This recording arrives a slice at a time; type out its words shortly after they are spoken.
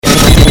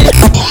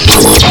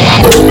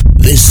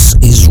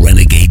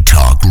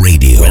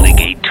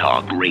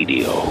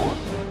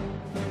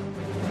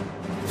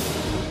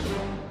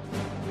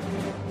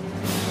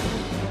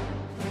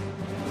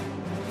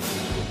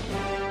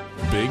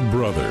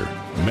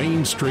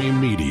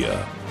mainstream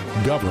media,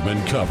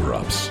 government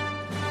cover-ups.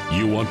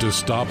 You want to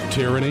stop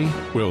tyranny?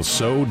 Well,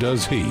 so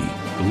does he.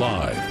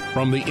 Live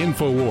from the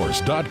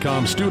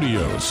Infowars.com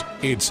studios,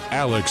 it's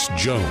Alex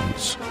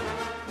Jones.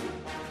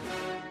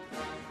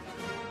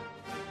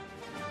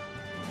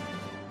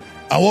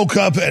 I woke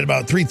up at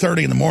about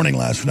 3:30 in the morning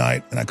last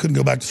night, and I couldn't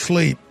go back to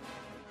sleep.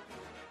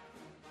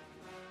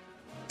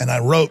 And I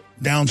wrote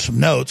down some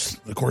notes.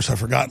 Of course, I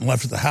forgot and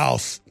left at the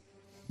house.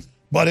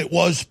 But it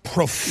was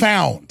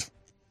profound,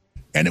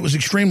 and it was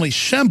extremely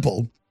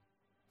simple,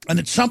 and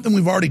it's something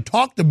we've already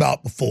talked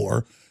about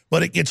before,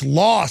 but it gets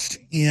lost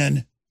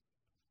in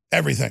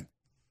everything.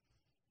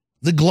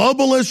 The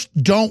globalists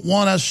don't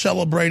want us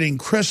celebrating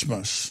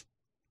Christmas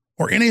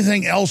or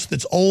anything else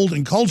that's old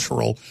and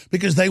cultural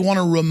because they want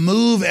to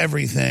remove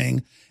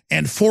everything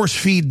and force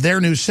feed their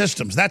new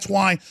systems. That's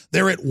why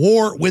they're at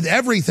war with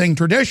everything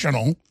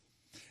traditional.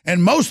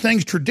 And most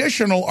things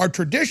traditional are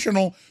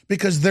traditional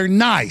because they're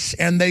nice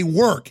and they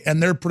work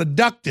and they're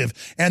productive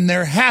and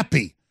they're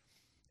happy.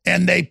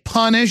 And they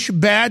punish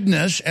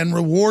badness and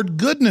reward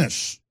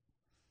goodness.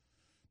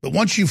 But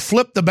once you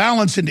flip the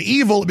balance into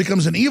evil, it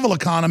becomes an evil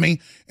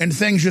economy and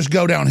things just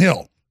go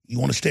downhill. You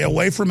want to stay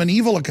away from an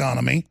evil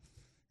economy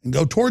and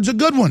go towards a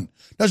good one.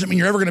 Doesn't mean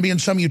you're ever going to be in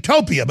some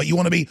utopia, but you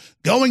want to be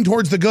going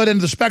towards the good end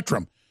of the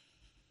spectrum.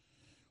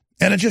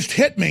 And it just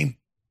hit me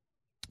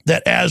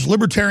that as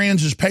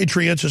libertarians, as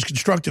patriots, as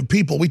constructive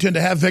people, we tend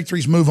to have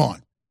victories, move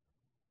on.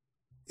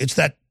 It's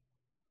that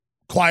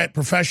quiet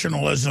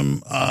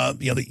professionalism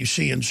that you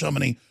see in so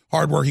many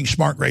hardworking,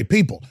 smart, great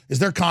people. Is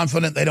they're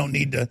confident they don't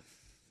need to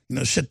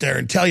sit there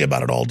and tell you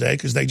about it all day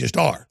because they just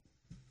are.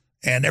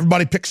 And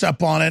everybody picks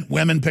up on it.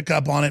 Women pick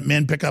up on it.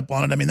 Men pick up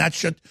on it. I mean,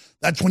 that's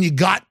when you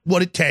got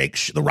what it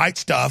takes, the right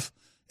stuff,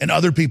 and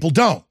other people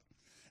don't.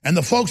 And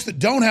the folks that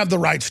don't have the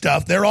right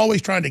stuff, they're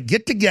always trying to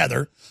get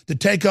together to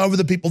take over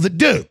the people that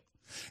do.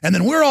 And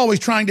then we're always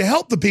trying to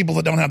help the people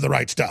that don't have the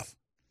right stuff.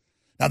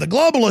 Now, the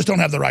globalists don't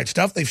have the right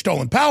stuff. They've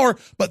stolen power,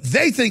 but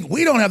they think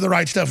we don't have the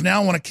right stuff now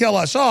and want to kill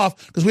us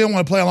off because we don't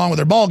want to play along with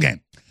their ball game.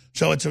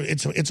 So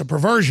it's a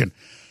perversion.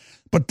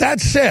 But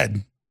that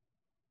said,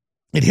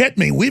 it hit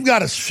me. We've got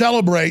to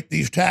celebrate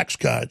these tax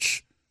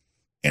cuts,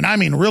 and I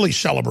mean really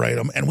celebrate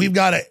them, and we've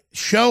got to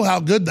show how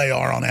good they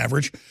are on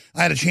average.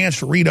 I had a chance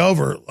to read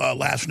over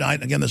last night,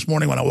 and again this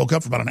morning when I woke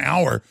up for about an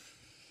hour,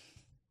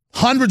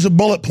 hundreds of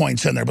bullet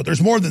points in there, but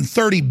there's more than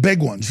 30 big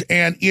ones,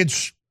 and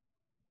it's,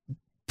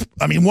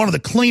 one of the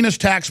cleanest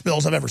tax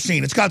bills I've ever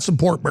seen. It's got some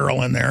pork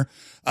barrel in there,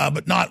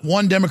 but not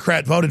one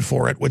Democrat voted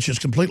for it, which is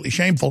completely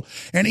shameful,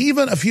 and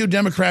even a few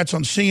Democrats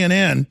on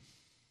CNN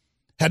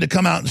had to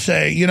come out and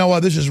say, you know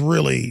what, this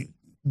really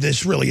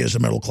is a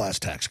middle-class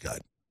tax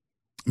cut.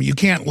 You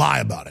can't lie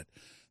about it.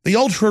 The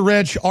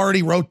ultra-rich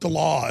already wrote the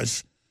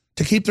laws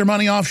to keep their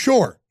money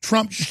offshore.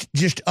 Trump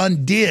just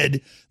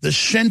undid the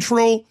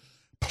central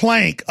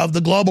plank of the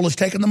globalists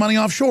taking the money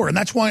offshore. And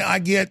that's why I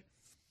get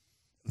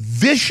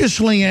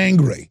viciously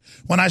angry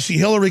when I see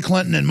Hillary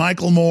Clinton and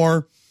Michael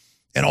Moore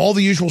and all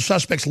the usual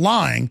suspects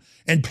lying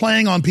and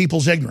playing on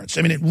people's ignorance.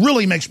 I mean, it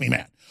really makes me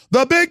mad.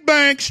 The big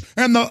banks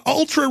and the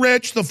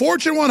ultra-rich, the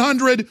Fortune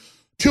 100,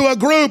 to a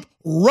group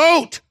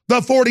wrote the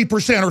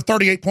 40% or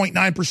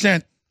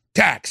 38.9%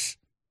 tax.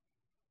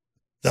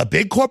 The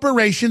big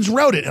corporations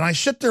wrote it. And I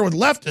sit there with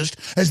leftists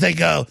as they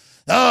go,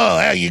 oh,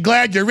 are you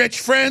glad your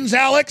rich friends,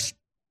 Alex?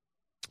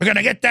 We're going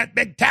to get that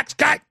big tax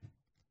cut?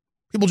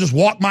 People just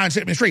walk by and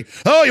sit in the street.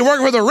 Oh, you're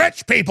working for the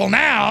rich people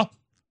now.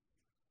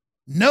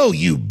 No,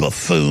 you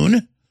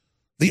buffoon.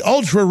 The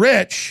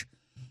ultra-rich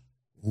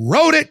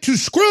wrote it to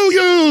screw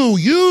you.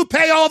 You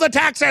pay all the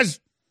taxes.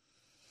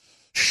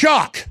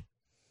 Shock.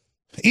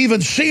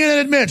 Even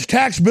CNN admits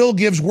tax bill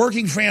gives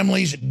working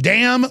families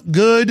damn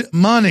good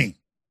money.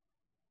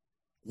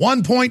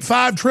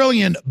 1.5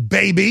 trillion,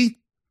 baby.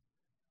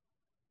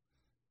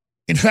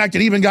 In fact,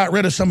 it even got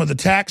rid of some of the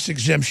tax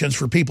exemptions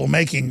for people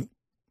making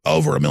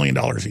over $1 million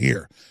a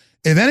year.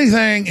 If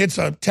anything, it's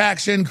a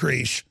tax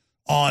increase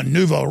on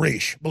nouveau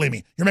riche. Believe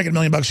me, you're making $1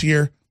 million a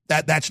year.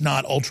 That's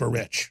not ultra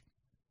rich.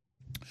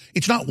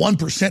 It's not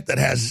 1% that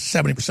has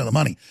 70% of the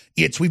money.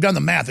 We've done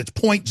the math. It's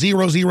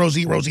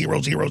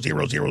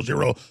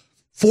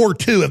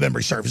 0.000000042 of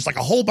every service. It's like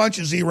a whole bunch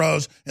of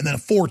zeros and then a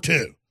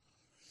 4-2.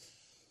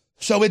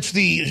 So it's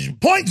the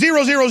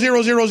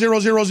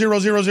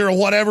 0.000000000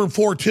 whatever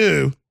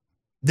 4-2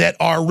 that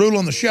are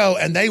ruling the show,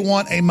 and they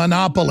want a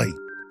monopoly.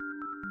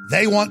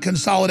 They want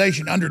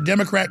consolidation under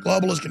Democrat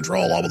globalist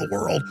control all over the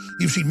world.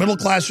 You've seen middle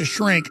classes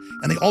shrink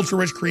and the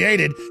ultra-rich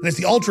created. And it's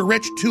the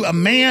ultra-rich to a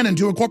man and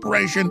to a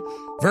corporation,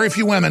 very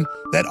few women,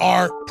 that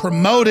are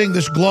promoting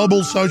this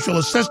global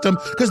socialist system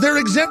because they're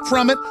exempt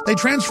from it. They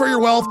transfer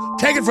your wealth,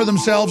 take it for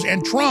themselves,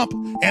 and Trump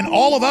and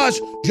all of us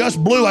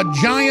just blew a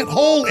giant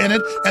hole in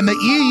it, and the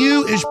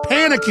EU is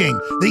panicking.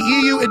 The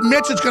EU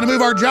admits it's going to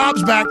move our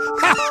jobs back.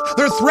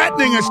 They're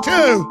threatening us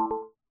too.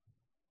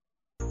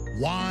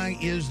 Why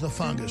is the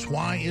fungus?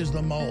 Why is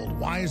the mold?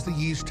 Why is the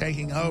yeast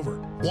taking over?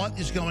 What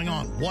is going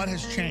on? What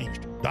has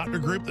changed? Dr.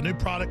 Group, the new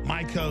product,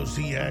 Myco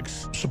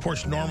ZX,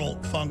 supports normal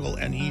fungal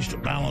and yeast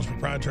balance,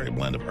 proprietary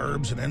blend of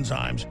herbs and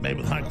enzymes made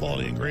with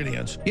high-quality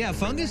ingredients. Yeah,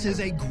 fungus is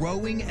a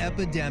growing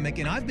epidemic,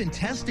 and I've been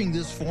testing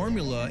this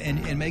formula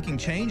and making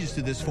changes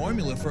to this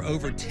formula for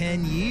over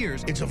 10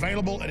 years. It's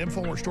available at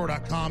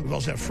InfoWarsStore.com. We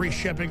also have free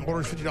shipping,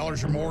 orders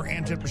 $50 or more,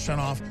 and 10%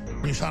 off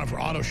when you sign up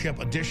for auto ship.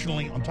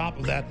 Additionally, on top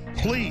of that,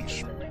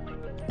 please,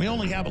 we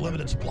only have a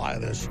limited supply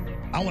of this.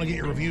 I want to get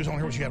your reviews. I want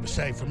to hear what you have to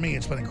say. For me,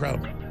 it's been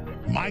incredible.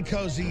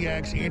 Myco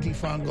ZX,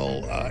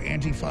 antifungal,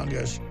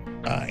 antifungus,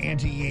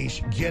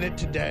 anti-yeast. Get it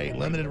today.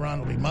 Limited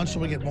run. It'll be months till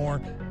we get more.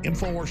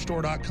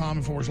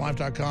 InfoWarsStore.com,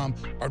 InfoWarsLife.com,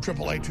 or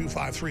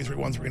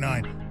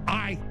 888-253-3139.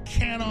 I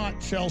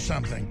cannot sell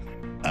something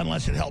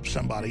unless it helps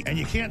somebody. And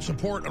you can't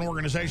support an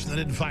organization that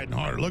isn't fighting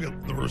harder. Look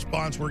at the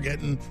response we're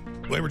getting.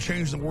 The way we're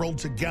changing the world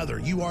together.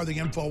 You are the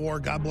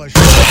InfoWar. God bless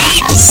you.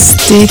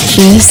 Stick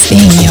this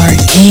in your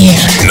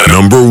ear. The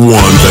number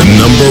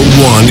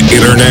one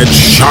internet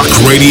shock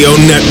radio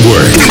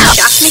network.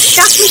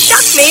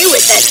 Shock me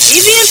with that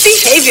deviant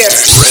behavior.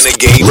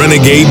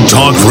 Renegade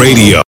Talk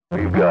Radio.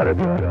 You got it.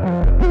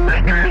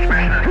 This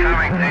transmission is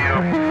coming to you.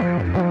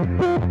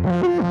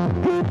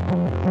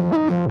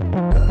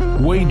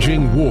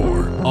 Waging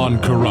war on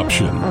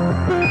corruption.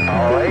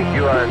 All right,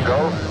 you are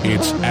go.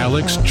 It's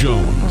Alex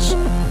Jones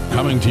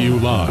coming to you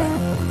live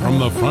from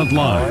the front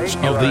lines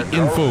of the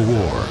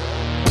InfoWar.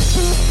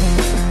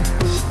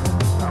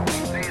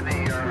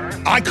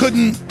 I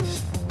couldn't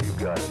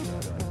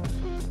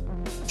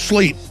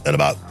sleep at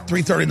about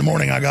 3:30 in the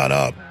morning. I got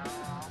up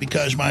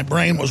because my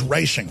brain was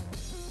racing.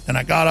 And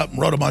I got up and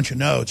wrote a bunch of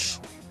notes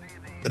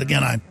that,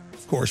 again, I,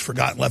 of course,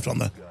 forgot and left on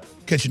the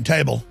kitchen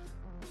table,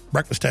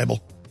 breakfast table.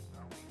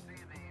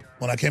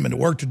 When I came into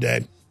work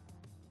today,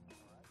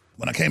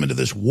 when I came into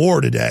this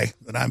war today,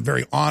 that I'm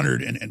very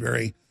honored and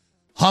very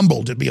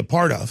humbled to be a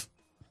part of.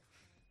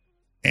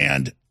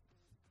 And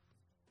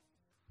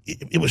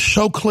it was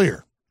so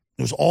clear.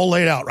 It was all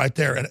laid out right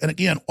there. And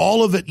again,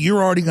 all of it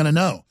you're already going to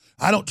know.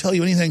 I don't tell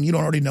you anything you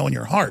don't already know in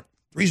your heart.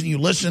 The reason you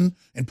listen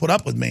and put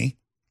up with me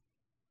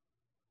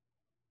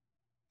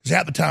is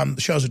half the time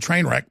the show's a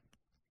train wreck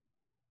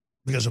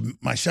because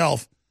of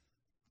myself,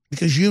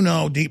 because you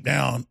know deep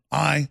down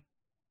I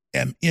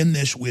am in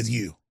this with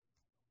you,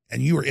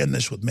 and you are in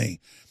this with me.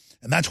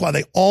 And that's why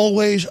they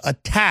always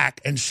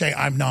attack and say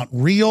I'm not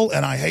real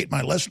and I hate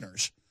my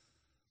listeners.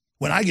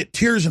 When I get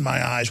tears in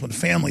my eyes when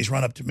families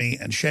run up to me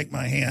and shake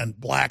my hand,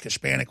 black,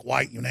 Hispanic,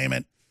 white, you name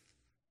it,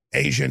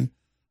 Asian,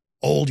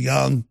 old,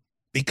 young,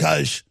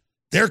 because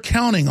they're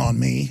counting on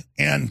me,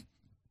 and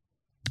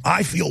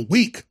I feel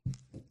weak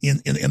in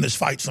this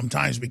fight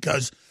sometimes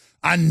because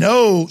I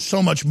know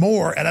so much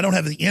more and I don't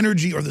have the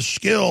energy or the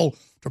skill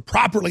to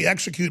properly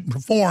execute and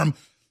perform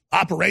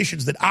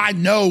operations that I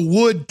know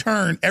would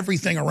turn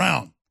everything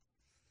around.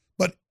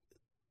 But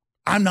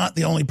I'm not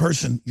the only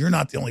person. You're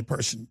not the only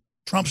person.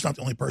 Trump's not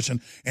the only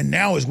person. And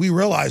now as we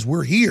realize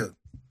we're here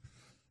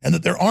and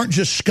that there aren't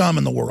just scum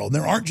in the world,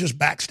 there aren't just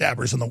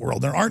backstabbers in the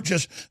world, there aren't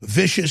just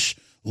vicious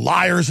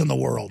liars in the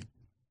world.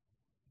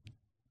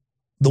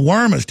 The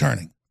worm is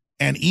turning.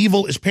 And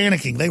evil is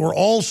panicking. They were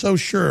all so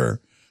sure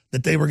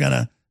that they were going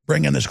to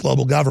bring in this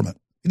global government.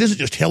 It isn't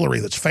just Hillary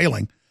that's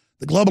failing.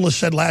 The globalists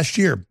said last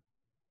year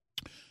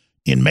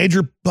in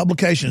major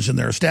publications, in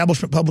their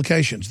establishment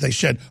publications, they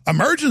said,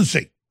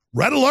 emergency,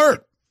 red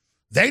alert.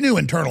 They knew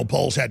internal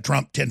polls had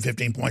Trump 10,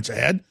 15 points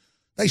ahead.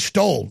 They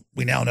stole,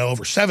 we now know,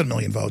 over 7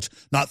 million votes,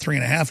 not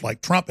 3.5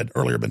 like Trump had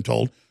earlier been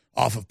told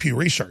off of Pew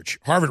Research.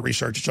 Harvard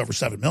Research, it's over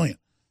 7 million.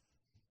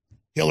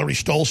 Hillary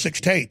stole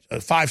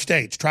 5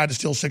 states, tried to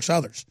steal 6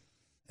 others.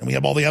 And we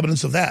have all the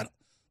evidence of that.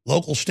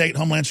 Local state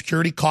Homeland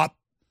Security caught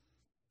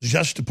the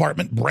Justice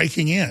Department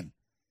breaking in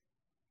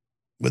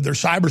with their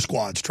cyber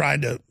squads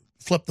trying to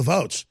flip the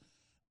votes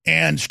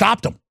and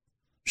stopped them.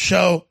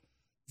 So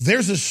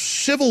there's a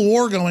civil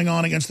war going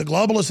on against the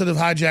globalists that have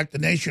hijacked the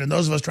nation and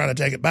those of us trying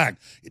to take it back.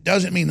 It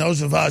doesn't mean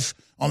those of us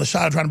on the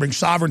side of trying to bring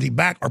sovereignty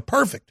back are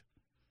perfect,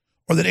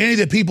 or that any of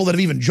the people that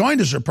have even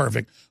joined us are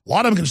perfect. A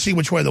lot of them can see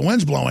which way the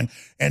wind's blowing.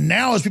 And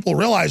now as people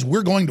realize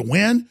we're going to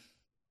win,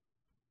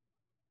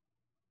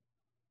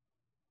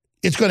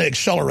 it's going to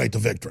accelerate the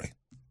victory.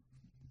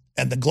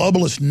 And the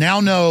globalists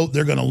now know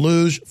they're going to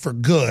lose for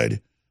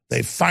good.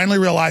 They finally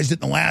realized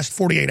it in the last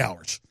 48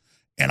 hours.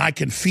 And I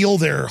can feel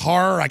their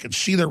horror. I can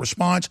see their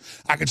response.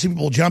 I can see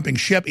people jumping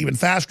ship even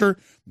faster.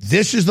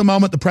 This is the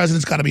moment the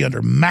president's got to be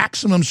under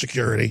maximum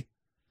security.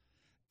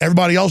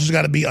 Everybody else has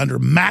got to be under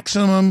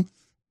maximum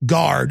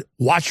guard.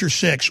 Watch your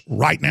 6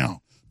 right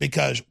now.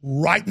 Because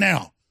right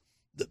now,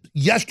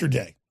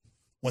 yesterday,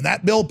 when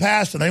that bill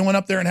passed and they went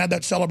up there and had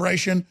that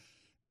celebration,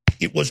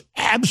 it was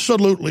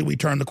absolutely, we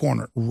turned the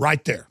corner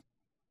right there.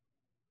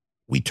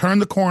 We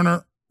turned the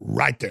corner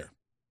right there.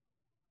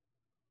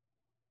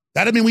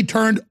 That didn't mean we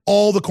turned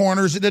all the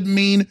corners. It didn't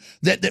mean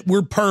that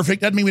we're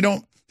perfect. That didn't mean we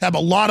don't have a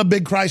lot of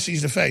big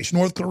crises to face.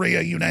 North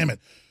Korea, you name it.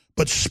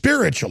 But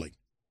spiritually,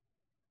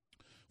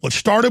 what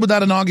started with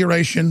that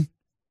inauguration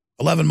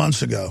 11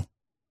 months ago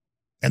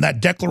and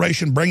that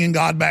declaration bringing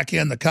God back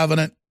in, the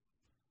covenant,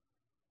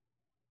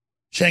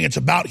 saying it's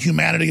about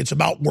humanity, it's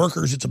about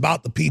workers, it's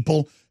about the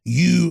people.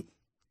 You're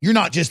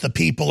not just the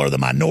people or the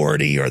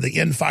minority or the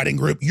infighting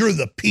group. You're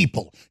the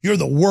people. You're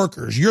the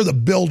workers. You're the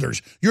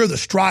builders. You're the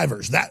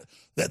strivers. That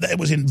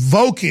was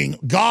invoking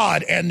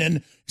God and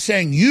then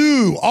saying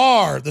you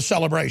are the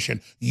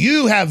celebration.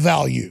 You have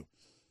value.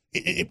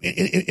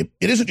 It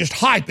isn't just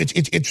hype.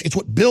 It's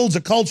what builds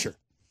a culture.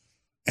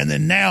 And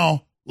then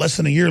now, less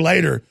than a year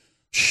later,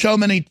 so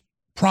many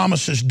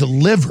promises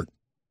delivered.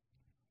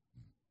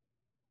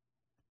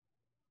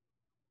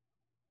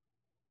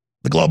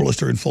 The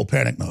globalists are in full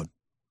panic mode.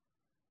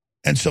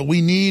 And so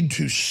we need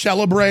to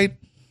celebrate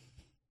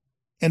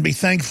and be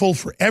thankful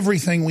for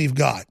everything we've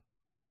got.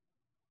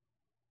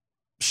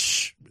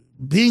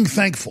 Being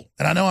thankful,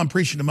 and I know I'm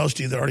preaching to most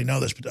of you that already know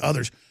this, but to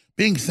others,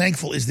 being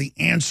thankful is the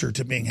answer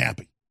to being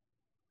happy.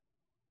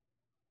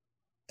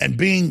 And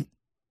being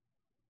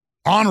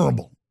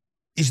honorable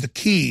is the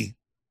key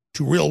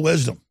to real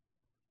wisdom.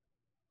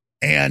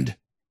 And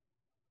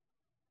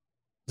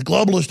the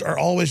globalists are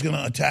always going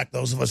to attack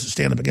those of us that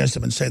stand up against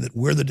them and say that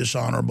we're the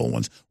dishonorable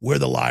ones, we're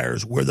the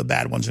liars, we're the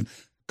bad ones, and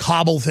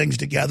cobble things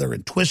together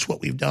and twist what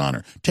we've done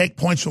or take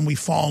points when we've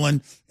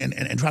fallen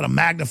and try to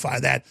magnify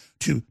that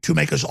to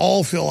make us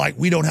all feel like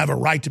we don't have a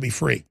right to be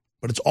free.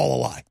 But it's all a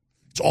lie.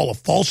 It's all a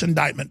false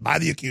indictment by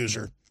the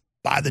accuser,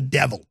 by the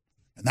devil.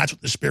 And that's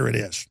what the spirit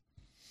is.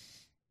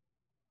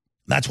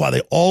 That's why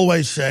they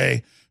always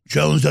say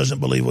Jones doesn't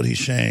believe what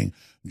he's saying.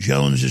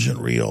 Jones isn't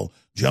real.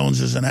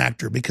 Jones is an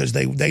actor, because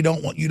they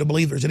don't want you to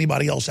believe there's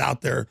anybody else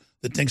out there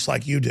that thinks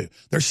like you do.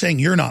 They're saying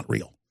you're not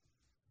real.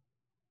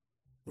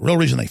 The real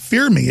reason they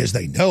fear me is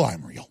they know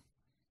I'm real.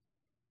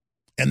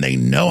 And they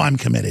know I'm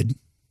committed.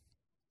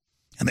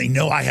 And they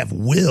know I have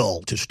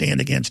will to stand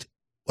against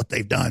what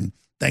they've done,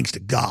 thanks to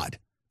God,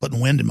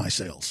 putting wind in my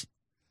sails.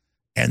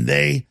 And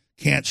they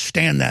can't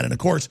stand that. And, of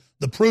course,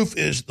 the proof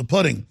is the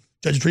pudding.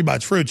 Judge a tree by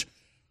its fruits.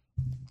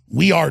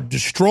 We are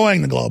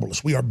destroying the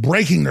globalists. We are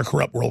breaking their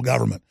corrupt world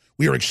government.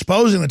 We are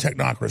exposing the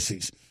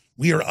technocracies.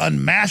 We are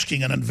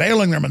unmasking and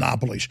unveiling their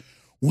monopolies.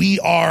 We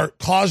are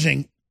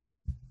causing,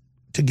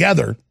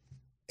 together,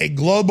 a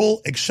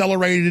global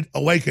accelerated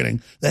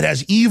awakening that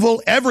has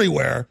evil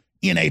everywhere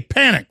in a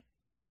panic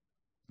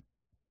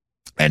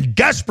and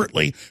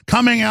desperately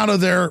coming out of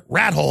their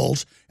rat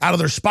holes, out of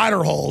their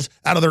spider holes,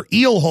 out of their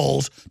eel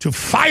holes to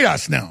fight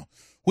us now,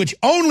 which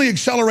only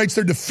accelerates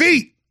their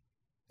defeat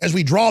as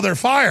we draw their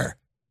fire.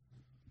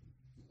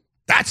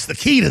 That's the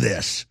key to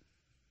this.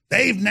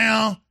 They've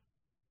now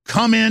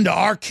come into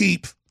our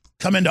keep,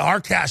 come into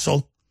our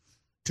castle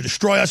to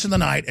destroy us in the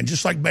night. And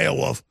just like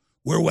Beowulf,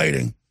 we're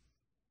waiting.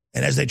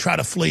 And as they try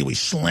to flee, we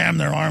slam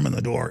their arm in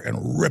the door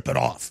and rip it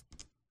off.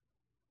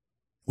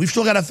 We've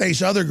still got to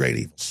face other great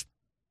evils.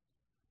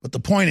 But the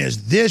point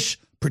is, this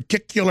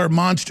particular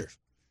monster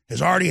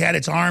has already had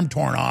its arm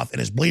torn off and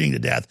is bleeding to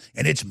death,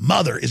 and its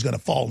mother is going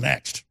to fall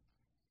next.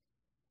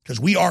 Because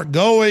we are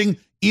going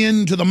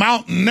into the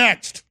mountain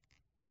next,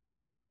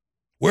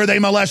 where they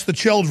molest the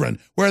children,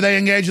 where they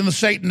engage in the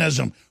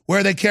Satanism,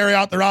 where they carry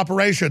out their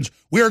operations.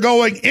 We are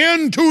going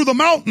into the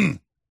mountain.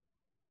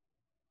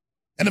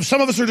 And if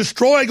some of us are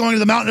destroyed going to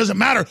the mountain, it doesn't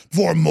matter,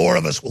 for more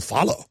of us will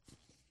follow.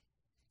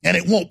 And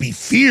it won't be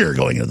fear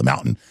going into the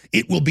mountain.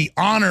 It will be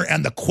honor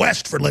and the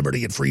quest for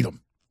liberty and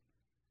freedom.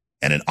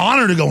 And an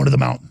honor to go into the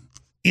mountain,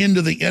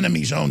 into the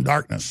enemy's own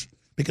darkness,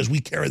 because we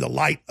carry the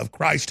light of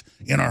Christ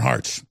in our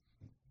hearts.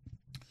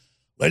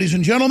 Ladies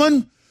and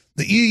gentlemen,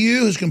 the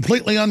EU has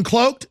completely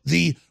uncloaked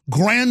the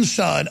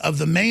grandson of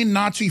the main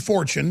Nazi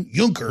fortune,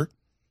 Juncker,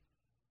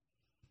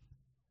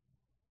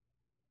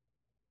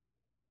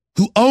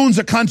 who owns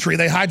a country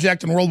they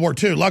hijacked in World War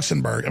II,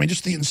 Luxembourg. I mean,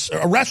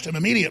 arrest him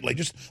immediately,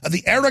 just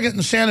the arrogant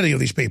insanity of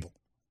these people.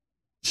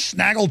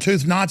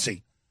 Snaggletooth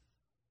Nazi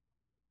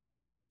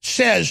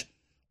says,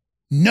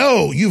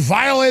 no, you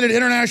violated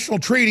international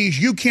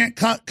treaties. You can't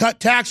cut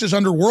taxes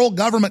under world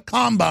government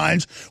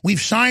combines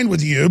we've signed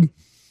with you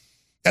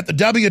at the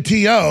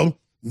WTO.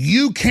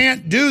 You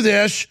can't do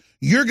this.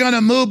 You're going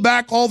to move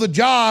back all the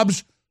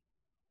jobs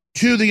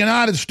to the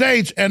United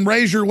States and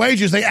raise your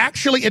wages. They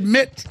actually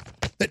admit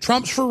that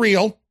Trump's for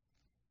real.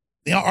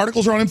 The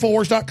articles are on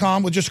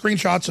Infowars.com with just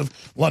screenshots of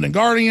London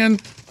Guardian,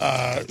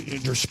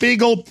 Der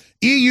Spiegel.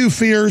 EU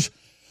fears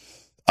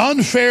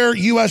unfair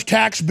U.S.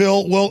 tax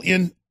bill will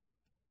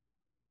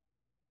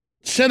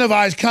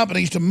incentivize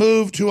companies to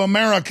move to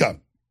America.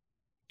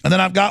 And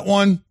then I've got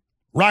one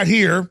right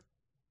here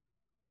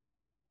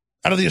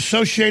out of the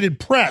Associated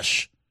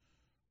Press,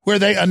 where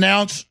they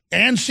announce,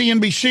 and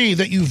CNBC,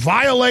 that you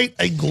violate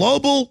a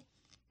global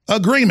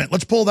agreement.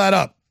 Let's pull that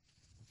up.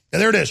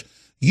 And there it is.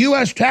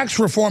 U.S. tax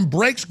reform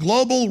breaks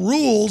global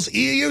rules.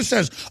 EU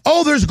says,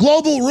 oh, there's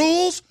global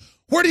rules?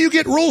 Where do you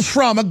get rules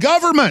from? A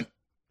government.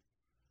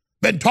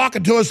 Been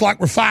talking to us like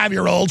we're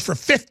 5-year-olds for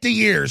 50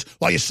 years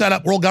while you set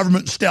up world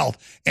government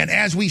stealth. And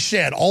as we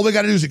said, all we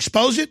got to do is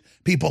expose it.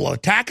 People will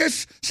attack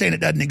us, saying it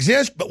doesn't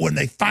exist. But when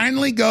they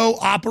finally go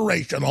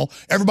operational,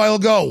 everybody will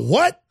go,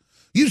 what?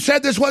 You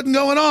said this wasn't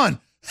going on.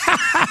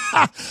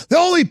 The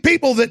only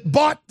people that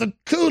bought the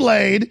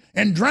Kool-Aid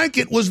and drank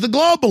it was the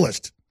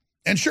globalists.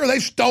 And sure,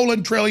 they've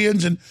stolen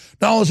trillions and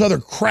all this other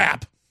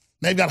crap.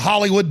 They've got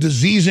Hollywood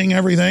diseasing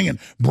everything and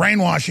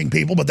brainwashing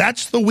people, but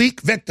that's the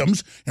weak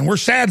victims, and we're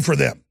sad for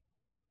them.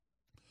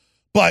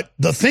 But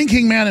the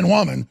thinking man and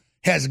woman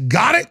has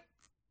got it,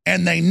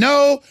 and they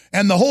know,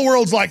 and the whole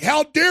world's like,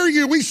 how dare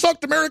you? We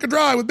sucked America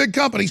dry with big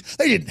companies.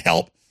 They didn't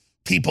help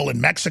people in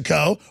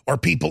Mexico or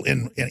people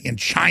in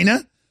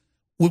China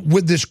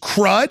with this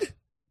crud.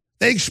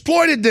 They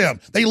exploited them.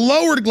 They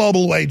lowered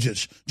global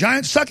wages.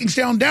 Giant suckings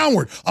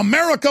downward.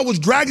 America was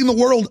dragging the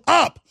world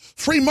up.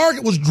 Free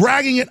market was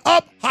dragging it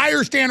up.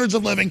 Higher standards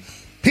of living.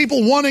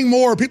 People wanting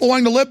more. People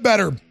wanting to live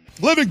better.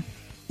 Living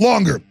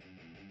longer.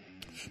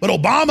 But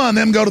Obama and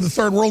them go to the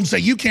third world and say,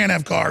 you can't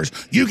have cars.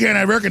 You can't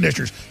have air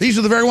conditioners. These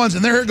are the very ones.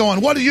 And they're here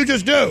going, what did you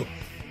just do?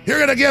 You're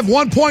going to give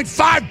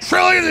 $1.5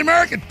 trillion to the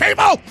American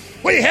people?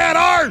 We had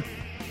our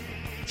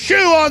shoe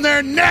on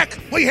their neck.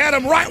 We had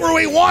them right where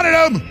we wanted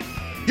them.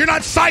 You're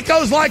not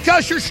psychos like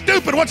us. You're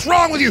stupid. What's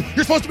wrong with you?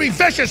 You're supposed to be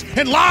vicious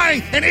and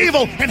lying and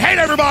evil and hate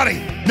everybody.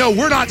 No,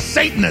 we're not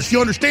Satanists. You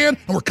understand?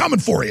 And we're coming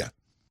for you.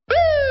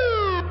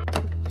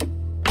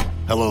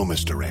 Hello,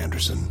 Mr.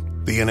 Anderson.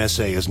 The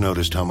NSA has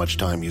noticed how much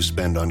time you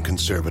spend on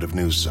conservative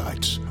news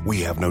sites.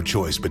 We have no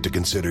choice but to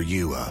consider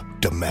you a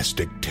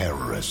domestic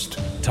terrorist.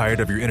 Tired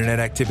of your internet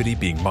activity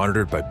being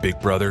monitored by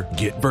Big Brother?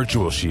 Get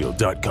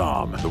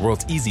VirtualShield.com, the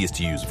world's easiest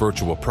to use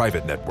virtual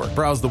private network.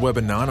 Browse the web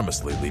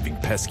anonymously, leaving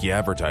pesky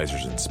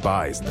advertisers and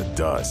spies in the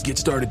dust. Get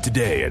started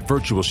today at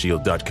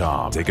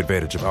VirtualShield.com. Take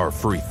advantage of our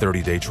free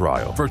 30-day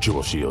trial.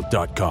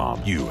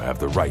 VirtualShield.com. You have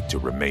the right to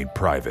remain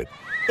private.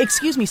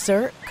 Excuse me,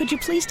 sir. Could you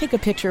please take a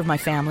picture of my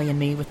family and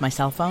me with my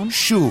cell phone?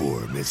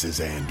 Sure,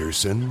 Mrs.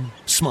 Anderson.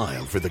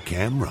 Smile for the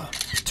camera.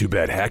 Too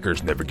bad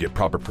hackers never get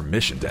proper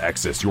permission to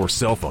access your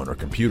cell phone or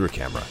computer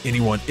camera.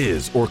 Anyone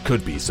is or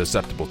could be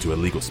susceptible to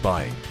illegal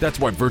spying. That's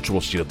why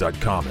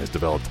VirtualShield.com has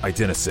developed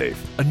IdentiSafe,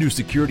 a new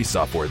security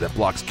software that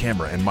blocks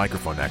camera and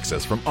microphone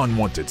access from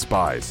unwanted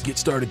spies. Get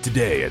started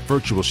today at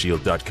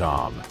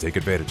VirtualShield.com. Take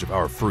advantage of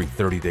our free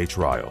 30-day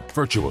trial.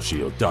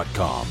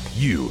 VirtualShield.com.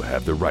 You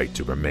have the right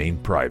to remain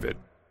private.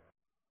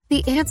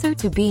 The answer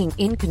to being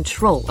in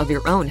control of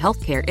your own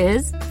healthcare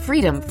is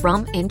freedom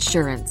from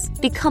insurance.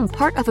 Become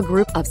part of a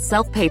group of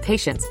self-pay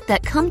patients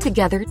that come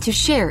together to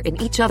share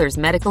in each other's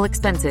medical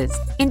expenses.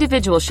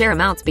 Individual share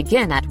amounts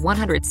begin at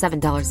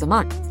 $107 a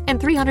month and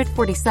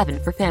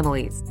 $347 for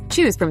families.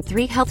 Choose from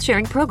 3 health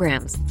sharing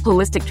programs.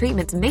 Holistic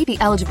treatments may be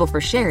eligible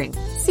for sharing.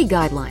 See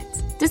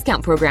guidelines.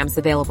 Discount programs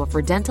available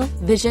for dental,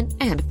 vision,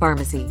 and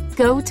pharmacy.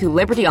 Go to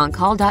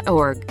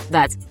libertyoncall.org.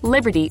 That's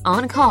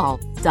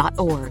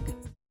libertyoncall.org.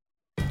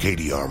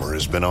 Katie Armor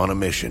has been on a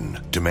mission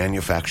to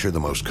manufacture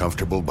the most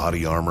comfortable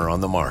body armor on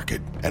the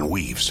market, and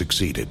we've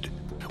succeeded.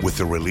 With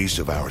the release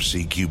of our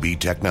CQB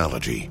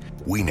technology,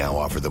 we now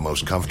offer the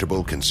most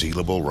comfortable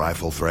concealable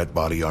rifle threat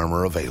body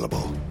armor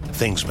available.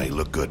 Things may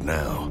look good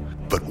now,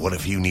 but what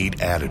if you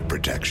need added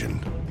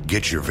protection?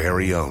 Get your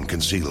very own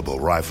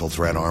concealable rifle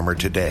threat armor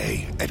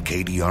today at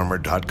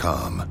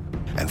katiearmor.com.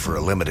 And for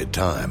a limited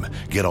time,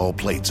 get all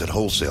plates at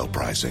wholesale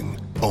pricing,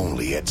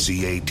 only at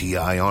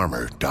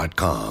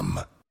CATIarmor.com.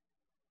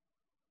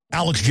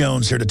 Alex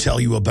Jones here to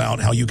tell you about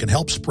how you can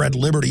help spread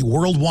liberty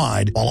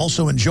worldwide while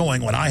also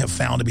enjoying what I have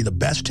found to be the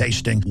best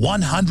tasting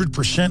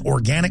 100%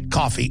 organic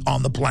coffee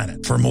on the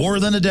planet. For more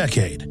than a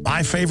decade,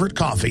 my favorite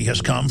coffee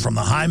has come from the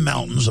high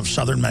mountains of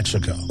southern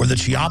Mexico, where the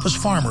Chiapas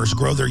farmers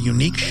grow their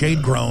unique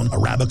shade-grown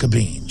Arabica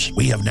beans.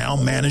 We have now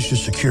managed to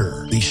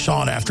secure these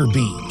sought-after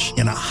beans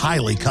in a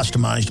highly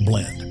customized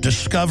blend.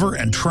 Discover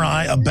and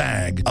try a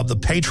bag of the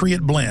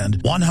Patriot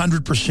Blend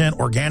 100%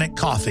 organic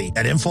coffee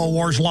at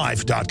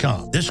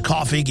InfoWarsLife.com. This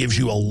coffee gives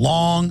you a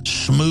long,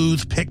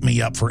 smooth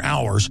pick-me-up for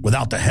hours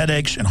without the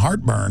headaches and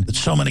heartburn that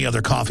so many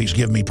other coffees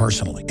give me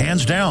personally.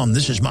 Hands down,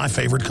 this is my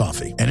favorite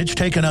coffee, and it's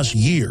taken us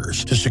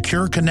years to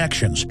secure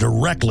connections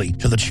directly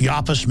to the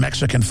Chiapas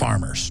Mexican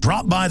farmers.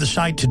 Drop by the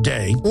site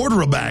today,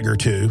 order a bag or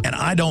two, and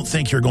I don't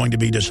think you're going to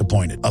be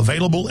disappointed.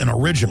 Available in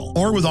original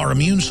or with our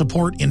Immune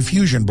Support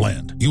Infusion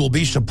Blend. You will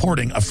be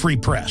supporting a free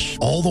press,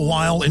 all the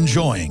while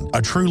enjoying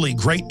a truly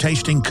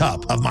great-tasting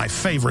cup of my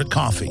favorite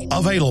coffee.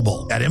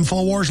 Available at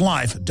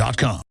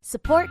InfoWarsLife.com.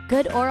 Support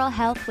good oral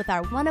health with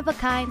our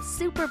one-of-a-kind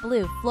Super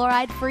Blue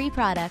fluoride-free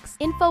products.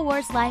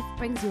 InfoWars Life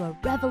brings you a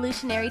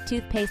revolutionary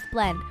toothpaste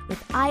blend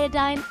with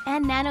iodine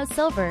and nano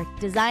silver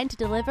designed to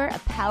deliver a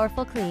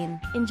powerful clean.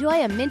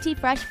 Enjoy a minty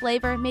fresh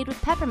flavor made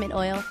with peppermint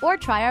oil or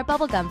try our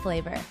bubblegum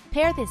flavor.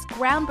 Pair this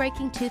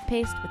groundbreaking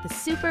toothpaste with the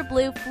Super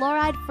Blue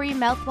fluoride-free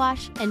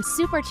mouthwash and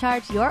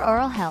supercharge your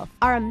oral health.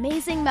 Our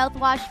amazing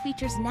mouthwash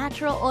features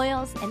natural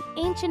oils and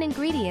ancient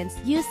ingredients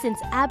used since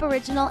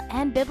Aboriginal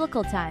and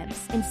biblical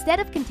times. Instead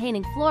of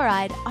containing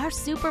fluoride, our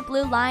Super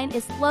Blue line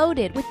is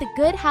loaded with the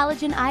good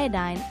halogen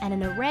iodine and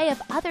an array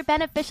of other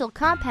beneficial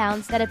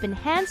compounds that have been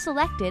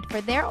hand-selected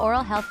for their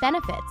oral health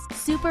benefits.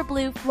 Super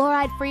Blue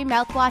fluoride-free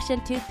mouthwash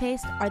and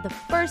toothpaste are the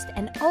first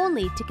and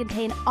only to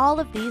contain all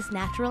of these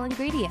natural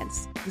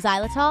ingredients: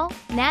 xylitol,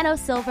 nano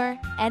silver,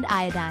 and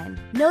iodine.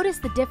 Notice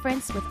the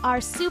difference with our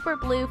Super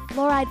Blue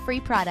fluoride-free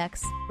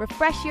products.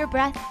 Refresh your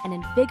breath and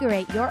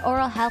invigorate your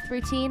oral health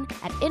routine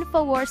at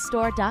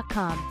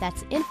InfoWarsStore.com.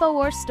 That's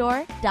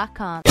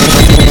InfoWarsStore.com.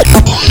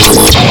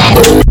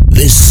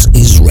 This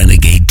is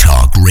Renegade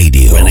Talk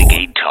Radio.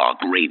 Renegade Talk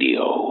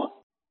Radio.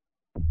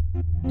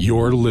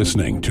 You're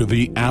listening to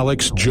The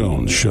Alex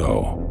Jones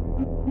Show.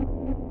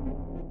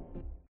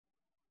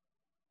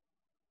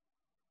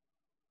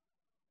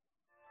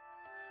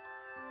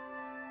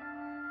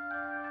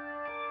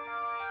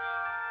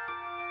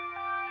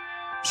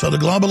 So the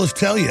globalists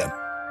tell you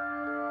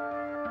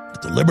that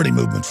the liberty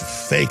movement's a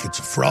fake, it's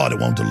a fraud, it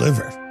won't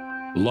deliver.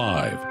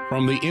 Live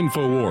from the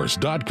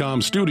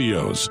Infowars.com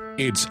studios,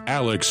 it's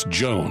Alex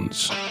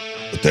Jones.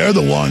 But they're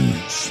the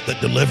ones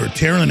that deliver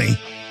tyranny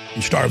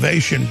and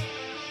starvation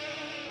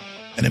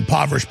and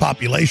impoverished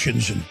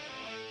populations and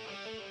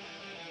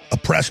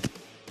oppressed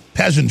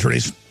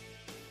peasantries.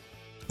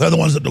 They're the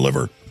ones that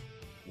deliver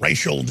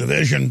racial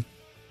division,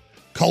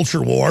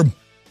 culture war.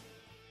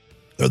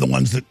 They're the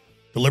ones that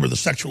deliver the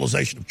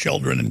sexualization of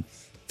children and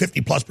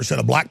 50+%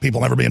 of black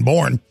people never being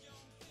born.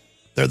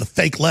 They're the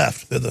fake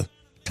left. They're the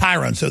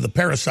tyrants. They're the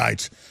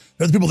parasites.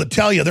 They're the people that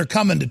tell you they're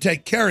coming to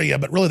take care of you,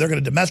 but really they're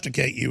going to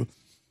domesticate you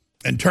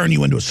and turn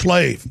you into a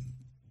slave.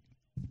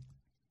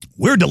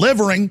 We're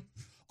delivering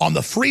on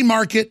the free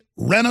market,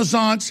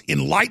 Renaissance,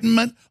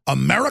 Enlightenment,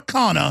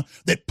 Americana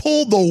that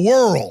pulled the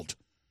world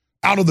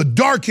out of the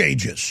dark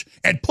ages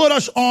and put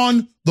us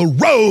on the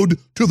road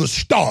to the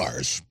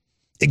stars.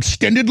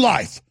 Extended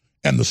life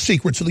and the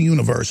secrets of the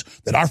universe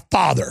that our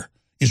Father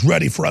is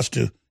ready for us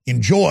to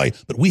enjoy,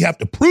 but we have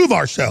to prove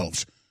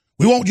ourselves.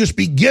 We won't just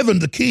be given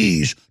the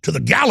keys to the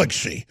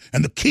galaxy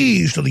and the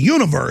keys to the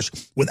universe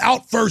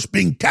without first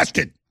being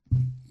tested.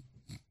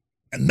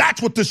 And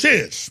that's what this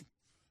is.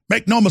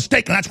 Make no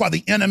mistake, and that's why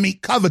the enemy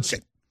covets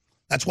it.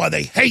 That's why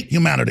they hate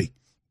humanity.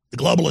 The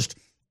globalists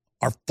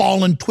are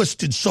fallen,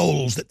 twisted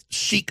souls that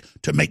seek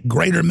to make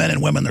greater men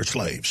and women their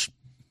slaves.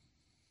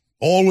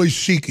 Always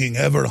seeking,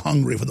 ever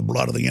hungry for the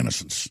blood of the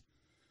innocents.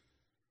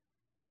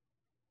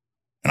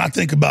 And I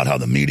think about how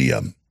the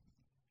media,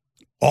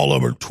 all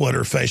over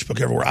Twitter, Facebook,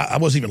 everywhere, I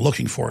wasn't even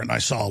looking for it, and I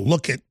saw,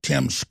 look at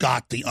Tim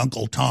Scott, the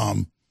Uncle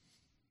Tom.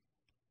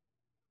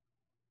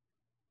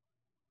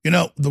 You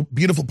know, the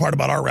beautiful part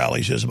about our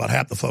rallies is about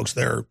half the folks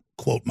there are,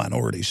 quote,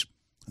 minorities.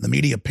 And the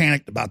media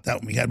panicked about that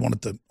when we had one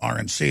at the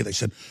RNC. They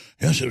said,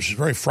 yes, it was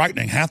very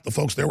frightening. Half the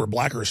folks there were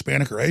black or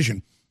Hispanic or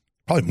Asian.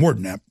 Probably more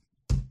than that.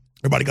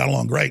 Everybody got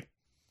along great.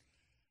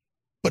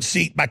 But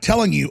see, by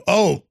telling you,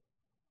 oh,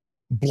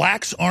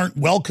 blacks aren't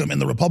welcome in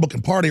the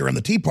Republican Party or in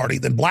the Tea Party,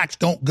 then blacks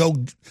don't go.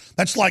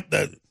 That's like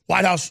the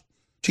White House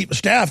Chief of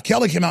Staff,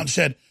 Kelly, came out and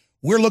said,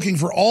 we're looking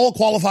for all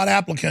qualified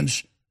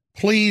applicants.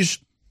 Please,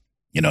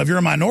 you know, if you're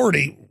a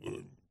minority,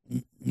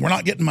 we're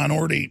not getting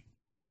minority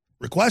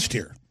requests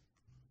here.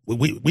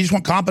 We just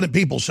want competent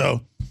people.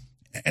 So,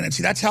 and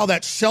see, that's how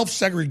that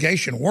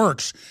self-segregation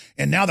works.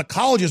 And now the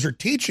colleges are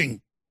teaching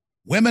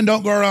women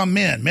don't go around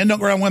men don't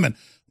go around women.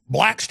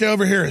 Blacks stay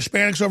over here,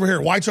 Hispanics over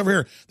here, whites over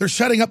here. They're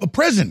setting up a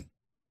prison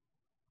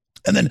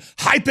and then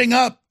hyping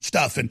up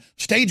stuff and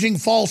staging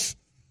false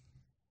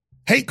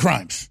hate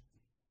crimes.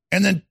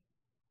 And then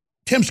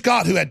Tim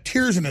Scott, who had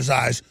tears in his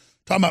eyes,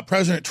 talking about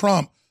President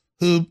Trump,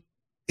 who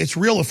it's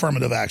real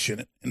affirmative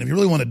action. And if you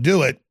really want to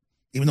do it,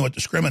 even though it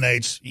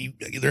discriminates,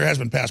 there has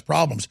been past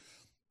problems,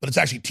 but it's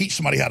actually teach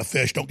somebody how to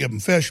fish. Don't give them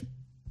fish.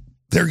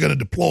 They're going to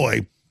deploy,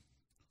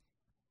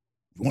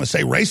 you want to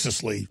say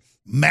racistly,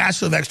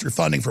 massive extra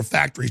funding for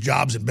factories,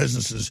 jobs, and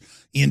businesses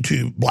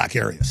into black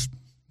areas,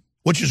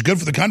 which is good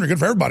for the country, good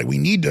for everybody. We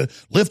need to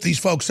lift these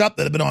folks up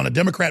that have been on a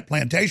Democrat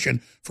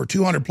plantation for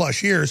 200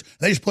 plus years.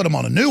 They just put them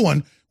on a new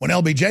one when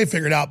LBJ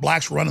figured out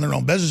blacks were running their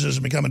own businesses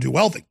and becoming too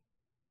wealthy.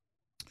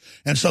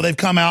 And so they've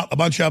come out, a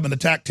bunch of them, and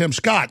attacked Tim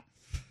Scott,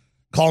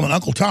 calling him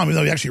Uncle Tom, even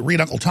though you actually read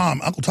Uncle Tom.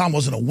 Uncle Tom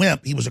wasn't a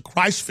wimp. He was a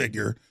Christ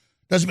figure.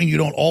 Doesn't mean you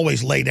don't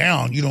always lay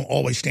down. You don't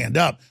always stand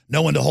up.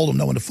 No one to hold him,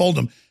 no one to fold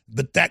him.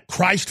 But that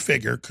Christ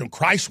figure,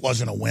 Christ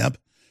wasn't a wimp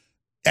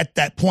at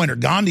that point, or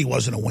Gandhi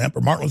wasn't a wimp,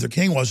 or Martin Luther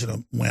King wasn't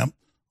a wimp.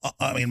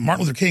 I mean,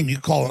 Martin Luther King, you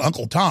could call it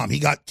Uncle Tom. He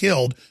got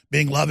killed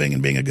being loving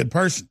and being a good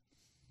person.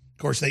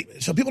 Of course,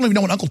 so people don't even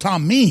know what Uncle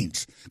Tom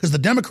means because the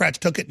Democrats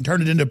took it and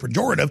turned it into a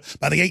pejorative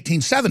by the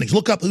 1870s.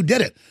 Look up who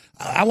did it.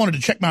 I wanted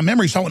to check my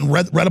memory, so I went and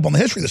read up on the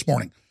history this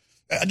morning.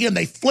 Again,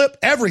 they flip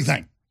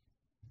everything.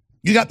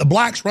 You got the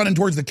blacks running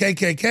towards the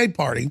KKK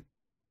party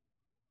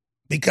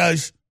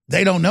because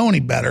they don't know any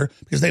better,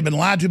 because they've been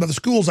lied to by the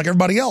schools like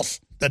everybody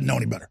else doesn't know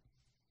any better.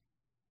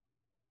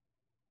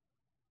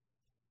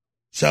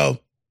 So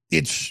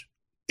it's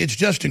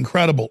just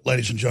incredible,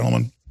 ladies and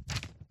gentlemen.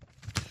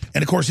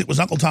 And, of course, it was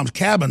Uncle Tom's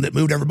Cabin that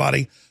moved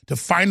everybody to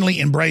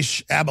finally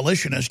embrace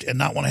abolitionist and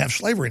not want to have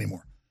slavery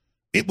anymore.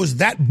 It was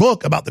that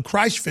book about the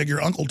Christ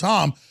figure, Uncle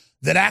Tom,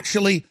 that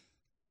actually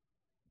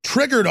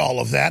triggered all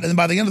of that. And then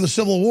by the end of the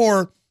Civil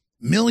War,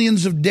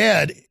 millions of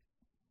dead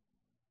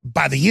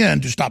by the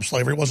end to stop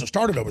slavery. It wasn't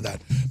started over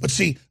that. But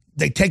see,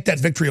 they take that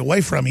victory away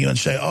from you and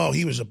say, oh,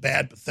 he was a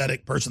bad,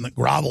 pathetic person that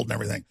groveled and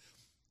everything.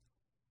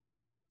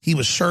 He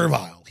was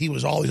servile. He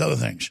was all these other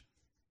things.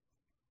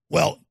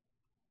 Well,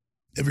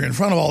 if you're in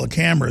front of all the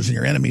cameras and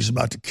your enemy's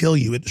about to kill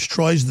you, it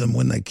destroys them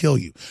when they kill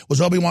you.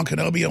 Was Obi-Wan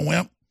Kenobi a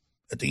wimp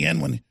at the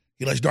end when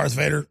he lets Darth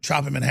Vader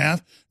chop him in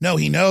half? No,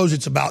 he knows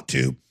it's about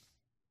to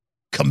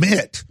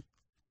commit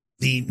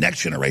the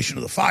next generation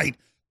of the fight.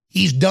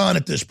 He's done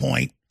at this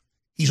point.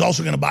 He's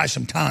also going to buy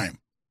some time.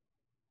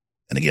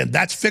 And again,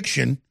 that's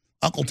fiction,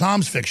 Uncle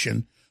Tom's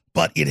fiction,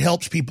 but it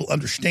helps people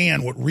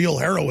understand what real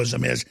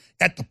heroism is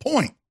at the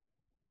point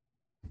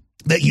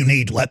that you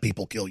need to let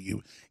people kill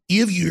you.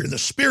 If you're the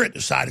spirit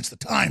decide it's the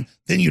time,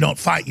 then you don't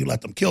fight, you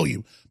let them kill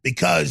you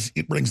because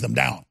it brings them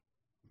down.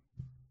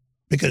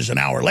 Because an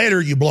hour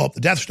later, you blow up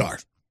the Death Star.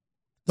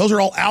 Those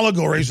are all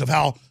allegories of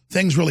how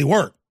things really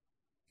work.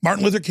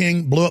 Martin Luther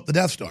King blew up the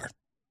Death Star.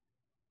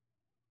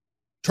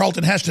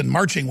 Charlton Heston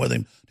marching with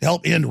him to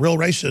help end real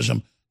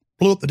racism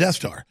blew up the Death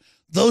Star.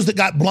 Those that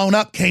got blown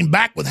up came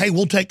back with, hey,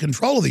 we'll take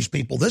control of these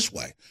people this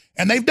way.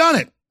 And they've done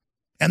it.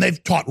 And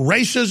they've taught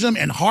racism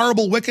and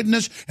horrible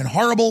wickedness and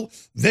horrible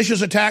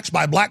vicious attacks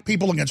by black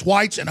people against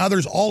whites and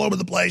others all over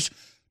the place.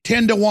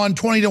 10 to 1,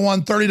 20 to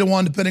 1, 30 to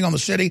 1, depending on the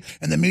city.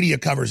 And the media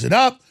covers it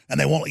up and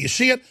they won't let you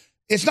see it.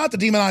 It's not to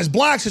demonize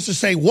blacks. It's to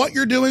say what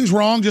you're doing is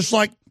wrong, just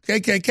like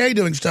KKK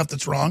doing stuff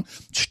that's wrong.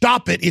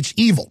 Stop it. It's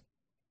evil.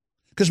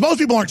 Because most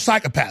people aren't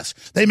psychopaths.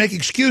 They make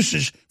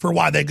excuses for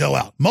why they go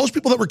out. Most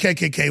people that were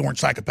KKK weren't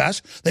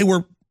psychopaths. They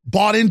were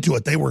bought into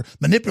it. They were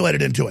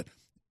manipulated into it.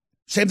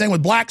 Same thing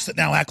with blacks that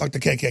now act like the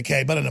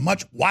KKK, but at a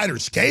much wider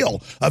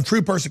scale of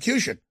true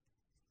persecution.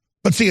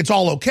 But see, it's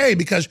all okay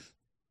because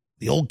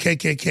the old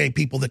KKK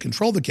people that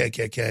control the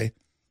KKK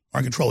are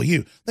in control of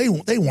you.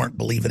 They weren't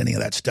believing any of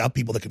that stuff,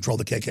 people that control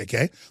the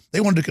KKK. They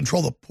wanted to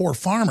control the poor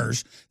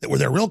farmers that were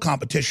their real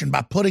competition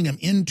by putting them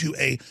into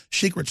a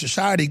secret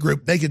society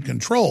group they could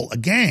control, a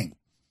gang.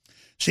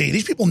 See,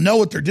 these people know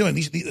what they're doing.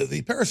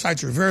 The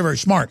parasites are very, very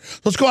smart.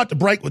 So let's go out to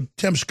break with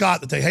Tim Scott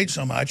that they hate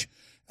so much.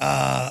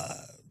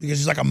 Because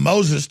he's like a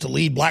Moses to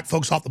lead black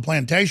folks off the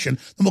plantation.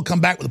 Then we'll come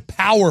back with a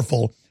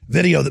powerful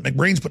video that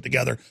McBreen's put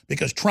together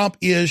because Trump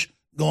is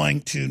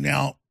going to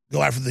now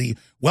go after the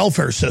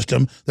welfare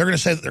system. They're going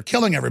to say that they're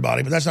killing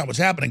everybody, but that's not what's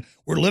happening.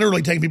 We're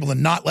literally taking people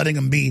and not letting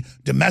them be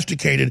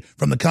domesticated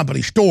from the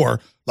company store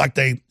like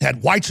they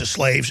had whites as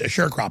slaves, as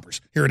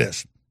sharecroppers. Here it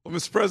is. Well,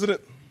 Mr.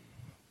 President,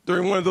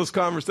 during one of those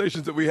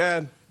conversations that we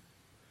had,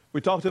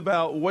 we talked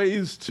about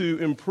ways to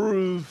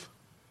improve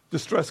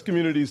distressed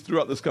communities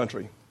throughout this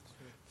country.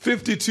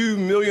 52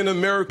 million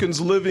Americans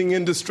living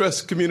in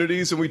distressed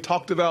communities, and we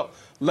talked about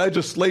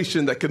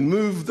legislation that could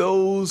move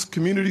those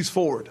communities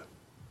forward.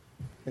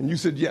 And you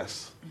said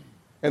yes.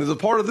 And as a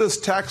part of this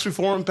tax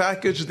reform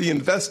package, the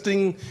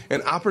Investing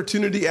and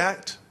Opportunity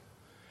Act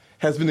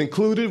has been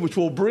included, which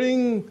will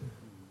bring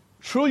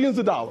trillions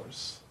of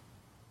dollars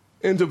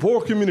into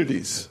poor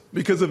communities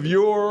because of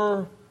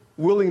your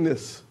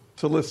willingness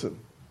to listen.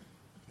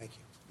 Thank you.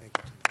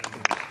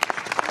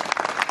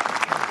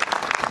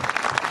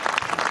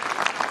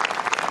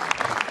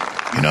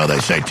 You know, they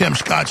say Tim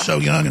Scott's so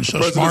young and so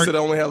President smart. Said I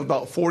only have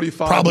about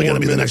 45 Probably going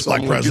to be the minutes, next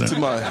black president.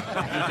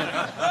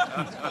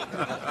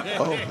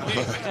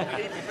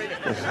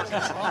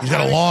 He's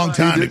got a long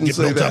time to get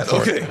built up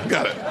for it. Okay,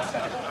 got it.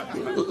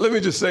 Let me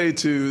just say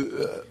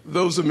to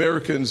those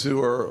Americans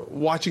who are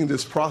watching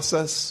this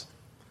process,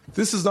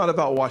 this is not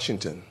about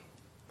Washington.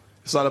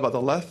 It's not about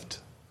the left.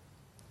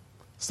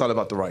 It's not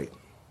about the right.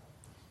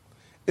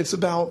 It's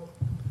about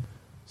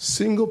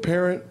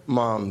single-parent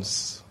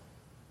moms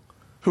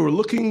who are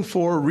looking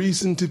for a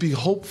reason to be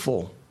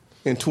hopeful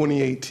in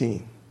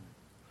 2018.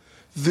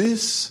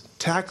 This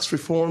tax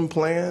reform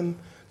plan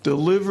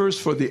delivers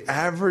for the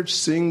average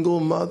single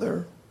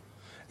mother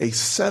a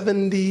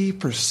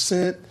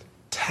 70%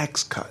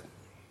 tax cut.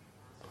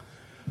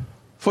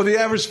 For the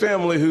average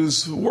family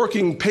who's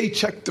working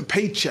paycheck to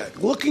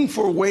paycheck, looking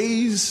for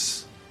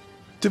ways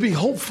to be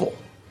hopeful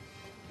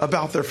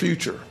about their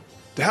future,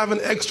 to have an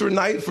extra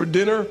night for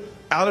dinner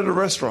out at a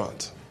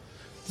restaurant.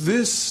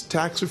 This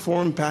tax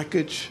reform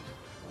package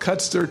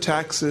cuts their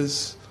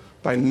taxes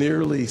by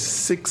nearly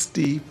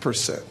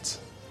 60%.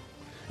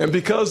 And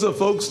because of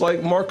folks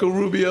like Marco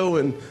Rubio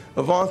and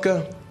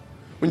Ivanka,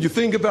 when you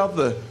think about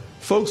the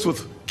folks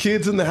with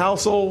kids in the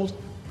household,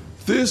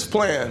 this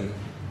plan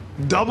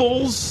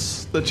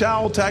doubles the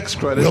child tax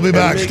credit. We'll be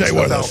back. Stay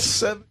with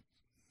us.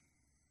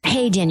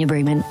 Hey, Daniel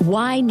Bergman,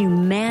 why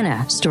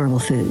Numana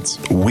Storable Foods?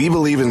 We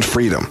believe in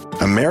freedom.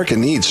 America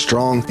needs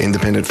strong,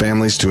 independent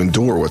families to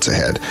endure what's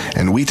ahead,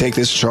 and we take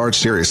this charge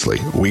seriously.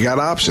 We got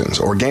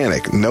options: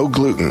 organic, no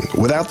gluten,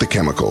 without the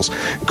chemicals,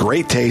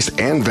 great taste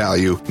and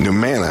value.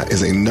 Numana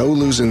is a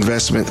no-lose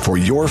investment for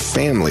your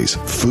family's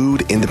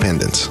food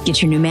independence.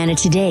 Get your Numana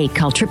today.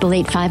 Call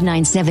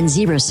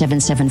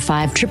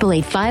 888-597-0775,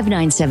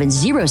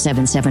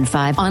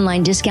 888-597-0775.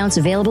 Online discounts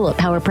available at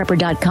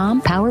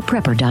powerprepper.com,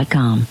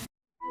 powerprepper.com.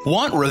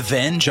 Want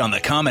revenge on the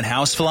common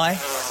housefly?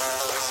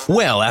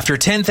 Well, after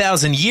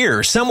 10,000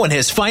 years, someone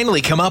has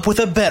finally come up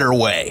with a better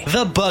way.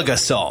 The Bug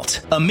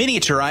Assault, a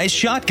miniaturized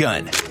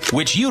shotgun,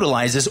 which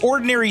utilizes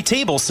ordinary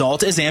table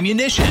salt as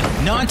ammunition.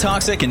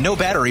 Non-toxic and no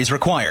batteries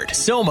required.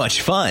 So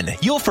much fun,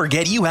 you'll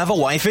forget you have a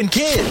wife and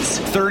kids.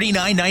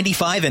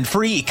 $39.95 and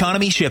free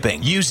economy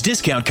shipping. Use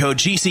discount code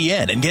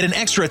GCN and get an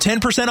extra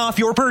 10% off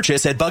your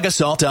purchase at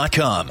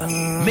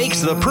bugassault.com.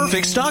 Makes the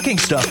perfect stocking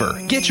stuffer.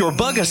 Get your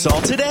Bug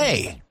Assault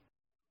today.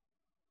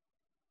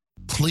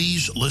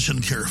 Please listen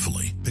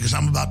carefully, because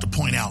I'm about to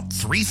point out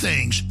 3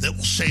 things that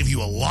will save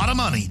you a lot of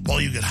money while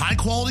you get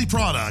high-quality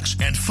products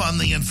and fund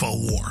the info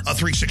war. A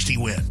 360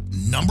 win.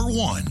 Number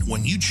 1,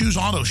 when you choose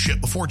AutoShip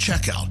before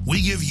checkout,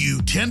 we give you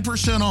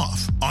 10%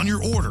 off on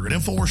your order at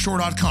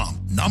InfoWarsStore.com.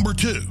 Number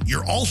 2,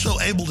 you're also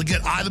able to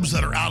get items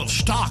that are out of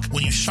stock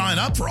when you sign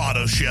up for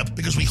AutoShip,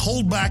 because we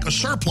hold back a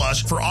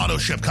surplus for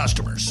AutoShip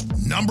customers.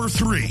 Number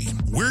 3,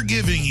 we're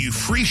giving you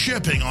free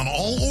shipping on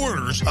all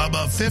orders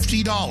above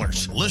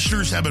 $50.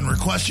 Listeners have been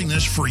requesting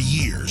this for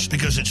years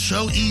because it's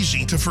so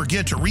easy to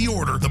forget to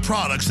reorder the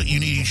products that you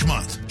need each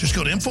month. Just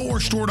go to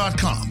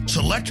InfoWarsStore.com,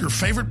 select your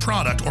favorite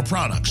product or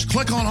products,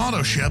 click on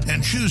AutoShip,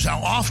 and choose how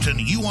often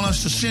you want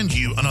us to send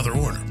you another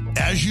order.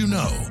 As you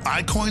know,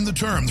 I coined the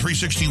term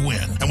 360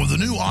 win, and with the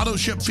new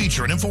AutoShip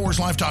feature at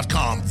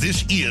InfoWarsLife.com,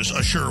 this is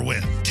a sure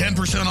win.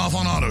 10% off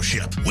on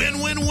AutoShip.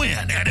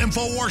 Win-win-win at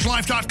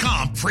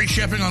InfoWarsLife.com. Free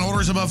shipping on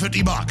orders above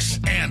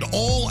 $50. And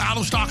all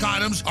out-of-stock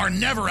items are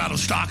never out of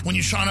stock when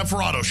you sign up for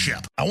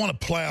AutoShip. I want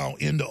to plow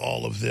into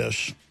all of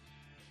this,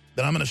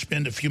 but I'm going to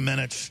spend a few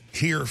minutes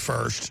here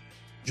first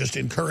just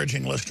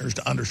encouraging listeners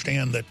to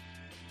understand that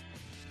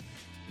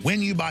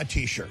when you buy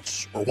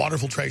T-shirts or water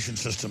filtration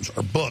systems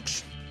or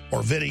books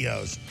or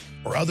videos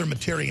or other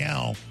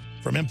material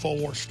from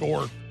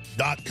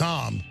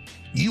InfoWarsStore.com,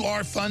 you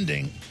are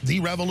funding the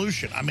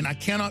revolution. I mean, I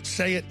cannot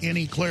say it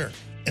any clearer.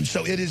 And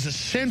so it is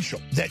essential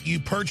that you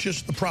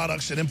purchase the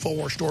products at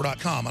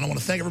InfoWarsStore.com. And I want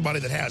to thank everybody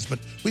that has, but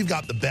we've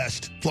got the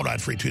best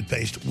fluoride-free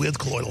toothpaste with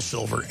colloidal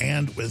silver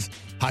and with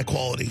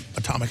high-quality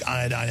atomic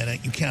iodine in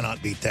it. You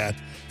cannot beat that.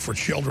 For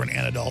children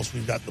and adults,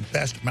 we've got the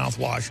best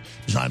mouthwash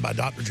designed by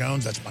Dr.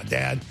 Jones. That's my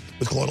dad,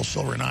 with colloidal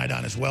silver and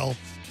iodine as well.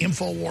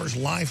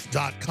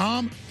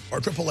 InfoWarsLife.com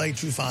or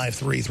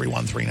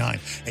 888-253-3139.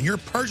 And your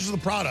purchase of the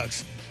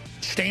products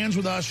stands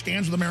with us,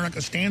 stands with America,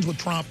 stands with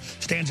Trump,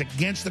 stands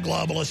against the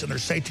globalists and their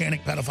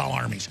satanic pedophile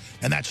armies.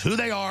 And that's who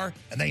they are,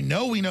 and they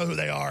know we know who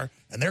they are,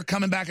 and they're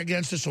coming back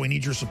against us, so we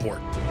need your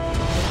support.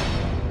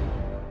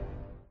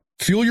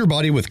 Fuel your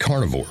body with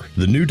Carnivore,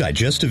 the new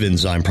digestive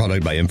enzyme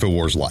product by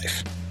InfoWars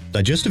Life.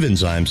 Digestive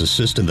enzymes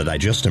assist in the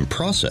digestion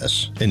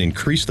process and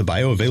increase the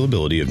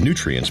bioavailability of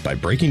nutrients by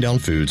breaking down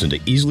foods into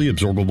easily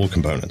absorbable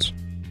components.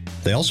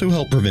 They also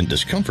help prevent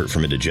discomfort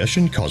from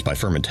indigestion caused by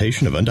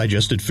fermentation of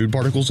undigested food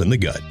particles in the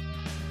gut.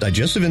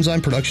 Digestive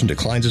enzyme production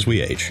declines as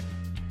we age.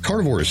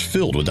 Carnivore is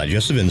filled with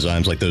digestive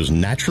enzymes like those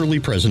naturally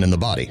present in the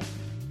body.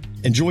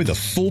 Enjoy the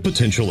full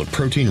potential of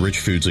protein-rich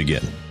foods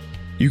again.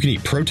 You can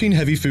eat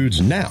protein-heavy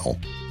foods now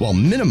while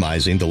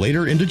minimizing the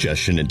later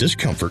indigestion and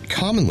discomfort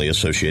commonly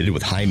associated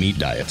with high-meat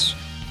diets.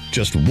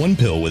 Just one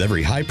pill with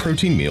every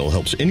high-protein meal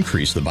helps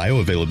increase the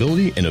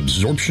bioavailability and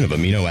absorption of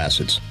amino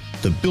acids,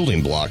 the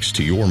building blocks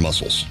to your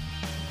muscles.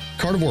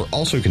 Carnivore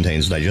also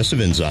contains digestive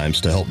enzymes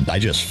to help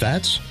digest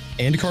fats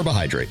and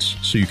carbohydrates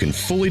so you can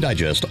fully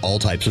digest all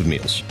types of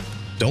meals.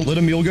 Don't let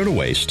a meal go to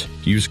waste.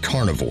 Use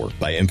Carnivore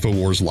by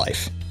InfoWars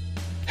Life.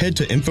 Head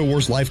to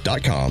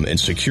InfoWarsLife.com and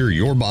secure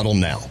your bottle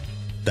now.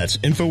 That's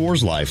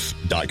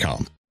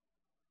InfoWarsLife.com.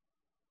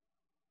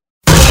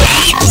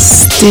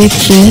 Stick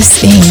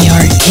this in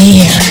your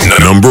ear. The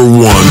number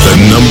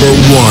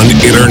one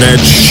internet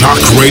shock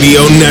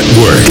radio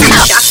network.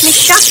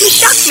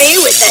 Shock me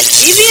with that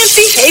deviant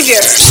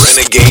behavior.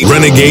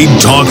 Renegade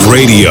Talk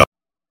Radio.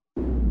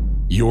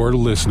 You're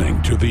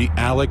listening to The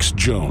Alex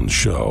Jones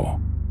Show.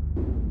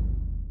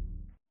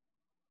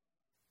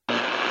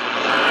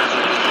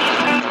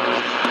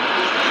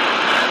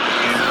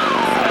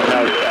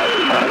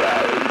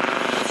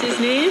 What's his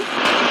name?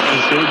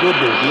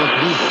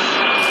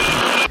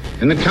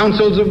 In the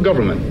councils of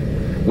government,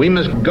 we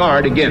must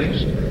guard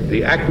against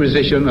the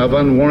acquisition of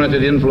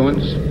unwarranted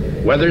influence,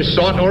 whether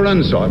sought or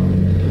unsought,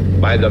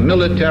 by the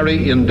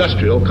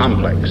military-industrial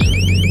complex.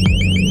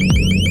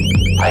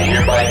 I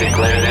hereby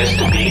declare this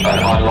to be an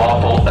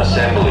unlawful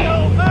assembly.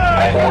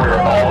 I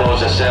order all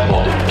those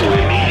assembled to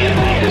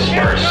immediately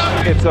disperse.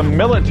 It's a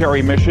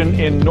military mission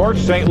in North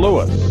St.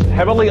 Louis.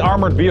 Heavily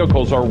armored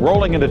vehicles are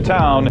rolling into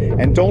town.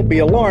 And don't be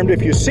alarmed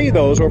if you see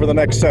those over the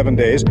next 7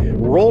 days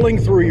rolling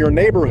through your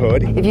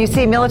neighborhood. If you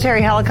see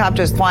military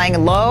helicopters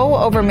flying low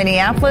over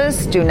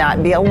Minneapolis, do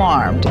not be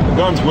alarmed. The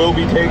guns will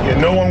be taken.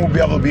 No one will be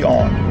able to be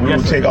armed. We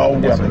will take all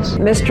weapons.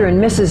 Mr.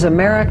 and Mrs.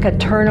 America,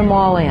 turn them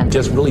all in.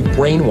 Just really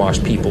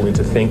brainwash people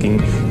into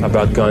thinking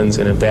about guns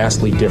in a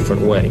vastly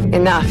different way.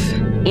 Enough.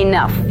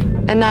 Enough.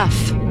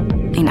 Enough.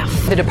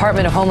 enough. The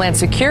Department of Homeland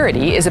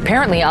Security is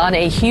apparently on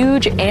a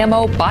huge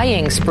ammo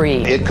buying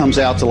spree. It comes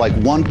out to like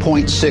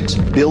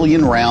 1.6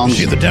 billion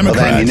rounds of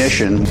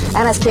ammunition.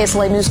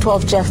 NSKSLA News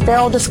 12 Jeff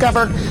Farrell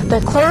discovered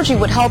the clergy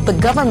would help the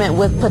government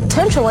with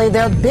potentially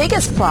their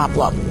biggest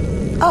problem.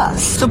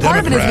 Us. So part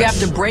of it is we have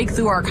to break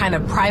through our kind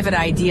of private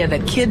idea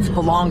that kids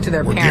belong to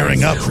their parents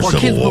gearing up for or Civil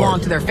kids War. belong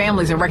to their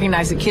families and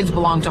recognize that kids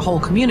belong to whole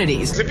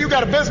communities. If you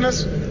got a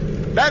business,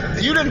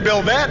 that you didn't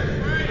build that.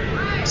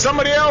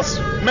 Somebody else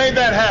made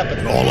that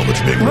happen. All of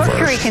it's being reversed.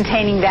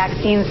 Mercury-containing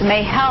vaccines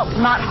may help,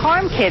 not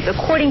harm kids,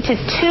 according to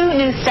 2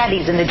 new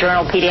studies in the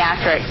journal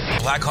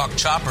Pediatrics. Black Hawk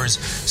choppers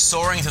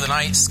soaring through the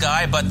night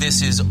sky, but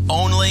this is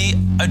only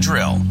a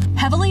drill.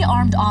 Heavily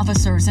armed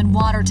officers in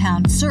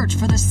Watertown search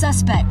for the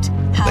suspect.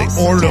 They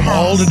ordered them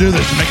all to do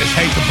this to make us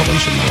hate the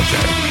police and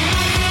military.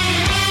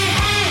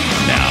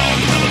 Now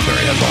the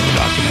military has all the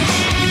documents.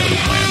 We know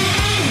the plan.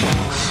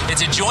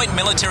 It's a joint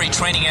military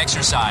training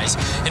exercise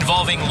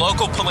involving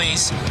local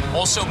police,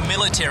 also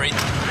military.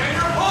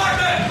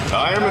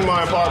 I am in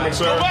my apartment,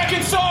 sir.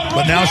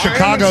 But now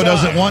Chicago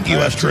doesn't want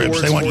U.S. troops.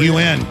 They want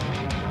UN.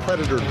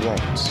 Predator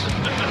drones.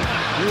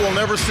 You will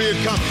never see it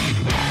coming.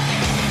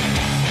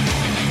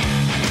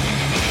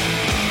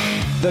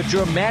 The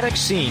dramatic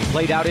scene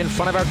played out in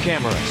front of our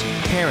cameras.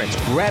 Parents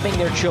grabbing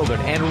their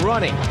children and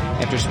running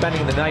after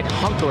spending the night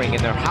hunkering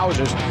in their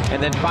houses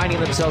and then finding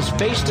themselves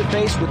face to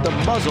face with the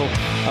muzzle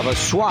of a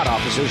SWAT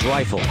officer's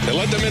rifle. They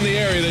let them in the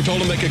area. They told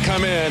them they could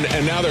come in,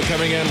 and now they're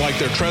coming in like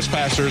they're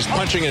trespassers,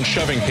 punching and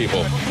shoving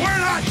people. We're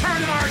not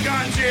turning our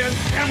guns in,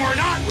 and we're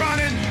not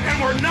running,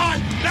 and we're not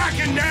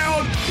backing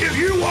down. If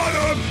you want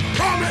them,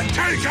 come and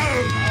take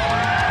them.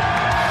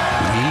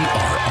 We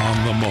are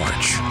on the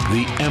march.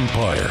 The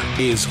Empire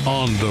is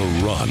on the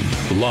run.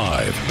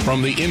 Live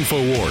from the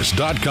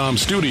Infowars.com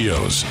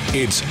studios,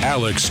 it's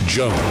Alex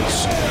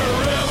Jones.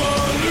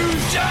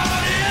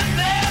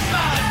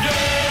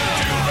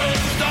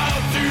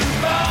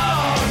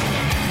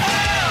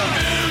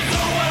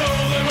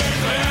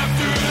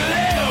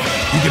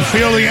 You can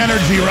feel the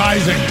energy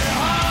rising.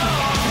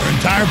 Their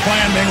entire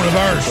plan being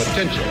reversed.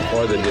 Potential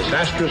for the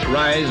disastrous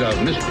rise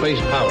of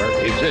misplaced power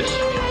exists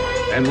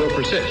and will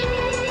persist.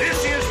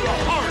 This is the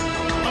heart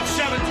of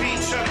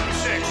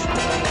 1776.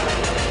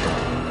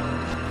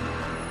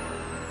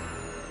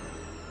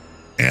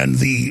 And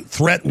the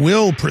threat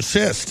will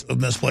persist of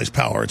misplaced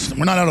power.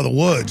 We're not out of the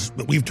woods,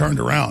 but we've turned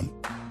around.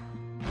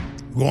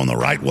 We're going the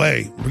right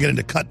way. We're getting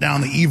to cut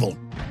down the evil.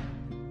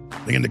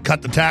 We're getting to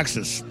cut the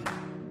taxes.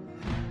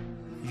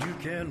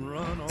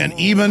 And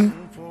even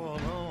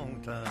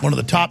one of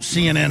the top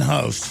CNN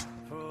hosts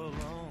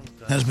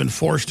has been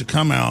forced to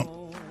come out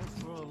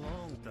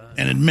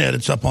and admit,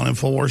 it's up on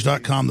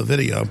Infowars.com, the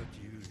video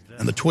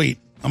and the tweet.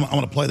 I'm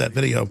going to play that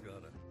video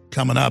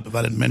coming up if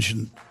I didn't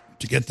mention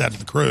to get that to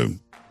the crew.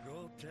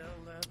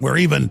 Where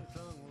even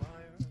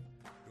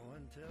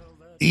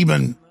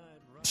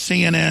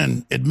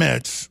CNN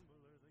admits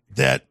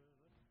that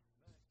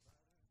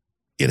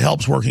it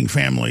helps working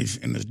families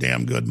and is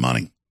damn good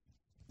money.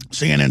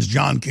 CNN's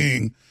John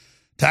King,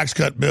 tax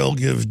cut bill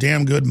gives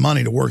damn good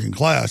money to working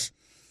class.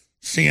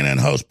 CNN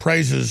host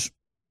praises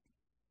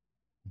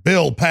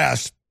bill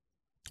passed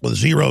with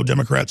 0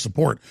 Democrat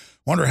support.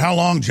 Wonder how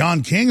long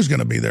John King's going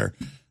to be there.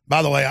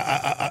 By the way,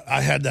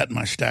 I had that in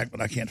my stack, but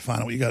I can't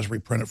find it. Will you guys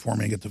reprint it for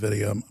me and get the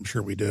video? I'm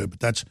sure we do. But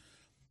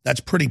that's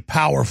pretty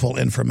powerful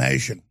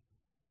information.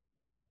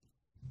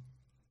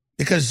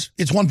 Because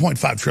it's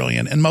 $1.5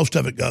 trillion, and most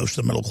of it goes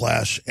to the middle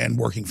class and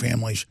working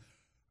families.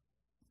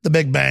 The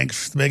big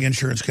banks, the big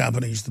insurance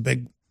companies, the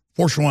big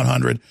Fortune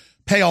 100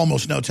 pay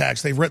almost no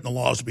tax. They've written the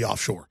laws to be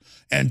offshore.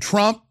 And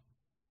Trump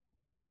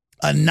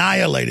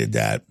annihilated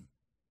that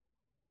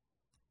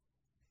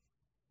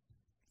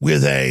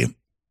with a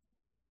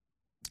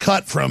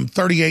cut from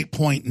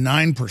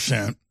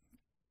 38.9%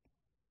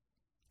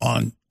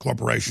 on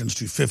corporations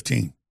to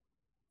 15%.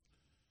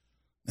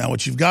 Now,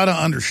 what you've got to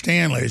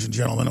understand, ladies and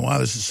gentlemen, and why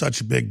this is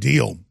such a big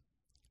deal,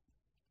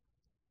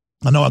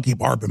 I know I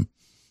keep harping,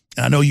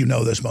 and I know you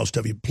know this, most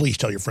of you. Please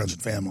tell your friends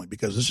and family,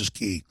 because this is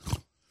key.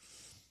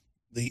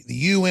 The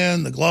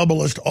UN, the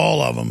globalists,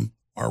 all of them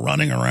are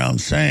running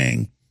around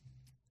saying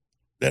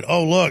that,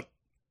 oh, look,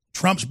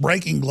 Trump's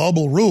breaking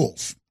global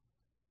rules.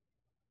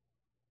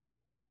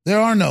 There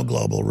are no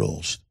global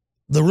rules.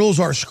 The rules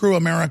are screw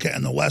America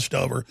and the West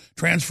over,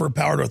 transfer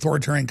power to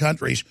authoritarian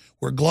countries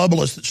where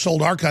globalists that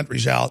sold our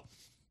countries out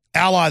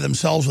ally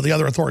themselves with the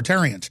other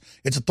authoritarians.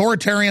 It's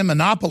authoritarian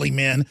monopoly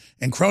men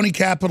and crony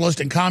capitalist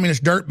and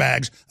communist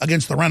dirtbags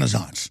against the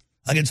Renaissance,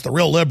 against the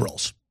real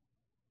liberals.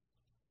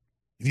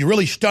 If you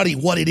really study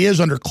what it is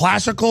under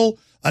classical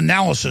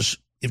analysis,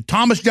 if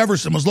Thomas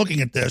Jefferson was looking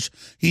at this,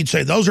 he'd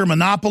say those are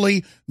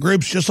monopoly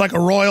groups just like a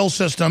royal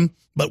system,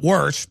 but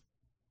worse.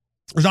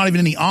 There's not even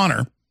any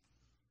honor.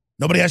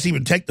 Nobody has to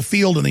even take the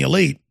field in the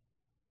elite.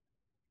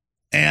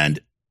 And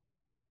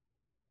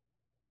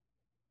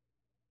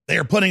they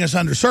are putting us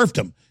under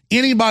serfdom.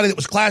 Anybody that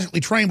was classically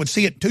trained would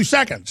see it in 2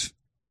 seconds.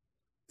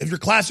 If you're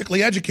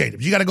classically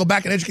educated, you got to go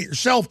back and educate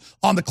yourself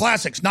on the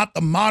classics, not the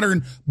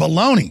modern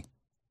baloney.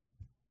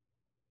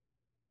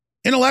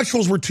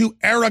 Intellectuals were too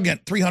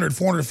arrogant 300,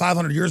 400,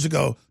 500 years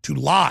ago to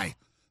lie.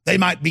 They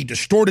might be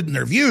distorted in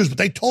their views, but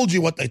they told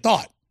you what they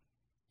thought.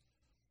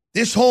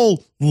 This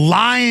whole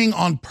lying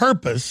on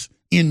purpose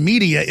in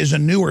media is a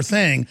newer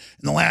thing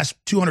in the last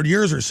 200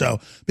 years or so,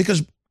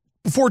 because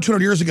before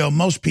 200 years ago,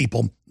 most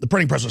people, the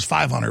printing press was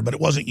 500, but it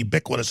wasn't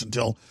ubiquitous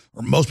until,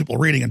 or most people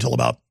reading until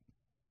about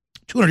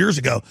 200 years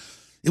ago.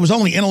 It was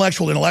only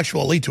intellectual,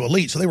 elite to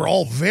elite, so they were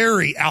all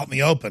very out in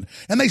the open.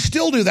 And they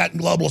still do that in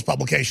globalist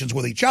publications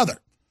with each other.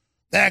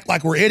 They act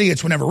like we're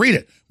idiots, we never read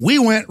it. We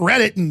went,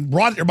 read it, and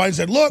brought it to everybody and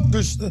said, look,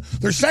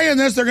 they're saying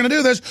this, they're going to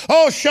do this.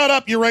 Oh, shut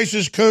up, you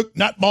racist kook,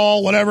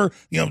 nutball, whatever.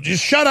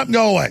 Just shut up and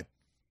go away.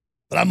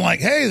 But I'm like,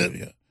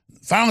 hey,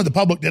 finally the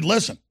public did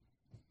listen.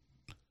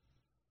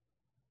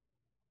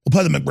 We'll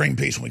play the McBrain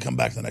piece when we come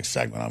back to the next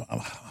segment.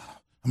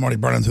 I'm already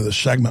burning through this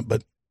segment,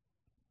 but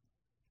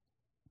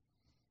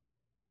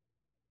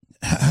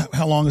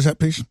how long is that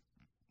piece?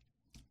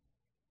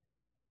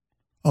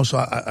 Oh, so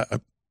I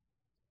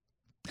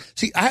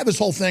see, I have this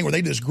whole thing where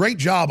they do this great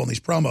job on these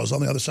promos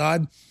on the other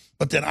side,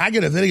 but then I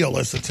get a video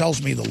list that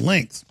tells me the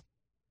length.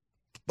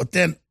 But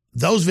then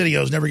those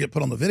videos never get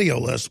put on the video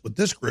list with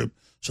this group,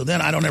 so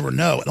then I don't ever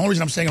know. And the only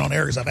reason I'm saying it on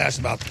air is I've asked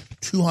about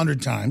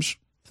 200 times,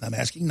 and I'm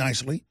asking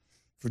nicely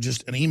for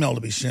just an email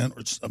to be sent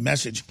or a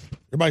message.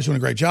 Everybody's doing a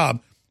great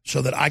job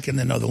so that I can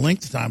then know the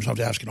length of time, so I have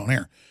to ask it on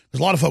air.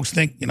 Because a lot of folks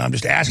think, I'm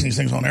just asking these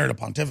things on air to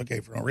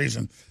pontificate for no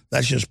reason.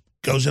 That just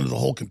goes into the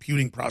whole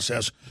computing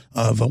process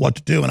of what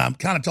to do. And I'm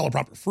kind of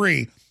teleprompter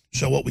free.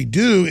 So what we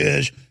do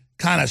is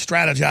kind of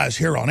strategize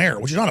here on air,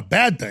 which is not a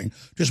bad thing.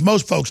 Just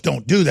most folks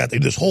don't do that. They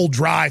do this whole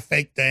dry,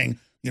 fake thing,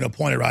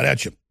 pointed right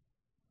at you.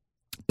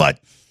 But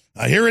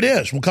here it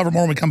is. We'll cover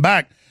more when we come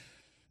back.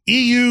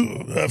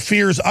 EU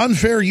fears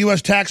unfair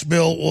U.S. tax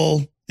bill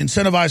will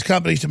incentivize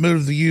companies to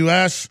move to the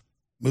U.S.,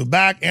 move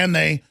back, and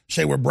they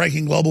say we're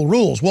breaking global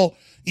rules. Well,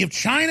 if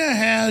China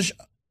has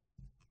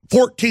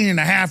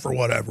 14.5 or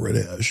whatever it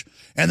is,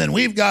 and then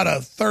we've got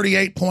a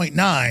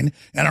 38.9,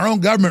 and our own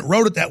government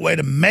wrote it that way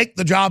to make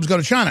the jobs go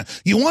to China,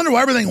 you wonder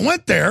why everything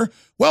went there.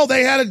 Well,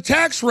 they had a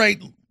tax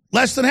rate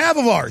less than half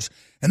of ours.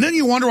 And then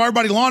you wonder why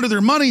everybody laundered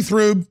their money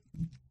through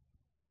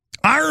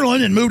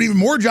Ireland and moved even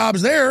more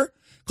jobs there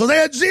because they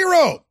had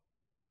zero.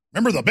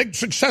 Remember the big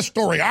success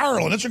story,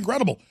 Ireland? It's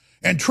incredible.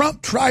 And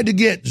Trump tried to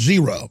get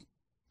zero.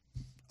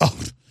 Oh,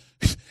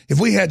 if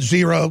we had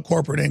zero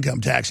corporate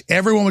income tax,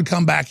 everyone would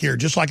come back here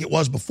just like it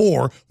was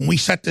before when we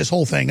set this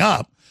whole thing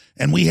up.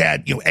 And we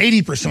had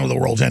 80% of the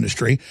world's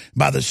industry.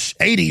 By the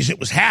 80s, it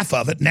was half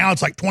of it. Now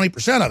it's like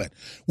 20% of it.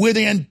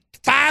 Within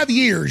 5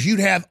 years, you'd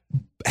have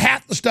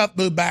half the stuff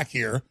moved back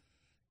here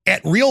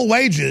at real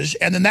wages,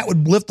 and then that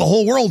would lift the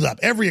whole world up.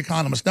 Every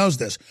economist knows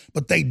this,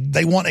 but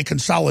they want a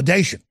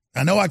consolidation.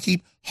 I know I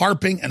keep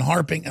harping and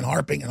harping and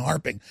harping and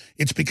harping.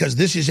 It's because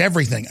this is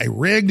everything, a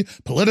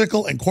rigged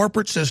political and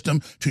corporate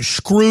system to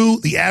screw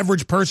the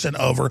average person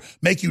over,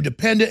 make you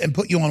dependent and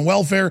put you on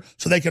welfare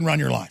so they can run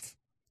your life.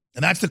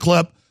 And that's the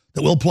clip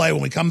that we'll play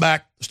when we come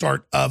back, the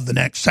start of the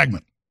next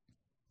segment.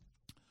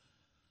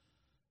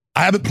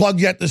 I haven't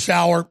plugged yet this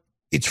hour.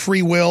 It's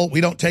free will.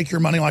 We don't take your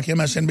money like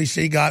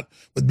MSNBC got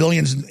with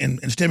billions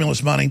in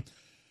stimulus money.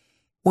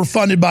 We're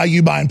funded by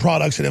you buying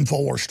products at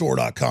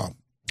InfoWarsStore.com.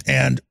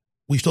 And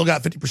we still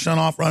got 50%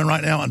 off running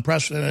right now,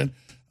 unprecedented,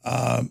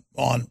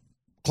 on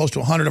close to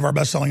 100 of our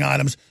best-selling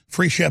items,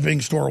 free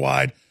shipping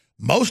store-wide.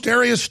 Most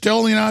areas still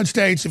in the United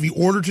States, if you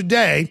order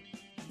today,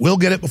 we'll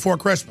get it before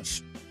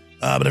Christmas.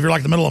 But if you're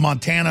like the middle of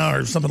Montana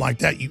or something like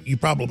that, you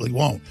probably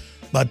won't.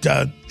 But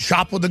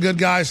shop with the good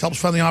guys, helps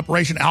fund the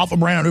operation. Alpha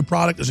Brand, our new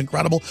product, is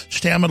incredible.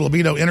 Stamina,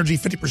 Libido, Energy,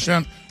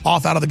 50%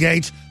 off out of the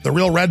gates. The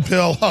Real Red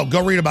Pill,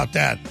 go read about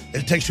that.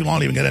 It takes too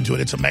long to even get into it.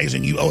 It's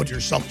amazing. You owe it to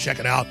yourself to check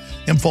it out.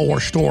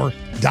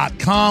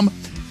 InfoWarsStore.com.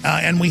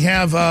 And we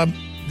have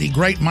the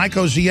great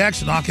Myco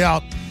ZX to knock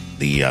out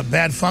the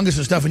bad fungus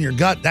and stuff in your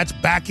gut. That's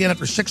back in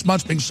after 6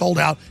 months being sold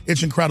out.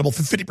 It's incredible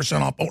for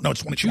 50% off. Oh, no,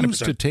 it's 20%. Choose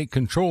to take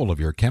control of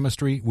your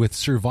chemistry with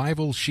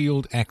Survival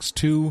Shield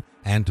X2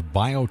 and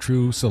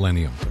BioTrue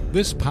Selenium.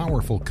 This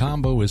powerful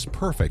combo is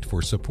perfect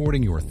for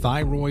supporting your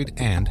thyroid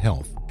and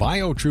health.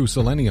 BioTrue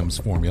Selenium's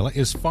formula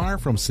is far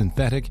from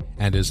synthetic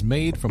and is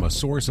made from a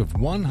source of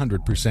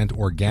 100%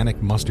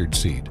 organic mustard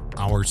seed.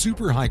 Our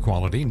super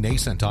high-quality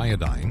nascent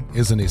iodine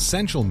is an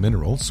essential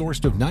mineral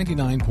sourced of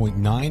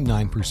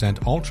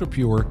 99.99%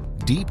 ultra-pure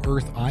deep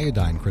earth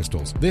iodine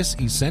crystals. This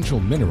essential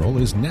mineral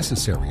is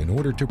necessary in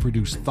order to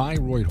produce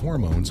thyroid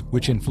hormones,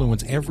 which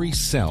influence every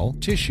cell,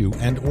 tissue,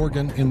 and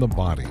organ in the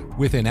body.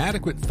 With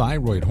inadequate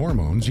thyroid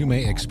hormones, you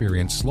may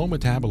experience slow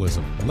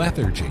metabolism,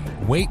 lethargy,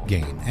 weight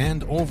gain,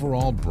 and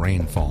overall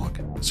brain fog.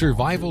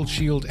 Survival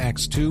Shield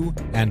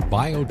X2 and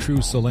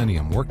BioTrue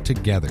Selenium work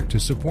together to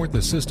support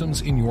the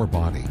systems in your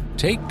body.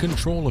 Take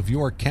control of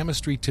your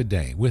chemistry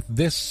today with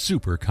this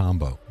super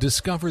combo.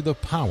 Discover the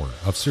power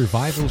of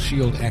Survival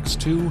Shield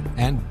X2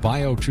 and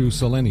BioTrue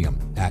Selenium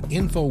at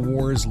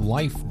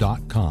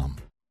InfoWarsLife.com.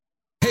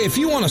 Hey, if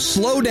you want to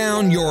slow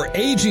down your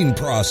aging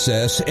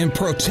process and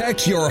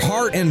protect your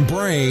heart and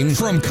brain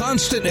from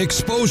constant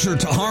exposure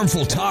to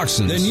harmful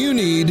toxins, then you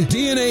need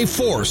DNA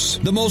Force,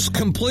 the most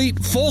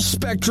complete,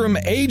 full-spectrum,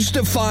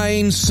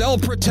 age-defying,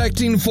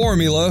 cell-protecting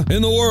formula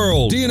in the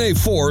world.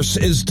 DNA Force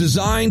is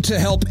designed to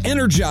help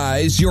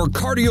energize your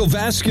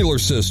cardiovascular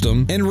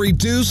system and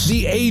reduce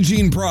the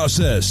aging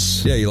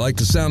process. Yeah, you like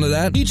the sound of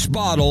that? Each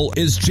bottle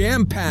is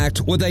jam-packed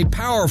with a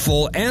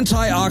powerful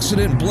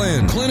antioxidant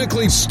blend,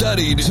 clinically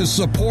studied to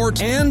support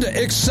and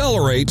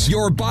accelerate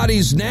your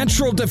body's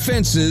natural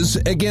defenses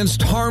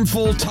against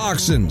harmful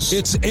toxins.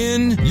 It's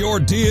in your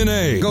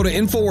DNA. Go to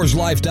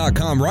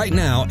InfoWarsLife.com right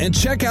now and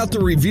check out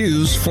the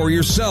reviews for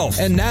yourself.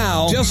 And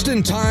now, just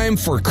in time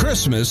for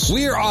Christmas,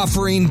 we are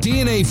offering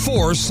DNA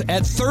Force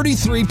at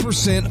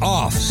 33%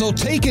 off. So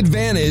take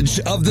advantage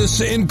of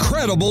this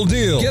incredible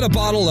deal. Get a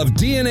bottle of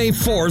DNA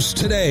Force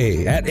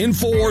today at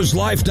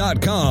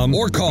InfoWarsLife.com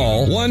or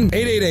call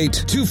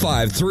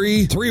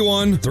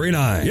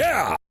 1-888-253-3139.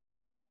 Yeah!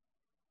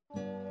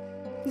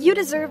 You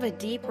deserve a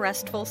deep,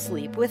 restful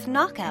sleep with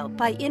Knockout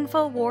by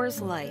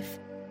InfoWars Life.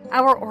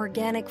 Our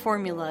organic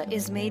formula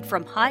is made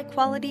from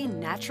high-quality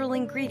natural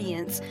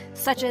ingredients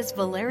such as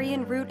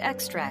valerian root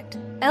extract,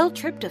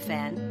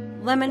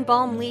 L-tryptophan, lemon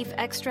balm leaf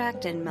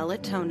extract, and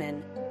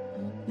melatonin.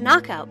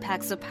 Knockout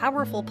packs a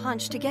powerful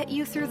punch to get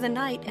you through the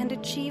night and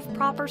achieve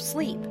proper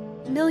sleep.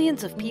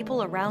 Millions of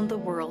people around the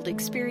world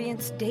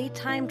experience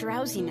daytime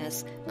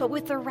drowsiness, but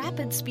with the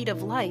rapid speed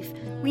of life,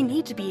 we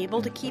need to be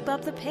able to keep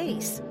up the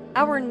pace.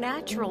 Our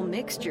natural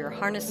mixture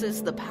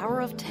harnesses the power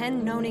of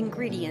 10 known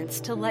ingredients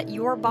to let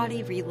your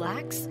body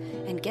relax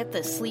and get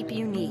the sleep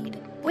you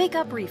need. Wake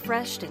up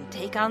refreshed and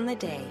take on the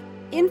day.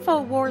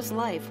 InfoWars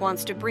Life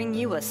wants to bring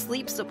you a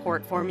sleep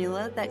support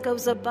formula that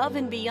goes above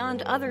and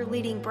beyond other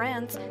leading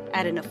brands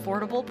at an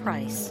affordable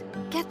price.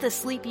 Get the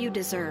sleep you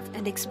deserve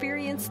and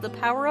experience the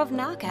power of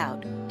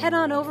Knockout. Head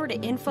on over to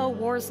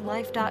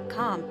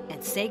InfoWarsLife.com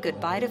and say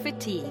goodbye to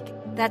fatigue.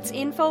 That's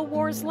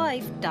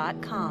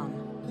InfoWarsLife.com.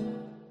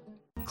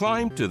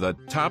 Climb to the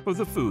top of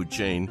the food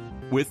chain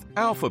with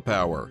Alpha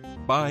Power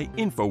by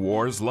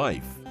InfoWars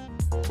Life.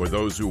 For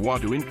those who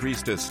want to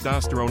increase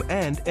testosterone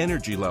and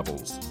energy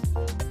levels.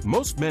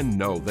 Most men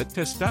know that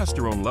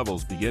testosterone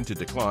levels begin to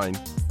decline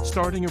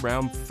starting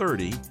around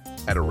 30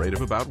 at a rate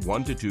of about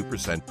 1 to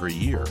 2% per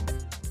year.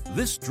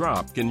 This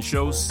drop can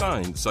show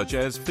signs such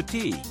as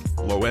fatigue,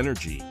 low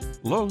energy,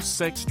 low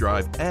sex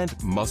drive, and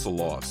muscle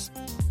loss.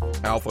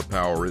 Alpha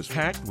Power is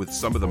packed with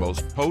some of the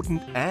most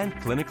potent and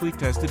clinically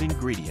tested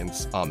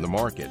ingredients on the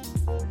market.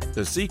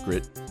 The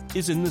secret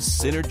is in the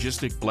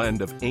synergistic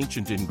blend of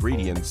ancient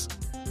ingredients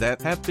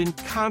that have been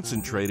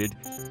concentrated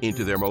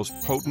into their most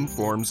potent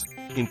forms,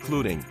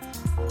 including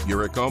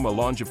Eurycoma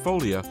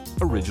longifolia,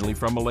 originally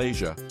from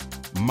Malaysia,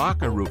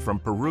 maca root from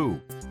Peru,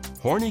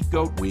 horny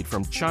goatweed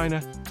from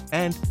China,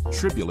 and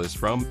tribulus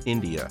from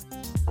India.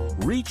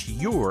 Reach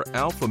your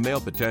alpha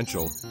male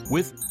potential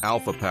with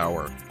Alpha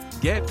Power.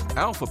 Get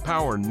Alpha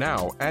Power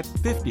now at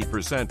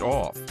 50%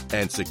 off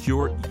and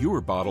secure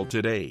your bottle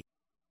today.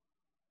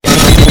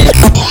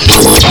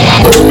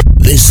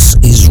 This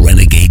is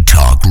Renegade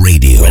Talk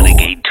Radio.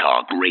 Renegade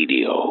Talk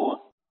Radio.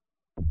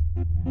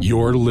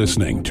 You're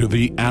listening to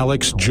The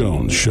Alex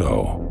Jones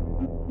Show.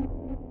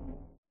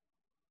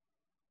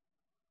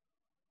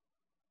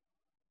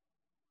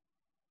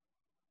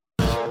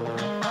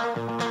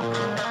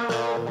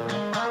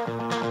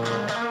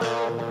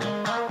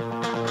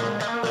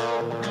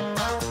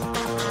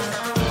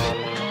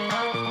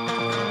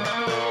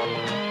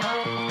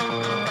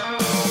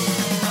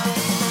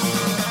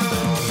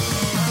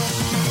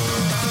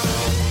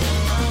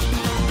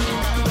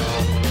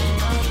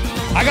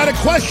 I got a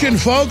question,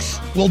 folks.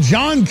 Will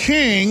John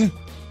King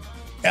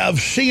of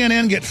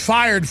CNN get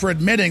fired for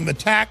admitting the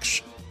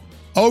tax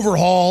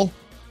overhaul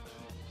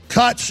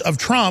cuts of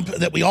Trump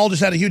that we all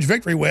just had a huge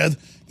victory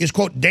with is,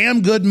 quote,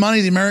 damn good money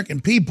to the American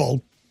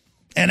people,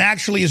 and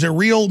actually is a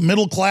real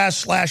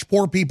middle-class /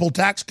 poor people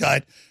tax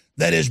cut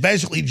that is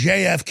basically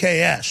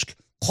JFK-esque.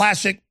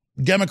 Classic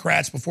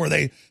Democrats before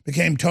they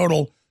became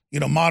total,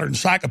 modern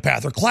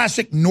psychopath, or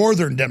classic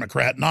Northern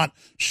Democrat, not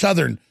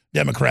Southern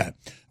Democrat.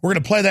 We're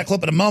going to play that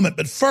clip in a moment.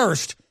 But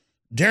first,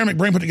 Darren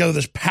McBreen put together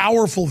this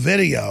powerful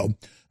video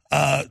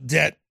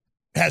that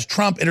has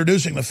Trump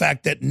introducing the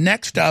fact that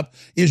next up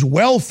is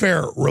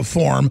welfare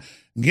reform,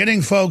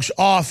 getting folks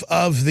off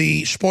of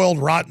the spoiled,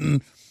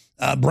 rotten,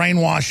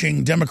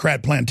 brainwashing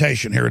Democrat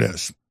plantation. Here it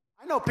is.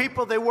 I know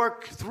people, they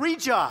work 3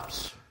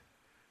 jobs,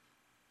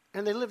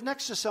 and they live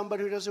next to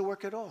somebody who doesn't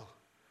work at all.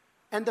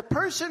 And the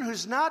person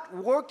who's not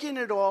working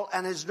at all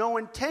and has no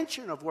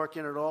intention of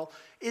working at all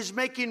is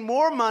making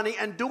more money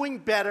and doing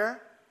better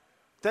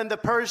than the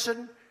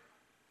person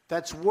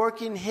that's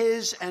working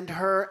his and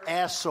her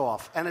ass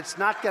off. And it's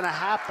not going to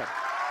happen.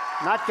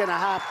 Not going to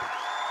happen.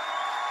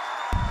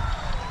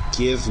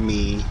 Give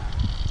me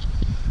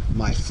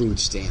my food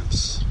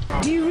stamps.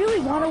 Do you really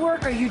want to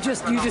work, or you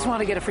just want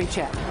to get a free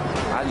check?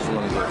 I just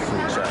want to get a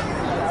free check.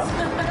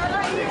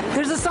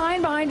 There's a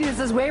sign behind you that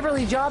says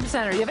Waverly Job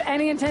Center. You have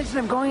any intention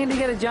of going in to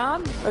get a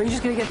job, or are you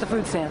just going to get the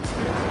food stamps?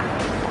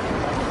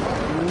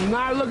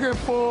 Not looking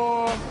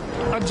for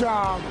a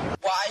job.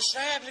 Why should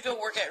I have to go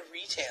work at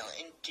retail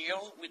and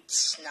deal with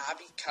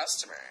snobby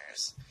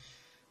customers?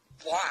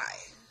 Why?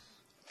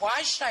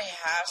 Why should I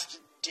have to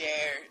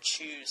dare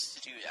choose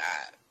to do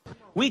that?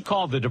 We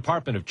called the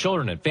Department of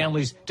Children and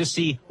Families to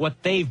see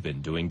what they've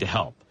been doing to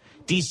help.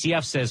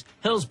 DCF says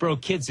Hillsborough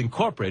Kids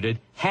Incorporated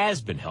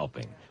has been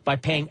helping by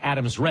paying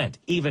Adams rent,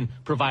 even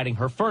providing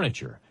her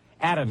furniture.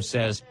 Adams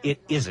says it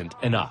isn't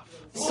enough.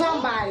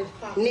 Somebody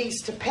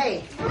needs to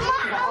pay for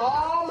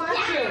all my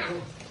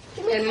children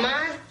and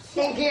mine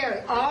and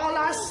Gary, all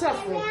our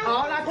suffering,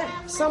 all our pain.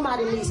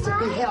 Somebody needs to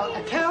be held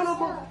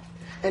accountable,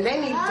 and they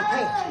need to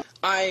pay.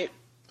 I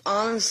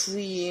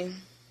honestly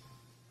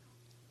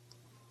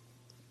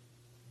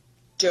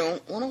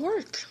don't want to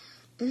work.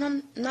 And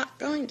I'm not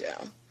going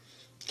to.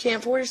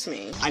 Can't force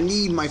me. I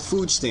need my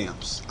food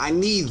stamps. I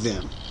need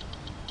them.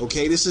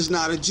 Okay, this is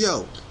not a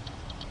joke.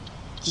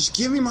 Just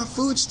give me my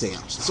food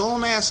stamps. That's all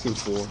I'm asking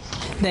for.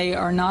 They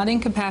are not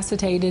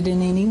incapacitated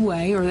in any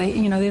way, or they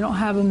don't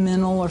have a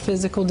mental or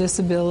physical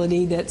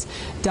disability that's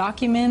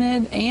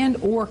documented and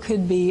or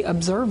could be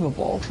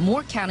observable.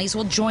 More counties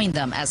will join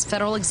them as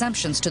federal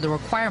exemptions to the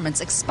requirements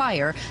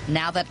expire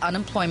now that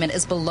unemployment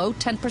is below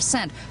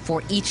 10%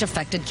 for each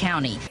affected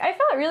county. I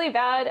felt really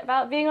bad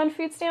about being on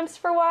food stamps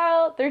for a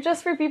while. They're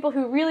just for people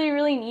who really,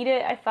 really need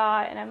it, I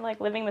thought, and I'm like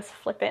living this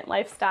flippant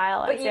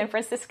lifestyle in San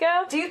Francisco.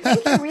 Do you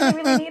think you really,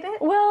 really need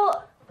it?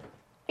 Well,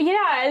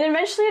 yeah, and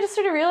eventually I just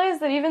sort of realized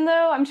that even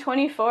though I'm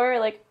 24,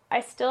 like, I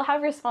still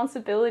have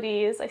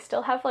responsibilities, I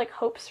still have, like,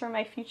 hopes for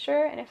my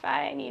future, and if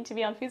I need to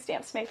be on food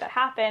stamps to make that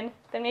happen,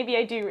 then maybe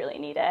I do really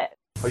need it.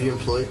 Are you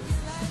employed?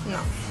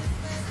 No.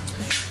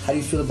 How do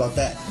you feel about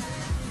that?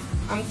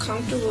 I'm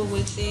comfortable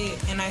with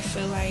it, and I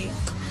feel like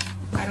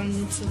I don't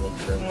need to look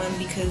for one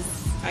because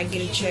I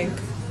get a check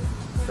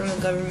from the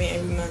government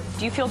every month.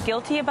 Do you feel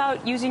guilty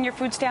about using your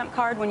food stamp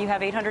card when you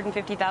have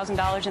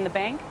 $850,000 in the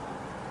bank?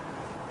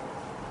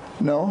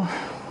 No,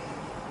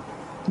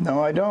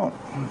 I don't.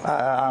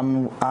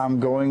 I'm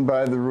going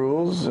by the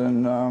rules,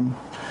 and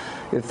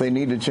if they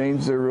need to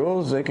change their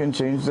rules, they can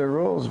change their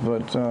rules.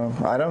 But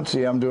I don't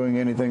see I'm doing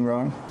anything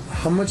wrong.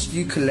 How much do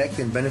you collect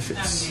in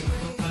benefits?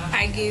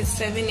 I get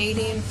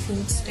 $780 in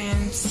food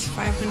stamps,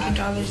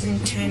 $500 in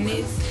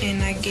TANF,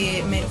 and I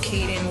get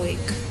Medicaid and WIC.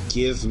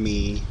 Give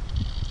me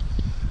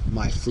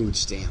my food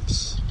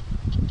stamps.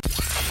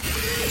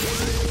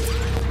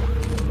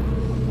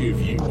 If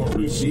you are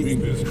receiving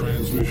this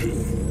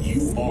transmission,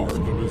 you are the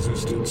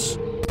resistance.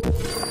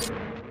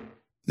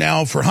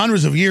 Now, for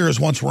hundreds of years,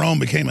 once Rome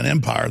became an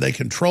empire, they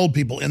controlled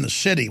people in the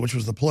city, which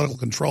was the political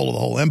control of the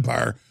whole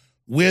empire,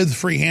 with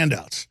free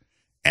handouts.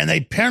 And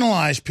they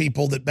penalized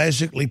people that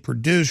basically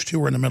produced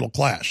who were in the middle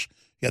class.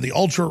 You had the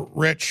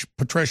ultra-rich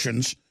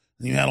patricians,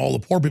 and you had all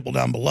the poor people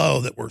down below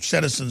that were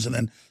citizens, and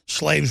then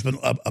slaves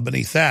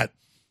beneath that.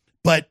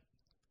 But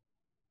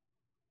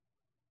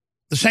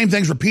the same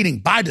thing's repeating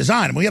by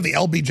design. And we have the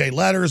LBJ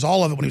letters,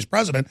 all of it when he was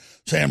president,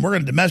 saying we're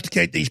going to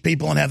domesticate these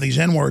people and have these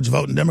N-words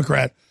voting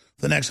Democrat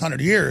for the next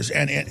 100 years.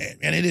 And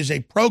it is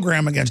a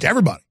program against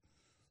everybody.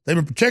 They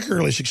were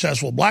particularly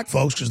successful with black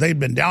folks because they'd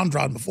been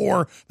downtrodden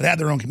before, but had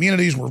their own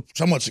communities, were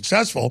somewhat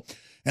successful.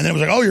 And then it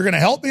was like, oh, you're going to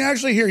help me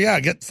actually? Here, yeah,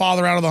 get the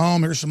father out of the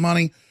home. Here's some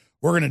money.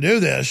 We're going to do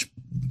this.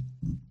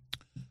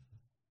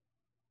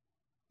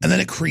 And then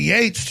it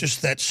creates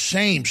just that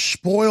same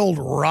spoiled,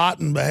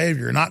 rotten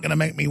behavior. You're not going to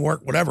make me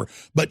work, whatever.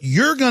 But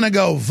you're going to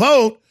go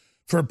vote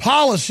for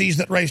policies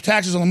that raise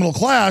taxes on the middle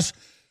class,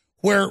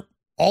 where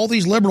all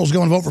these liberals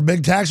go and vote for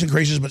big tax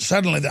increases, but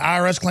suddenly the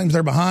IRS claims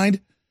they're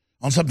behind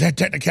on some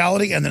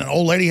technicality, and then an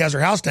old lady has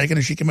her house taken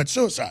and she commits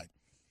suicide.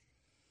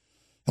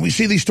 And we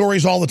see these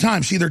stories all the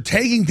time. See, they're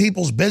taking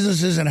people's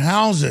businesses and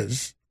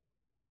houses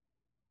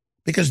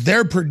because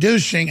they're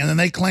producing, and then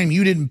they claim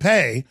you didn't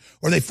pay,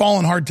 or they fall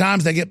in hard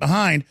times, they get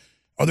behind,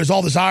 or there's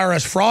all this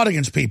IRS fraud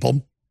against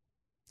people.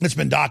 It's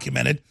been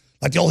documented,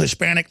 like the old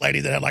Hispanic lady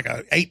that had like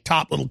a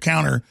 8-top little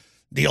counter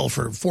deal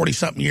for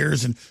 40-something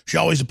years, and she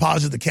always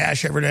deposited the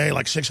cash every day,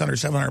 like $600,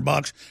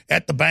 $700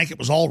 at the bank. It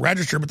was all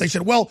registered, but they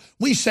said, well,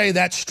 we say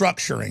that's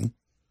structuring,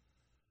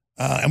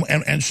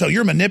 and so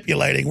you're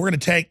manipulating. We're going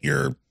to take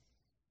your,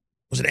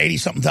 was it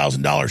 $80-something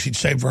thousand she'd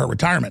saved for her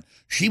retirement?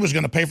 She was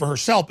going to pay for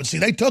herself, but see,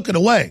 they took it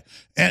away.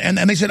 And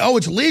they said, oh,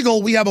 it's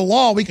legal. We have a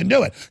law. We can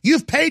do it.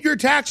 You've paid your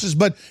taxes,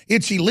 but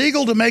it's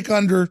illegal to make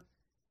under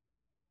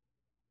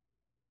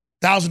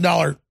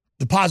 $1,000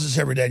 deposits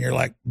every day. And you're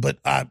like, but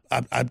I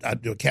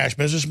do a cash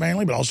business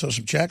mainly, but also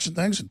some checks and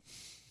things. And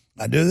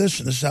I do this,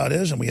 and this is how it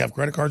is. And we have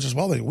credit cards as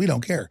well. We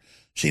don't care.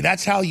 See,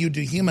 that's how you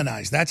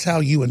dehumanize. That's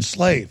how you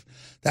enslave.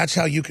 That's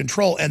how you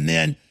control. And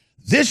then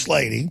this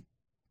lady,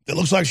 it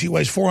looks like she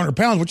weighs 400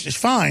 pounds, which is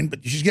fine,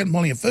 but she's getting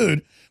plenty of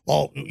food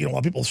while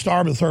people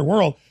starve in the third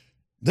world.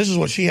 This is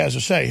what she has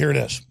to say. Here it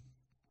is.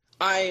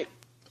 I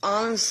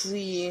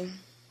honestly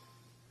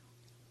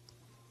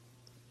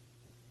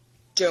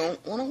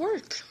don't want to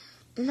work.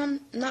 And I'm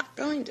not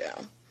going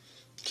to.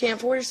 Can't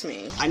force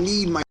me. I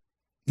need my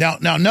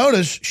Now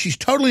notice she's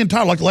totally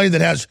entitled, like the lady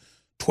that has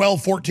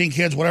 12, 14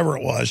 kids, whatever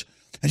it was.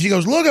 And she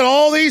goes, look at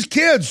all these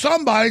kids.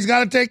 Somebody's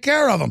got to take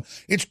care of them.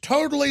 It's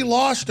totally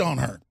lost on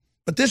her.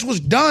 But this was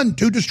done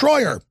to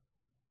destroy her.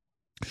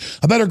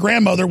 I bet her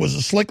grandmother was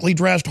a slickly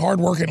dressed,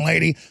 hardworking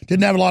lady,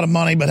 didn't have a lot of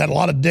money, but had a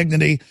lot of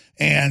dignity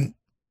and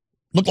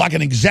looked like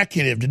an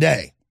executive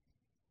today.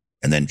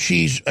 And then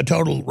she's a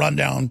total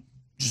rundown,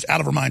 just out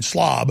of her mind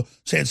slob,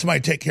 saying, somebody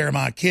take care of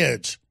my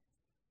kids.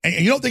 And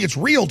you don't think it's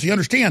real till you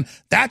understand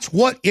that's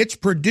what it's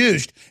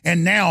produced.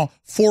 And now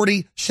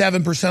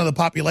 47% of the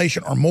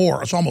population or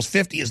more, it's almost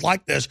 50, is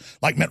like this,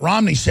 like Mitt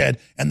Romney said.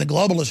 And the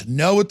globalists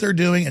know what they're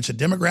doing. It's a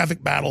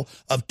demographic battle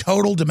of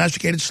total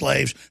domesticated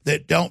slaves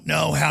that don't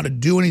know how to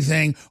do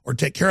anything or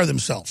take care of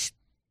themselves.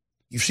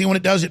 You've seen what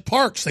it does at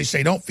parks. They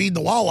say don't feed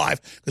the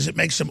wildlife because it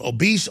makes them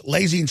obese,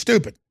 lazy, and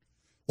stupid.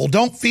 Well,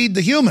 don't feed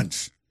the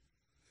humans.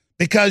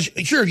 Because,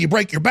 sure, if you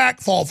break your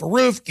back, fall off a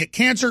roof, get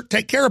cancer,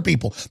 take care of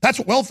people. That's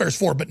what welfare's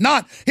for. But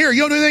not, here,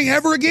 you don't do anything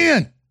ever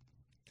again.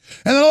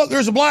 And then, look,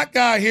 there's a black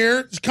guy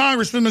here. It's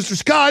Congressman Mr.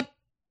 Scott.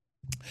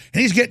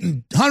 And he's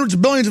getting hundreds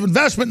of billions of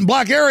investment in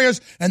black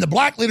areas. And the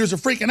black leaders are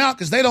freaking out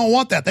because they don't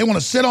want that. They want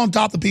to sit on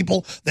top of the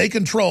people they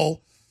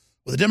control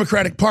with the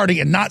Democratic Party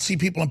and not see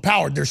people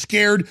empowered. They're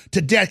scared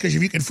to death because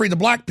if you can free the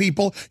black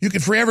people, you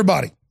can free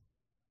everybody.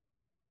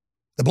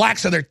 The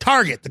blacks are their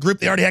target, the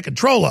group they already had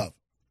control of.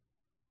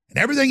 And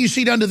everything you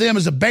see done to them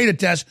is a beta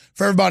test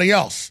for everybody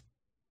else.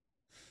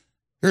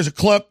 Here's a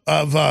clip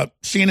of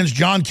CNN's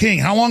John King.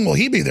 How long will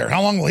he be there?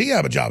 How long will he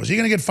have a job? Is he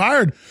going to get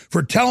fired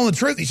for telling the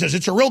truth? He says,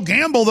 it's a real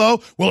gamble,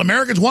 though. Will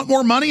Americans want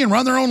more money and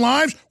run their own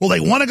lives? Will they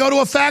want to go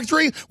to a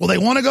factory? Will they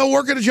want to go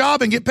work at a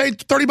job and get paid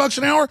 $30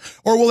 an hour?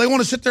 Or will they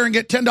want to sit there and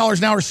get $10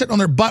 an hour sitting on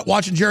their butt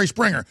watching Jerry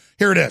Springer?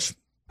 Here it is.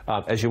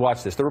 As you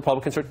watch this, the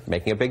Republicans are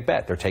making a big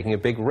bet. They're taking a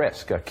big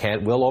risk.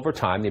 Will over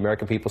time the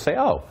American people say,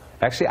 oh,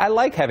 actually, I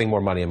like having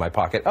more money in my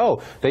pocket.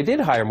 Oh, they did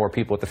hire more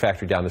people at the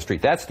factory down the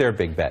street. That's their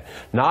big bet.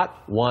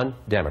 Not one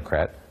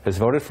Democrat has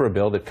voted for a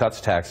bill that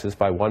cuts taxes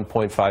by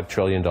 $1.5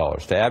 trillion.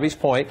 To Abby's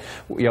point,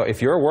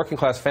 if you're a working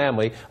class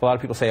family, a lot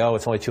of people say, oh,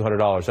 it's only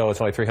 $200. Oh, it's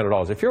only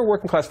 $300. If you're a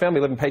working class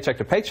family living paycheck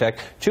to paycheck,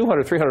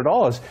 $200,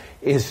 $300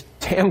 is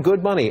damn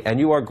good money, and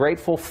you are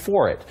grateful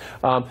for it.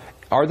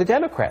 Are the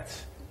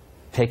Democrats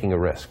taking a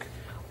risk?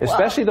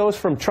 Especially those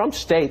from Trump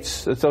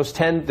states, there's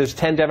 10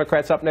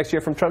 Democrats up next year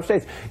from Trump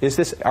states.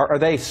 Are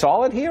they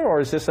solid here, or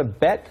is this a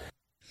bet?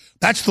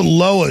 That's the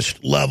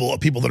lowest level of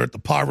people that are at the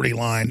poverty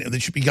line.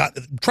 That should be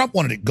Trump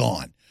wanted it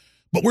gone.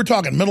 But we're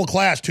talking middle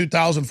class, $2,000,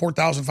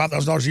 $4,000,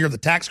 $5,000 a year. The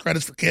tax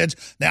credits for kids.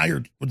 Now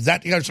you got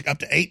up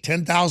to $8,000,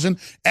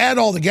 $10,000. Add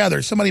all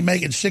together, somebody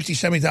making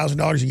 $60,000,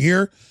 $70,000 a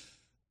year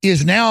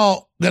is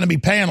now going to be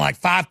paying like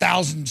 $5,000,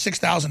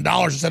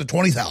 $6,000 instead of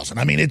 $20,000.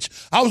 I mean,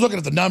 I was looking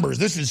at the numbers.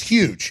 This is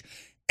huge.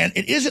 And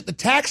it isn't the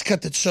tax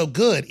cut that's so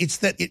good. It's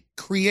that it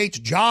creates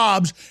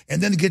jobs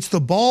and then it gets the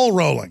ball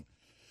rolling.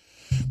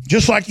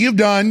 Just like you've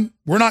done,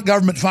 we're not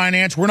government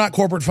finance. We're not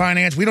corporate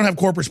finance. We don't have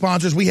corporate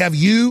sponsors. We have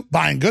you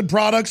buying good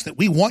products that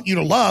we want you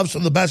to love.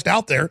 Some of the best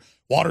out there,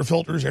 water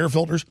filters, air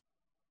filters,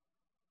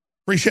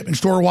 free shipping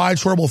store-wide,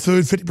 storable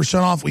food,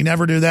 50% off. We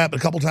never do that, but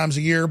a couple times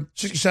a year,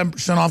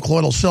 67% off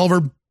colloidal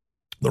silver.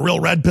 The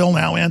Real Red Pill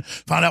now in.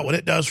 Find out what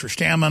it does for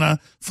stamina,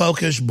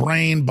 focus,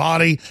 brain,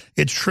 body.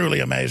 It's truly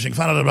amazing.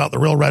 Find out about the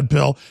Real Red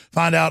Pill.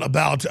 Find out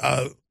about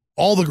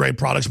all the great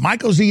products.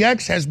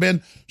 MycoZX has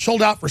been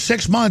sold out for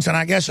 6 months, and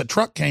I guess a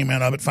truck came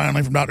in of it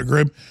finally from Dr.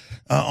 Grube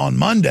on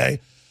Monday.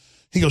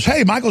 He goes,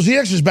 hey,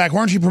 MycoZX is back.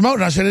 Why aren't you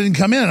promoting? I said, it didn't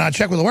come in. And I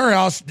checked with the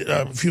warehouse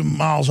a few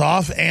miles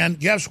off, and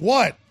guess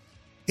what?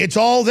 It's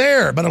all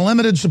there, but a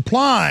limited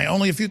supply,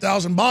 only a few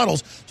thousand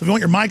bottles. So if you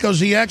want your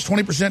MycoZX,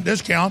 20%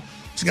 discount.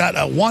 It's got a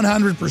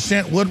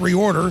 100% would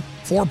reorder,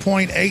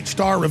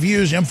 4.8-star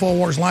reviews,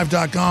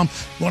 InfoWarsLife.com.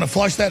 You want to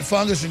flush that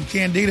fungus and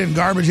candida and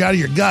garbage out of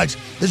your guts?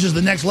 This is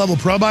the next level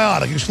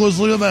probiotic,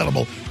 exclusively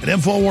available at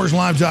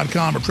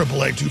InfoWarsLife.com or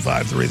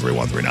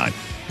 888-253-3139.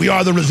 We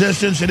are the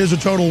resistance. It is a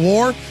total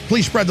war.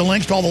 Please spread the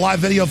links to all the live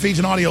video feeds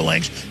and audio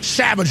links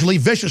savagely,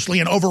 viciously,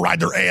 and override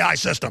their AI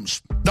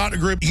systems. Dr.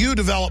 Grube, you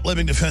developed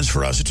Living Defense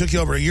for us. It took you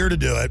over a year to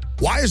do it.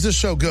 Why is this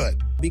so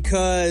good?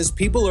 Because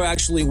people are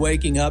actually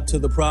waking up to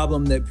the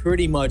problem that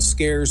pretty much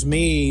scares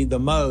me the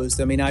most.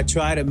 I mean, I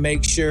try to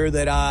make sure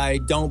that I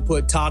don't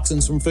put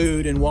toxins from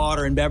food and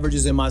water and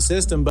beverages in my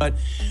system. But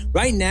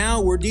right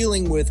now we're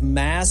dealing with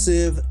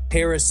massive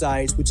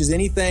parasites, which is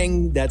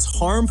anything that's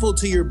harmful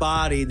to your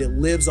body that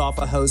lives off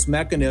a host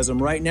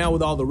mechanism. Right now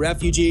with all the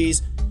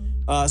refugees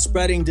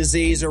spreading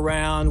disease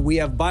around, we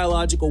have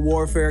biological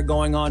warfare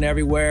going on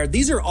everywhere.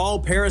 These are all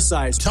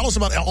parasites. Tell us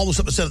about all the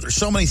stuff that said there's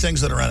so many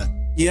things that are in it.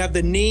 You have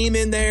the neem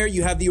in there.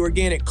 You have the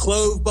organic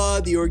clove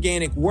bud, the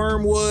organic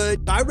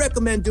wormwood. I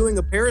recommend doing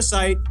a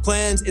parasite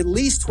cleanse at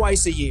least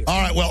twice a year.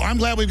 All right. Well, I'm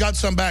glad we've got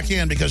some back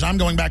in because I'm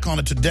going back on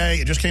it today.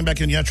 It just came back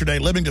in yesterday.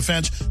 Living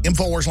Defense,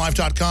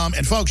 InfoWarsLife.com.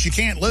 And folks, you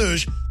can't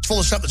lose. It's full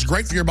of stuff that's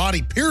great for your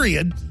body,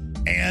 period.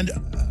 And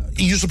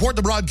you support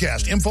the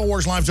broadcast,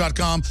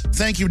 InfoWarsLife.com.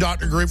 Thank you,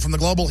 Dr. Grube from the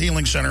Global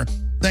Healing Center.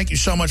 Thank you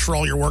so much for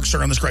all your work,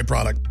 sir, on this great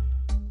product.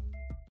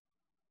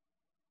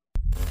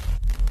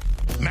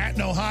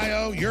 Dayton,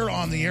 Ohio. You're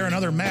on the air.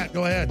 Another Matt.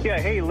 Go ahead. Yeah,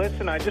 hey,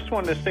 listen, I just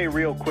wanted to say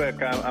real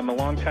quick, I'm a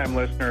longtime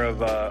listener of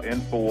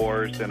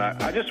InfoWars, and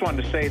I just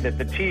wanted to say that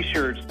the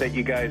T-shirts that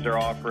you guys are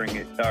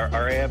offering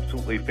are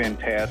absolutely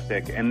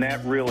fantastic, and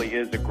that really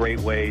is a great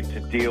way to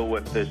deal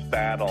with this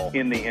battle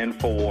in the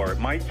InfoWar. It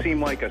might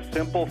seem like a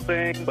simple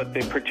thing, but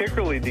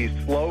particularly these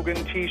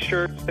slogan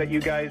T-shirts that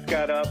you guys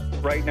got up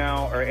right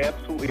now are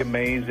absolutely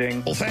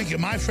amazing. Well, thank you.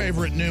 My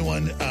favorite new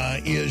one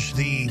is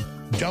the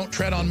Don't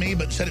Tread on Me,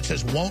 but instead it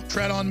says Won't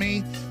Tread on Me,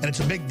 and it's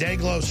a big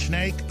Dayglow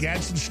snake,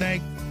 Gadsden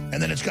snake,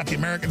 and then it's got the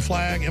American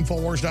flag,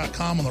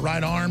 Infowars.com on the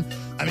right arm.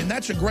 I mean,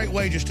 that's a great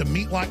way just to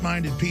meet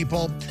like-minded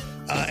people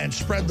and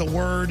spread the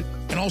word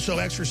and also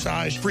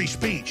exercise free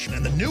speech.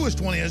 And the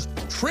newest one is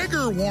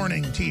Trigger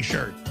Warning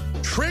T-shirt.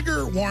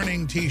 Trigger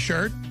Warning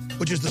T-shirt,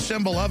 which is the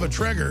symbol of a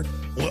trigger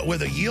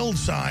with a yield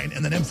sign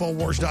and then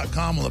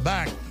Infowars.com on the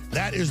back.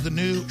 That is the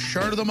new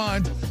shirt of the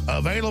month,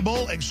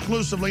 available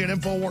exclusively at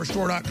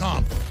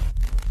InfoWarsStore.com.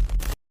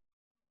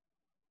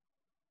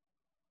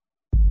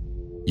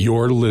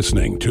 You're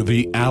listening to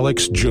The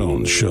Alex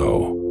Jones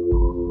Show.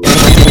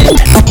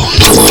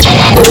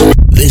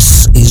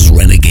 This is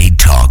Renegade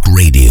Talk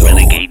Radio.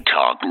 Renegade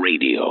Talk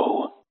Radio.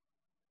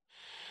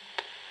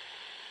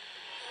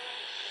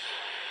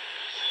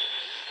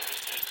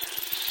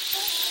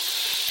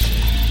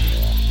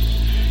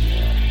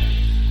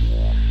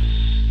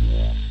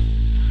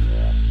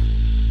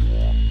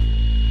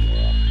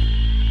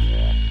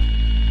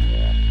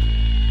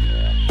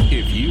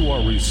 If you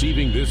are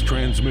receiving this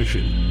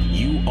transmission,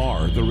 you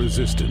are the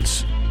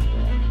resistance.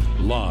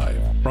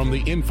 Live from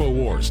the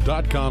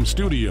Infowars.com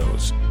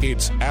studios,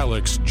 it's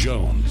Alex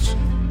Jones.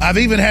 I've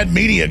even had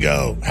media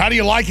go, how do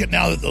you like it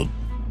now that the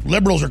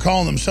liberals are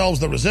calling themselves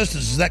the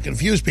resistance? Does that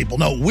confuse people?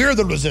 No, we're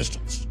the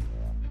resistance.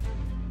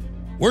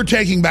 We're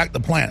taking back the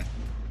planet.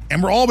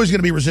 And we're always going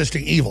to be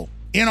resisting evil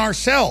in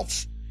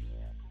ourselves.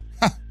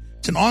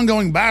 It's an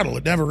ongoing battle.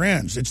 It never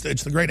ends. It's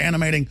the great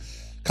animating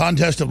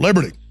contest of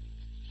liberty.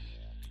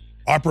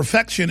 Our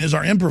perfection is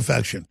our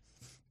imperfection.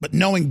 But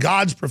knowing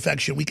God's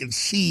perfection, we can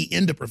see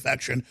into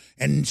perfection.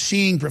 And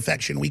seeing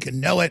perfection, we can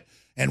know it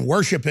and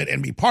worship it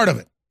and be part of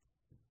it.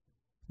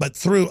 But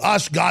through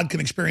us, God can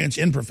experience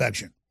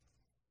imperfection.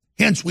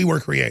 Hence, we were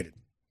created.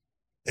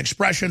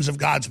 Expressions of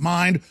God's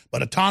mind,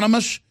 but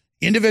autonomous,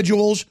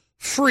 individuals,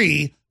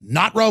 free,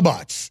 not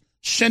robots.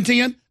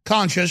 Sentient,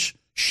 conscious,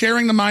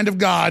 sharing the mind of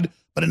God,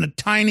 but in a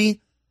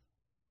tiny,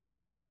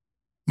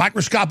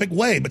 microscopic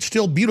way, but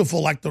still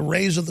beautiful like the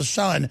rays of the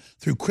sun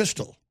through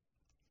crystal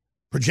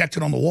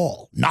projected on the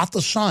wall. Not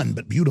the sun,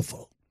 but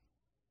beautiful.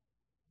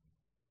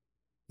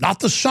 Not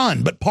the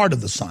sun, but part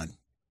of the sun.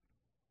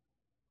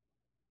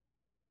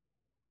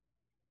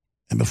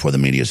 And before the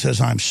media says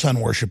I'm sun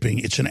worshiping,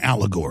 it's an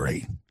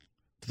allegory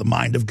to the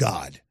mind of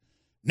God.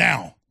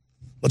 Now,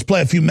 let's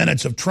play a few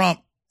minutes of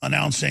Trump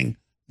announcing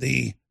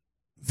the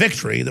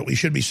victory that we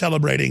should be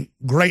celebrating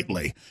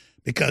greatly,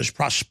 because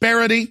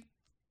prosperity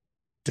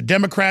to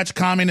Democrats,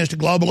 communists,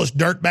 globalists,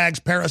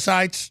 dirtbags,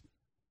 parasites,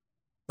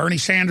 Bernie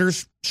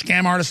Sanders,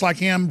 scam artists like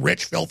him,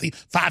 rich, filthy,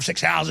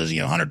 5-6 houses,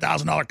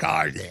 $100,000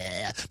 cars,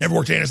 never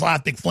worked in his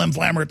life, big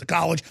flim-flammer at the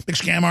college, big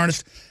scam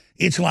artist.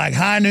 It's like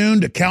high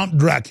noon to Count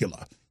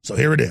Dracula. So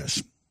here it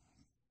is.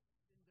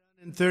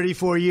 In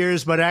 34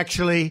 years, but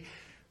actually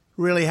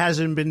really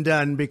hasn't been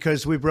done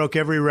because we broke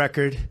every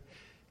record.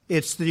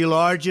 It's the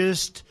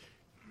largest,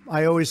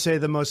 I always say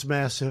the most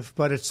massive,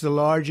 but it's the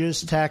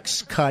largest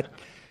tax cut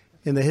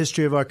in the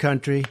history of our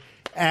country,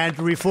 and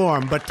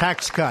reform, but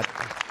tax cut.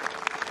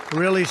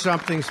 Really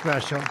something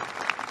special.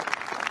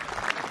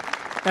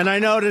 And I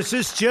noticed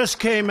this just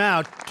came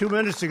out 2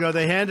 minutes ago.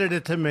 They handed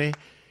it to me.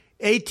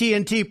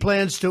 AT&T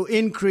plans to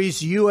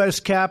increase U.S.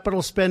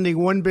 capital spending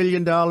 $1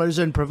 billion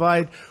and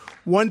provide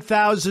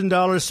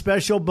 $1,000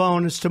 special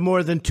bonus to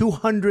more than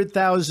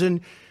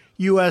 200,000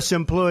 U.S.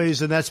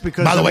 employees, and that's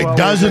because... By the way,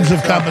 dozens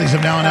of companies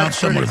have now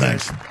announced similar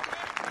things.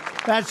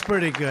 That's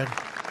pretty good.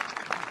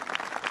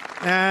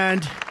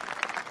 And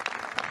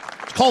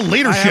it's called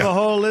leadership. I have a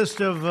whole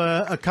list of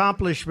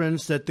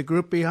accomplishments that the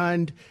group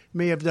behind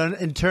me have done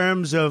in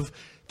terms of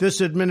this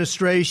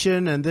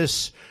administration and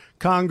this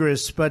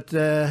Congress. But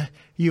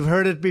you've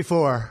heard it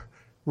before.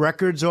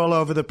 Records all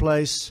over the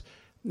place.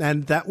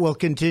 And that will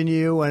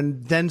continue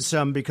and then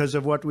some because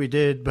of what we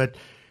did. But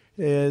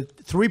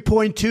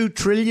 $3.2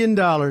 trillion,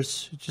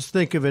 just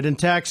think of it, in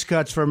tax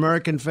cuts for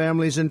American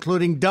families,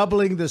 including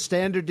doubling the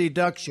standard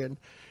deduction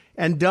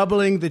and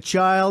doubling the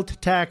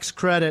child tax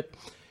credit.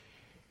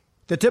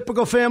 The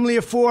typical family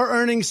of four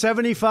earning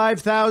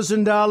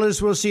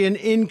 $75,000 will see an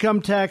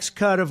income tax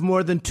cut of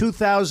more than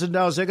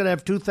 $2,000. They're going to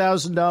have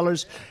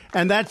 $2,000.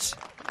 And that's,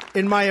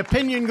 in my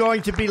opinion,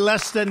 going to be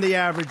less than the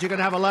average. You're going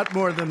to have a lot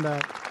more than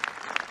that.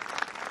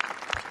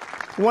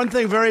 One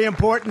thing very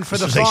important for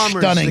the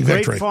farmers, the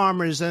great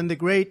farmers and the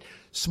great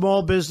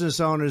small business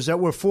owners that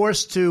were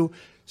forced to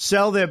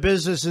sell their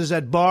businesses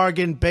at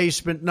bargain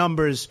basement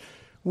numbers.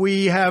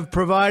 We have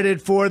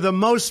provided, for the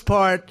most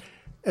part,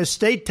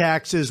 estate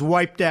taxes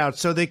wiped out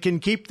so they can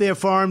keep their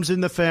farms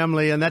in the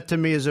family, and that to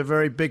me is a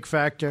very big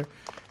factor,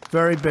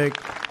 very big.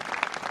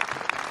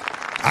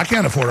 I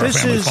can't afford our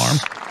family farm.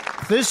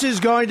 This is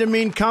going to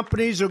mean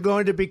companies are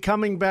going to be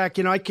coming back.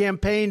 I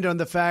campaigned on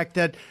the fact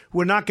that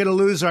we're not going to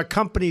lose our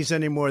companies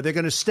anymore. They're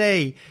going to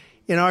stay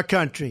in our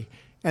country,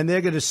 and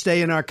they're going to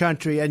stay in our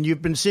country. And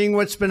you've been seeing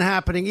what's been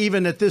happening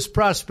even at this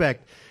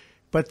prospect.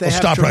 But they have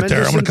stop right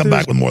there. I'm going to come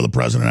back with more of the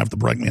president after the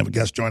break. We have a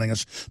guest joining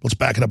us. Let's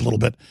back it up a little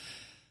bit.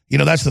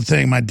 That's the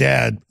thing. My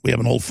dad, we have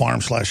an old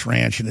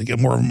farm/ranch,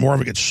 and more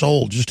of it gets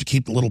sold just to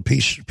keep the little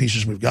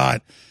pieces we've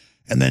got.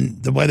 And then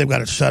the way they've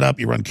got it set up,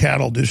 you run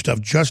cattle, do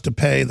stuff just to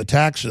pay the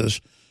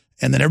taxes,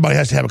 and then everybody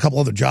has to have a couple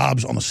other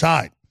jobs on the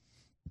side.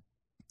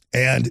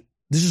 And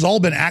this has all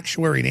been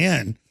actuaried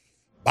in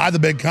by the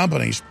big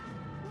companies.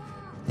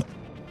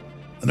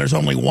 And there's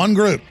only one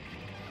group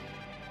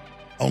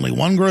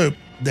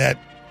that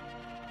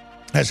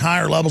has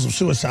higher levels of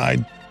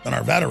suicide than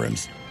our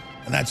veterans,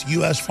 and that's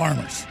U.S.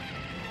 farmers.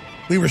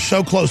 We were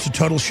so close to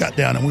total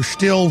shutdown, and we're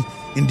still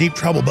in deep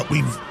trouble, but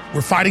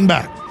we're fighting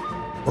back.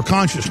 We're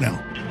conscious now.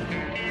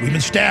 We've been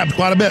stabbed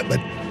quite a bit, but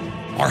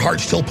our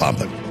heart's still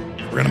pumping.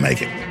 We're going to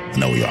make it. I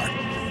know we are.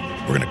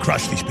 We're going to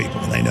crush these people,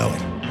 and they know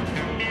it.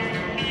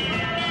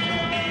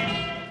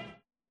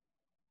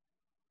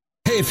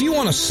 Hey, if you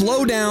want to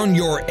slow down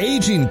your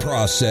aging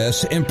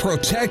process and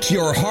protect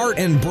your heart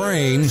and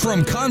brain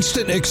from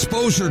constant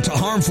exposure to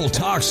harmful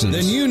toxins,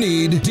 then you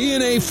need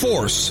DNA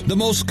Force, the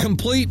most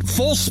complete,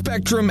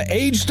 full-spectrum,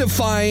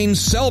 age-defying,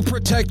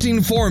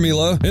 cell-protecting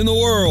formula in the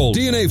world.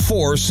 DNA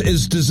Force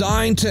is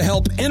designed to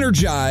help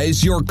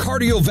energize your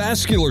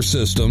cardiovascular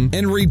system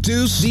and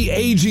reduce the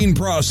aging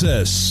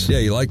process. Yeah,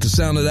 you like the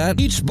sound of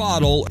that? Each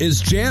bottle is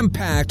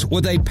jam-packed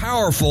with a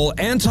powerful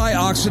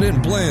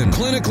antioxidant blend,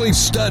 clinically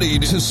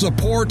studied to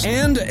support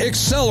and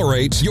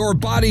accelerate your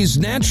body's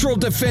natural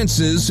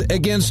defenses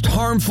against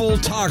harmful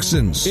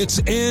toxins. It's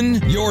in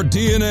your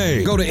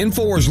DNA. Go to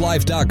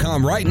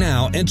InfoWarsLife.com right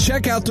now and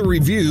check out the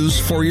reviews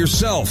for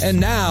yourself. And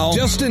now,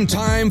 just in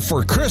time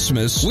for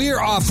Christmas, we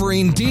are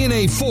offering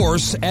DNA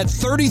Force at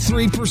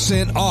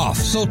 33% off.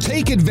 So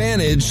take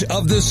advantage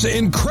of this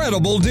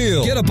incredible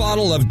deal. Get a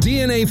bottle of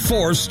DNA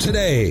Force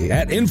today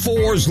at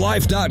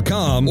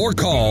InfoWarsLife.com or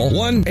call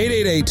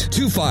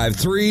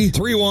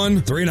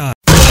 1-888-253-3139.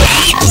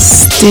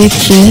 Stick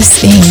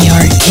this in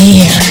your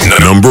ear. The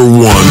number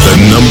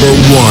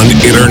one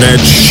internet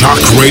shock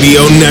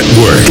radio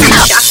network.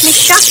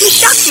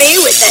 Shock me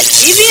with that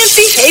deviant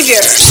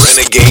behavior.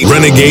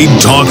 Renegade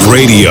Talk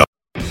Radio.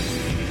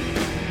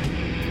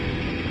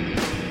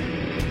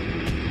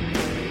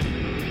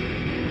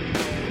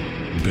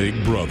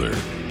 Big Brother.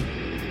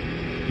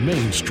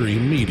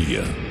 Mainstream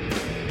media.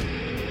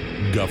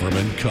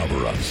 Government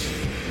cover-ups.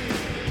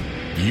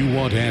 You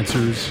want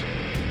answers?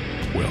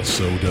 Well,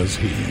 so does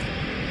he.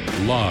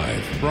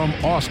 Live from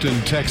Austin,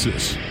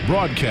 Texas,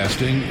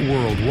 broadcasting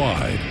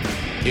worldwide,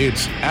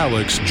 it's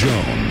Alex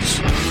Jones.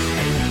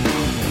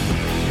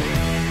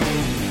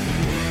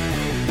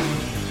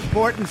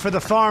 Important for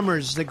the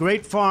farmers, the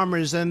great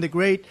farmers and the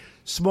great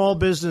small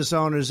business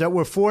owners that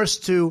were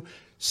forced to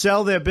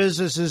sell their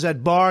businesses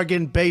at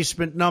bargain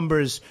basement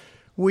numbers.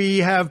 We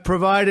have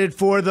provided,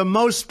 for the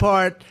most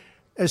part,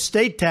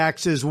 estate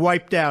taxes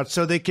wiped out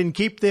so they can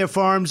keep their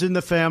farms in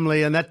the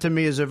family, and that to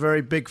me is a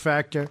very big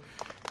factor.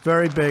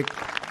 Very big.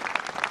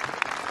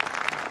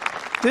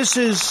 This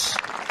is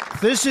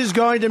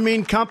going to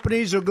mean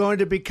companies are going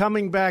to be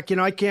coming back.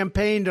 I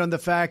campaigned on the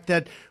fact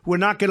that we're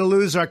not going to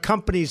lose our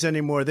companies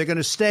anymore. They're going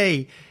to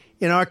stay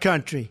in our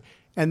country,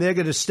 and they're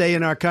going to stay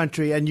in our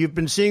country. And you've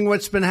been seeing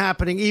what's been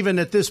happening even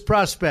at this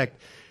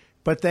prospect.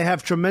 But they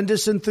have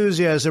tremendous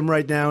enthusiasm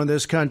right now in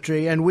this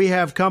country, and we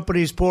have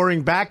companies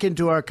pouring back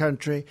into our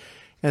country,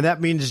 and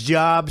that means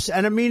jobs,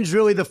 and it means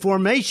really the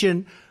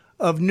formation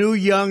of new,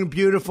 young,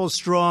 beautiful,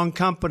 strong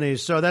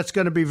companies. So that's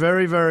going to be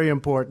very, very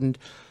important.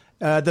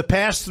 The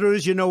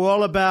pass-throughs you know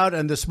all about,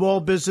 and the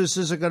small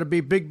businesses are going to be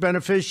big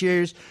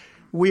beneficiaries.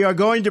 We are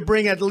going to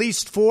bring at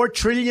least $4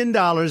 trillion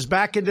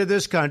back into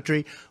this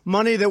country,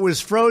 money that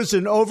was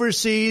frozen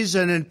overseas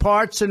and in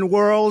parts and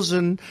worlds,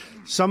 and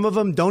some of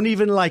them don't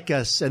even like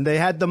us, and they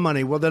had the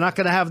money. Well, they're not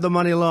going to have the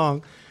money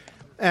long.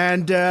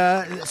 And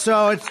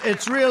so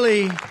it's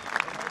really,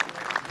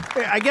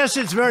 I guess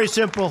it's very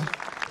simple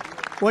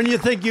when you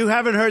think you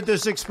haven't heard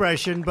this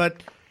expression,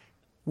 but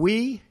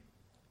we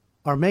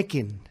are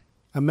making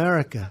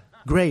America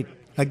great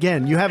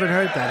again. You haven't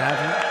heard that,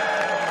 have you?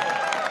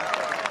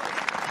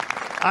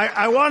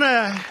 I want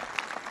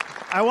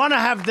to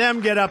have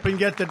them get up and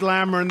get the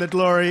glamour and the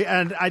glory,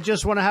 and I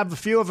just want to have a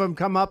few of them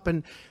come up,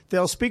 and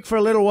they'll speak for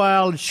a little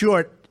while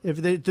short.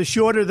 If the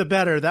shorter, the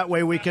better. That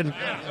way we can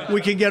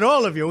get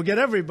all of you. We'll get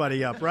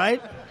everybody up,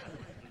 right?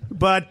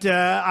 But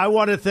I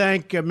want to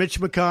thank Mitch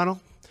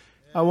McConnell.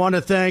 I want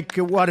to thank,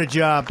 what a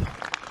job.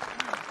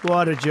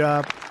 What a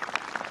job.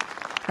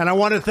 And I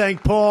want to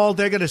thank Paul.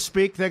 They're going to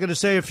speak. They're going to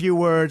say a few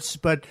words.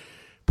 But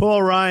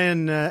Paul,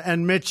 Ryan,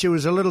 and Mitch, it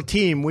was a little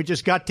team. We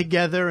just got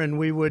together and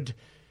we would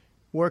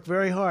work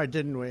very hard,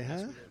 didn't we?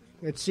 Huh?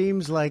 It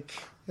seems like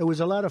it was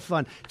a lot of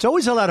fun. It's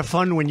always a lot of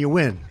fun when you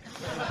win.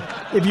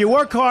 If you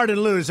work hard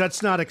and lose,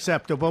 that's not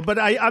acceptable. But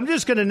I'm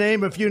just going to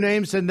name a few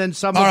names, and then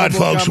some. All right, of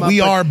them will folks, come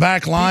we up, are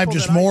back live.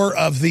 Just more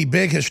I... of the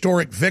big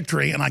historic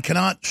victory, and I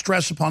cannot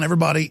stress upon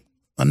everybody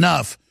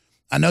enough.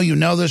 I know you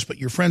know this, but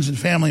your friends and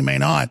family may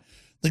not.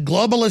 The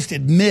globalists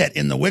admit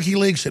in the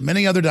WikiLeaks and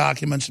many other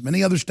documents, and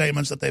many other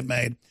statements that they've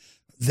made,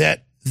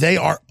 that they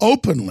are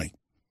openly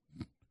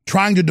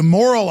trying to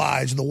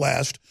demoralize the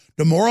West,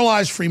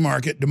 demoralize free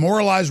market,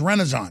 demoralize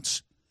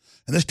Renaissance.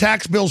 And this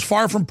tax bill is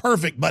far from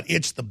perfect, but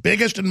it's the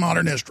biggest in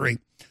modern history.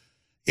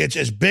 It's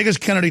as big as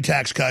Kennedy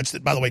tax cuts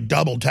that, by the way,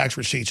 doubled tax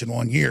receipts in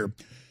 1 year.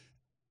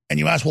 And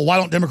you ask, well, why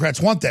don't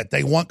Democrats want that?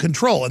 They want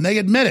control, and they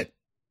admit it.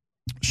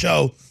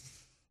 So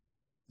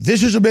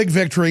this is a big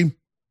victory.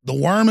 The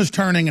worm is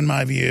turning, in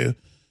my view.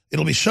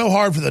 It'll be so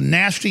hard for the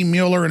nasty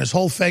Mueller and his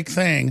whole fake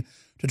thing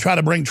to try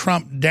to bring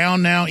Trump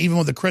down now, even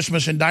with the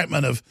Christmas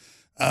indictment of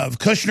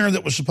Kushner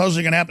that was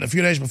supposedly going to happen a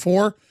few days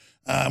before.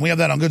 We have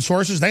that on good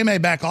sources. They may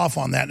back off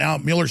on that. Now,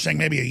 Mueller's saying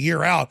maybe a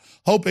year out,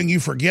 hoping you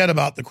forget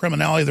about the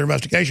criminality of their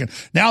investigation.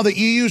 Now the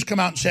EU's come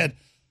out and said,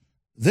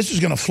 this is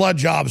going to flood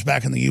jobs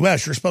back in the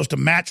U.S. You're supposed to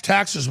match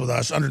taxes with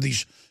us under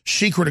these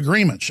secret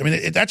agreements. I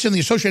mean, that's in the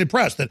Associated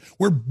Press, that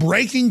we're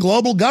breaking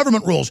global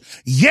government rules.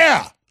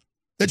 Yeah,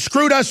 that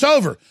screwed us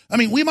over. I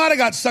mean, we might have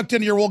got sucked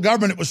into your world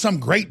government. It was some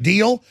great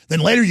deal.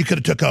 Then later you could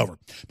have took over.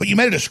 But you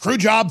made it a screw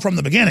job from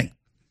the beginning.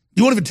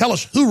 You won't even tell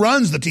us who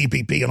runs the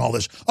TPP and all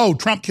this. Oh,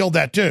 Trump killed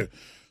that too.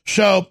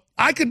 So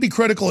I could be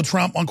critical of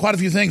Trump on quite a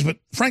few things, but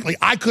frankly,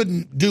 I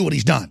couldn't do what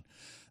he's done.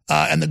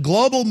 And the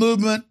global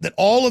movement that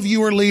all of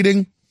you are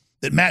leading,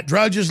 that Matt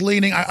Drudge is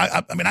leading,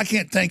 I mean, I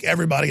can't thank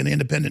everybody in the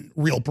independent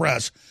real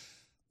press.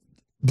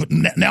 But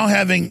now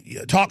having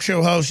talk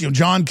show hosts,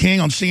 John King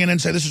on CNN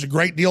say this is a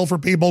great deal for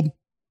people.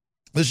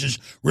 This is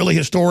really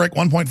historic,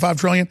 $1.5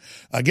 trillion,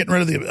 getting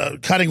rid of the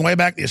cutting way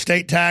back the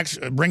estate tax,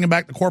 bringing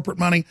back the corporate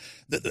money.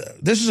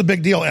 This is a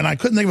big deal, and I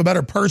couldn't think of a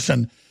better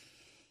person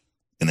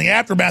in the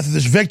aftermath of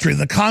this victory,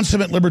 the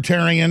consummate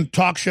libertarian,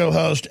 talk show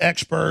host,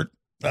 expert,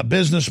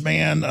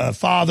 businessman,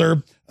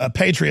 father,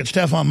 patriot,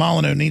 Stefan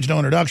Molyneux, needs no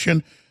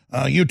introduction.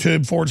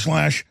 YouTube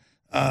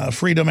 /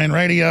 Free Domain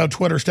Radio,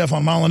 Twitter,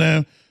 Stefan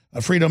Molyneux,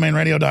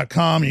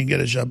 freedomainradio.com. You can get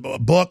his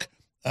book,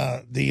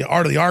 The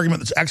Art of the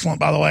Argument. That's excellent,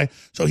 by the way.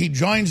 So he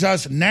joins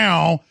us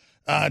now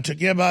to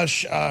give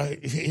us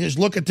his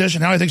look at this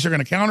and how he thinks they're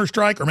going to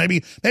counterstrike, or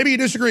maybe he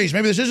disagrees.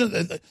 Maybe this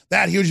isn't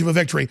that huge of a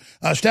victory.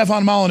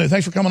 Stefan Molyneux,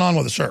 thanks for coming on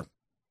with us, sir.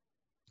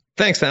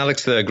 Thanks,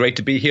 Alex. Great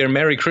to be here.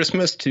 Merry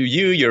Christmas to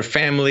you, your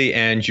family,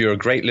 and your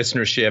great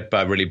listenership.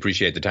 I really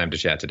appreciate the time to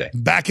chat today.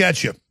 Back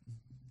at you.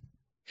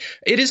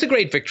 It is a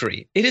great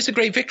victory. It is a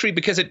great victory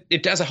because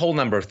it does a whole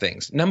number of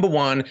things. Number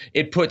one,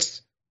 it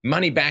puts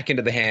money back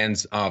into the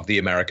hands of the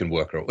American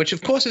worker, which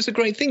of course is a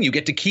great thing. You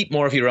get to keep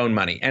more of your own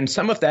money. And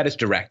some of that is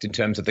direct in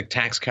terms of the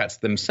tax cuts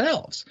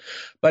themselves.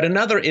 But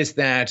another is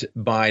that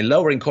by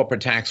lowering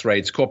corporate tax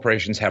rates,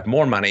 corporations have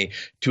more money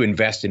to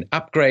invest in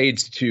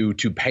upgrades,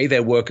 to pay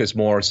their workers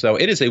more. So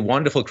it is a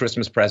wonderful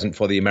Christmas present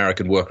for the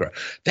American worker.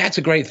 That's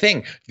a great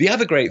thing. The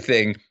other great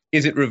thing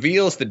is it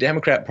reveals the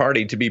Democrat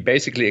Party to be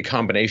basically a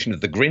combination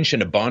of the Grinch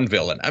and a Bond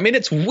villain. I mean,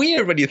 it's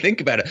weird when you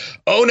think about it.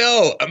 Oh,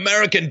 no,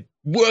 American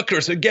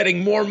workers are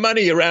getting more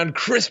money around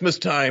Christmas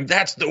time.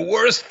 That's the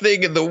worst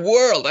thing in the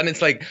world. And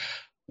it's like,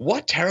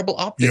 what terrible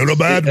optics You're a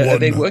bad one, are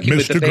they working Mr.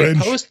 with that Grinch. they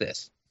oppose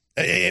this?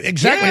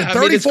 Exactly. Yeah,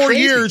 34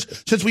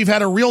 years since we've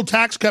had a real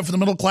tax cut for the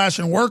middle class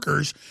and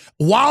workers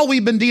while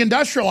we've been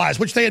deindustrialized,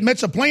 which they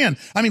admit's a plan.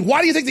 I mean,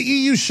 why do you think the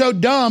EU's so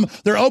dumb?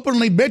 They're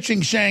openly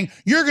bitching, saying,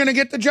 you're going to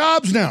get the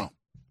jobs now.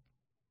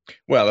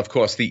 Well, of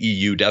course, the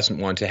EU doesn't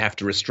want to have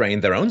to restrain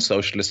their own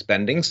socialist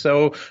spending.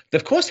 So,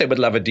 of course, they would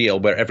love a deal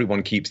where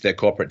everyone keeps their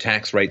corporate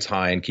tax rates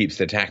high and keeps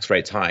their tax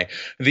rates high.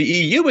 The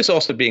EU is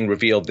also being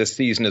revealed this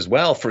season as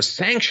well for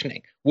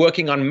sanctioning,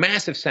 working on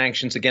massive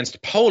sanctions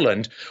against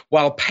Poland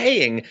while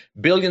paying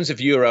billions of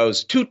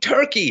euros to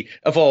Turkey,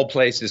 of all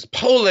places.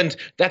 Poland,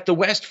 that the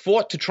West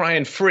fought to try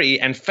and free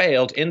and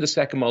failed in the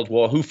Second World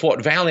War, who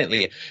fought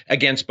valiantly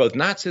against both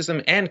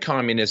Nazism and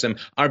communism,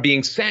 are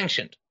being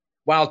sanctioned,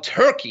 while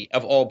Turkey,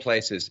 of all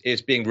places,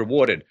 is being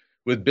rewarded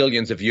with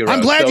billions of euros.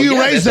 I'm glad you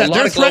raised that.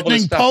 They're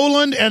threatening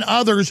Poland and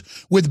others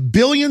with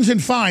billions in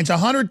fines,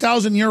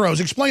 100,000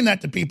 euros. Explain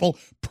that to people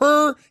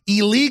per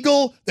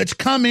illegal that's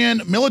come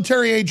in,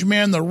 military-age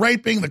men, the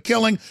raping, the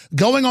killing,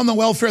 going on the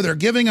welfare. They're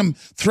giving them,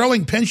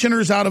 throwing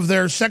pensioners out of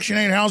their Section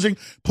 8 housing,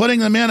 putting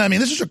them in. I mean,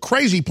 this is a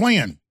crazy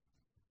plan.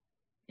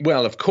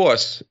 Well, of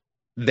course,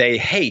 they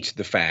hate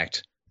the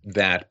fact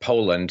that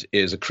Poland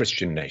is a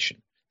Christian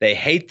nation. They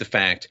hate the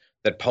fact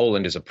that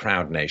Poland is a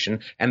proud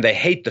nation, and they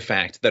hate the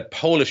fact that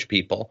Polish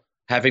people,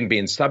 having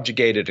been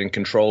subjugated and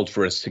controlled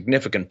for a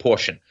significant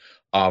portion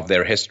of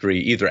their history,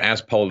 either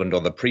as Poland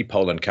or the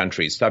pre-Poland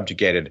countries,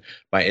 subjugated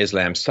by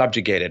Islam,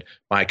 subjugated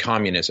by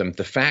communism,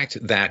 the fact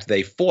that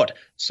they fought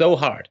so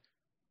hard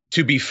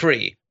to be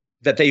free,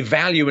 that they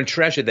value and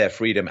treasure their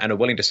freedom and are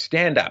willing to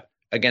stand up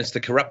against the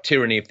corrupt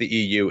tyranny of the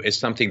EU is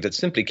something that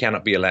simply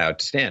cannot be allowed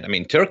to stand. I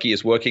mean, Turkey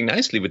is working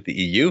nicely with the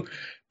EU,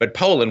 but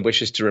Poland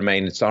wishes to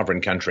remain a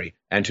sovereign country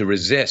and to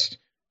resist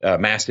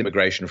mass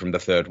immigration from the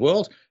third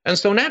world. And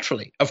so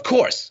naturally, of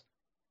course,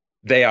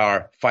 they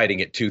are fighting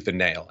it tooth and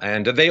nail.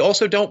 And they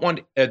also don't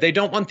want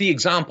the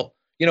example.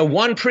 You know,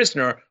 one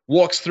prisoner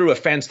walks through a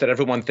fence that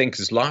everyone thinks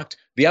is locked.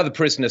 The other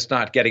prisoners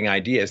start getting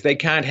ideas. They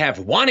can't have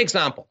one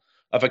example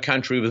of a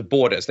country with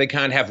borders. They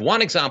can't have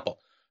one example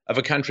of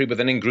a country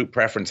with an in-group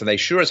preference. And they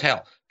sure as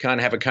hell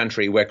can't have a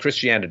country where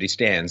Christianity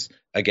stands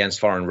against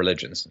foreign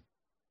religions.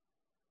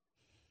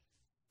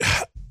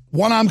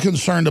 What I'm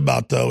concerned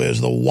about, though,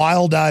 is the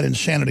wild-eyed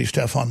insanity,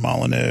 Stefan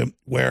Molyneux,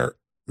 where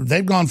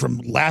they've gone from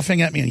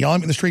laughing at me and yelling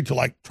at me in the street to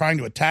like trying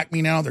to attack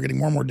me now. They're getting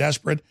more and more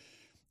desperate.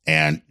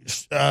 And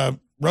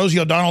Rosie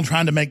O'Donnell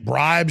trying to make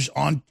bribes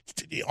on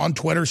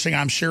Twitter saying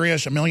I'm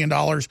serious, $1 million,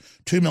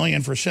 $2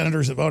 million for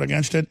senators that vote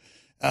against it.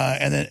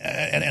 And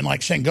then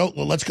like saying,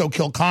 let's go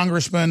kill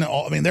congressmen.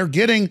 I mean, they're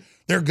going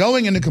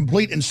into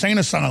complete insane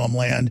asylum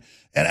land.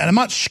 And I'm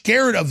not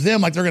scared of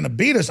them like they're going to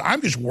beat us.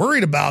 I'm just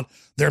worried about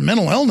their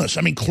mental illness.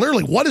 I mean,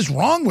 clearly, what is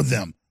wrong with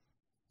them?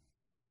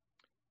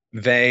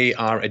 They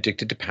are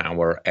addicted to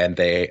power, and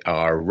they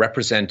are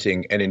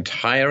representing an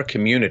entire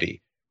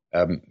community.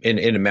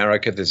 In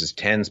America, this is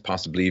tens,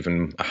 possibly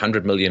even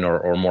 100 million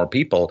or more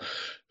people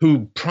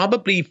who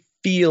probably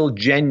feel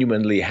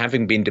genuinely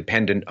having been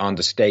dependent on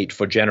the state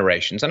for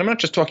generations. And I'm not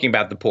just talking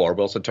about the poor.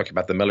 We're also talking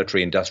about the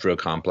military-industrial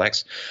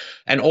complex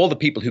and all the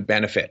people who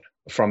benefit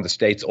from the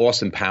state's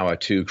awesome power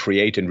to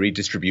create and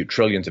redistribute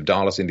trillions of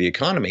dollars in the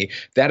economy.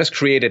 That has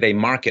created a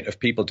market of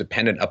people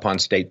dependent upon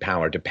state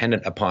power,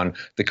 dependent upon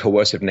the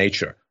coercive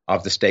nature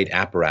of the state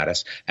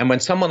apparatus. And when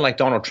someone like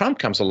Donald Trump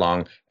comes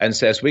along and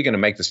says, we're going to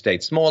make the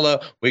state smaller,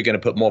 we're going to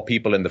put more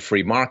people in the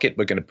free market,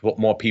 we're going to put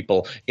more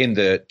people in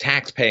the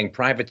tax-paying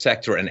private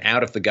sector and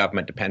out of the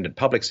government-dependent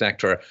public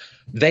sector,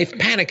 they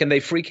panic and they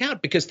freak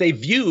out because they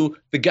view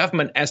the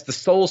government as the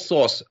sole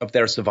source of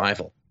their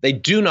survival. They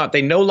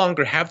no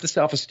longer have the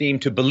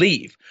self-esteem to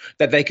believe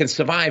that they can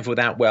survive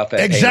without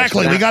welfare.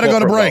 Exactly. We got to go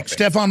to break.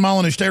 Stefan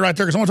Molyneux, stay right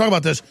there because I want to talk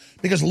about this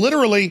because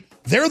literally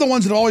they're the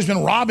ones that have always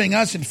been robbing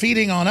us and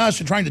feeding on us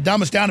and trying to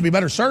dumb us down to be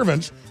better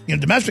servants,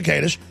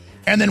 domesticate us.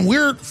 And then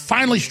we're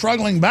finally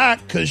struggling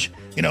back because,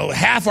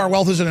 half our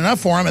wealth isn't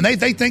enough for them and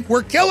they think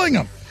we're killing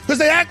them because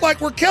they act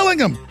like we're killing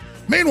them.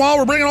 Meanwhile,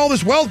 we're bringing all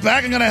this wealth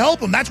back and going to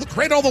help them. That's what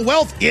created all the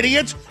wealth,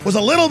 idiots, was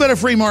a little bit of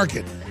free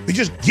market. We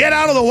just get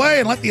out of the way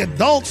and let the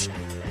adults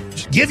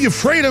just give you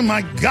freedom.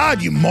 My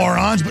God, you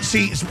morons. But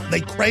see, they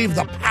crave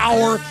the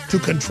power to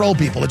control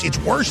people. It's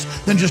worse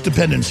than just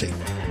dependency.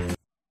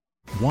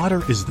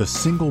 Water is the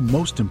single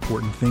most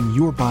important thing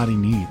your body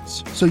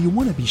needs, so you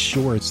want to be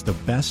sure it's the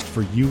best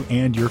for you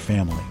and your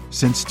family.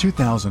 Since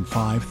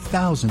 2005,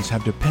 thousands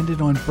have depended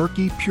on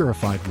Berkey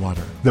purified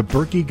water. The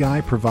Berkey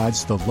Guy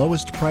provides the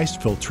lowest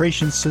priced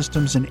filtration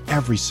systems in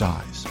every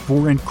size.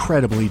 For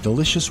incredibly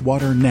delicious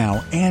water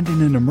now and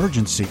in an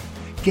emergency,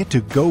 get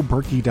to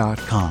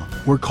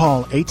GoBerkey.com or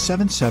call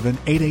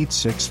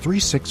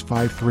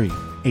 877-886-3653.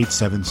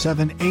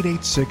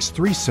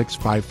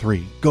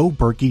 877-886-3653.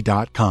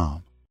 GoBerkey.com.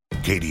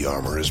 Katie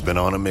Armor has been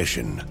on a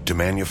mission to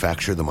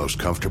manufacture the most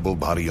comfortable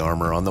body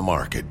armor on the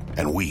market,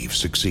 and we've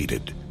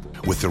succeeded.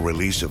 With the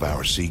release of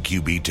our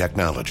CQB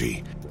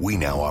technology, we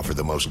now offer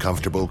the most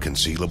comfortable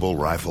concealable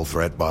rifle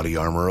threat body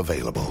armor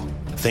available.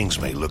 Things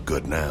may look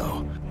good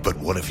now, but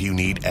what if you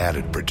need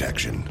added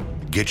protection?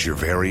 Get your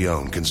very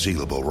own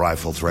concealable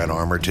rifle threat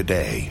armor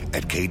today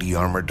at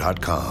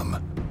katiearmor.com.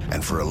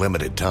 And for a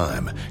limited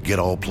time, get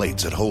all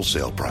plates at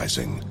wholesale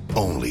pricing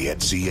only at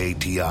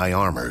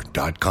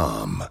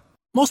CATIarmor.com.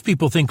 Most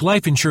people think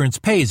life insurance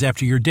pays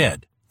after you're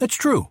dead. That's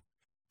true.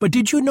 But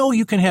did you know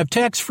you can have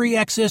tax-free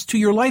access to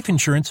your life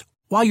insurance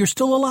while you're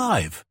still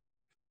alive?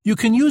 You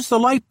can use the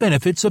life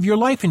benefits of your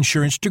life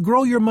insurance to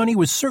grow your money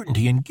with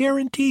certainty and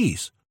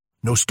guarantees.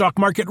 No stock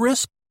market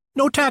risk,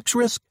 no tax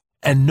risk,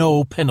 and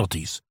no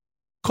penalties.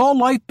 Call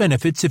Life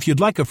Benefits if you'd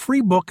like a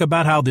free book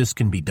about how this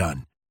can be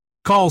done.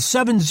 Call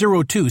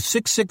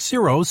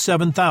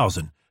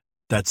 702-660-7000.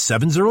 That's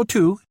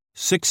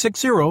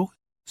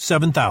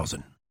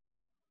 702-660-7000.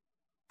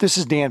 This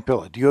is Dan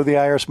Pilla. Do you owe the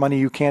IRS money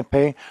you can't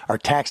pay? Are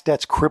tax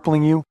debts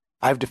crippling you?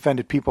 I've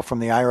defended people from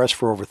the IRS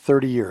for over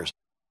 30 years.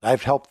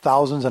 I've helped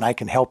thousands, and I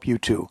can help you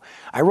too.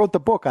 I wrote the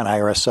book on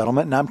IRS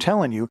settlement, and I'm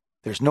telling you,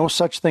 there's no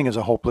such thing as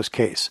a hopeless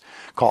case.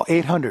 Call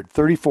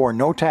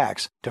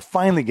 800-34-NO-TAX to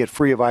finally get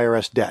free of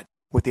IRS debt.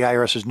 With the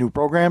IRS's new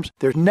programs,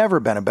 there's never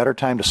been a better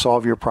time to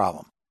solve your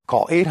problem.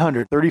 Call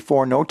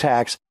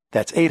 800-34-NO-TAX.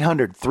 That's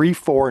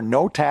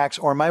 800-34-NO-TAX,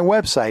 or my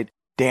website,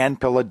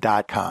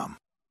 danpilla.com.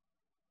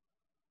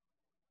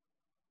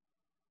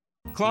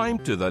 Climb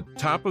to the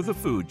top of the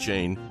food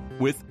chain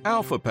with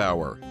Alpha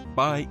Power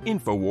by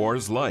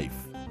InfoWars Life.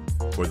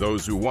 For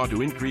those who want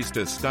to increase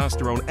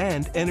testosterone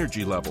and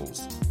energy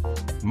levels.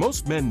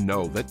 Most men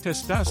know that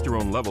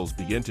testosterone levels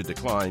begin to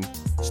decline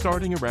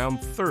starting around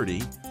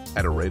 30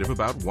 at a rate of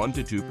about 1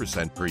 to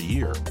 2% per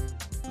year.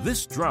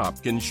 This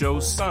drop can show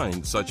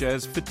signs such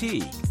as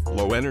fatigue,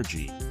 low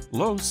energy,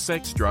 low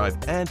sex drive,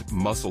 and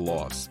muscle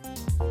loss.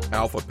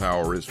 Alpha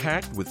Power is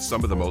packed with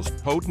some of the most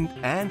potent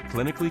and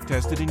clinically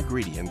tested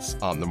ingredients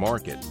on the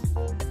market.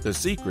 The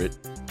secret?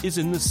 is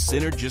in the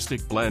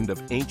synergistic blend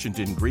of ancient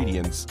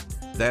ingredients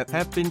that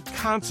have been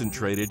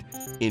concentrated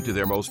into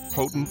their most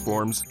potent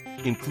forms,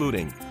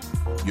 including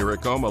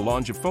Eurycoma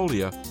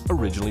longifolia,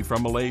 originally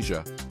from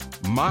Malaysia,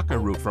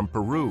 maca root from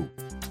Peru,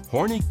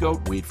 horny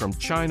goatweed from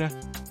China,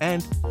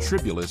 and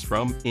tribulus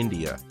from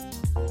India.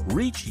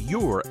 Reach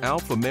your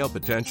alpha male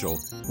potential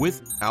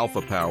with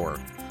Alpha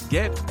Power.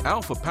 Get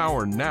Alpha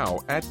Power now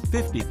at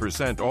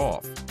 50%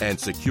 off and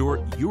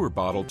secure your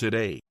bottle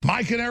today.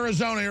 Mike in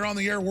Arizona, you're on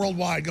the air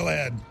worldwide. Go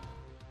ahead.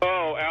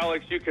 Oh,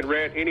 Alex, you can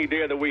rant any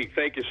day of the week.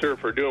 Thank you, sir,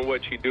 for doing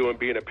what you do and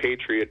being a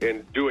patriot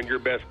and doing your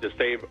best to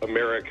save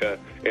America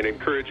and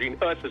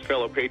encouraging us as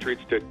fellow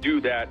patriots to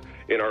do that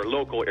in our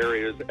local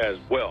areas as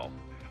well.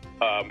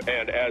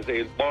 And as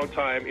a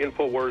longtime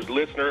InfoWars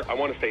listener, I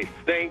want to say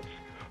thanks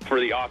for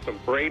the awesome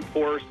Brain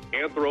Force,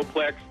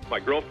 Anthroplex.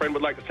 My girlfriend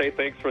would like to say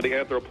thanks for the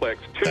Anthroplex,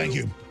 too. Thank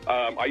you.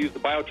 I use the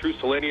BioTrue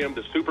Selenium,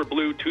 the Super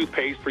Blue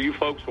toothpaste. For you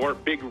folks who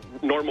aren't big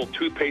normal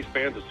toothpaste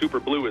fans, the Super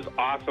Blue is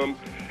awesome.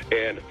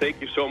 And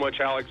thank you so much,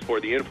 Alex, for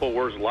the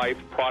InfoWars Life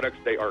products.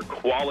 They are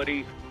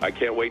quality. I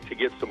can't wait to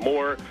get some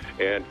more.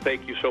 And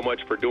thank you so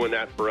much for doing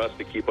that for us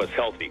to keep us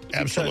healthy.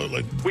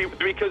 Absolutely.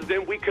 Because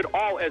then we could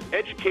all, as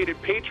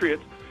educated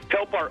patriots,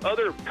 help our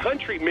other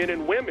countrymen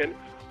and women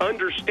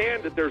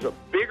understand that there's a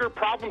bigger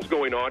problems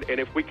going on,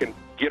 and if we can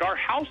get our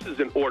houses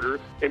in order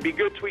and be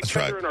good to each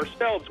other and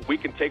ourselves, we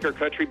can take our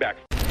country back.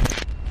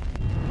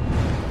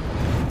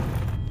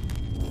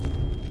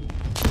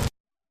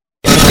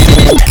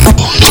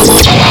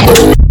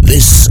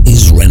 This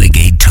is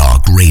Renegade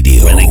Talk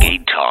Radio.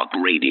 Renegade Talk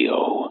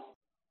Radio.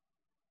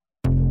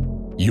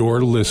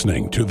 You're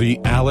listening to The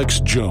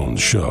Alex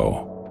Jones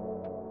Show.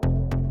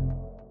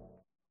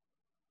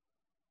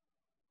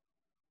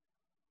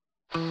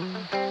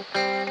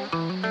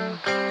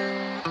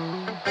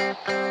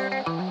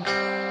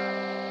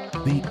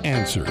 The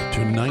answer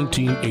to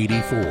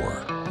 1984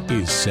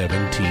 is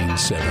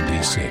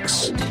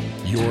 1776.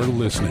 You're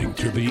listening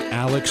to The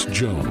Alex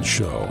Jones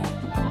Show.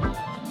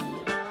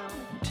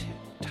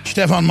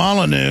 Stefan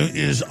Molyneux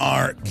is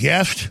our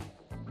guest.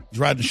 He's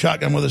riding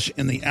shotgun with us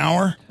in the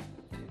hour.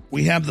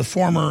 We have the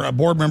former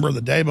board member of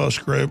the Davos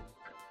Group,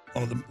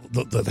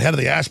 the head of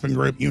the Aspen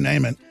Group, you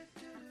name it,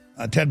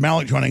 Ted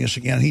Malloch joining us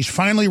again. He's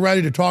finally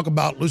ready to talk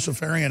about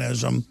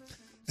Luciferianism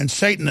and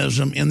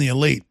Satanism in the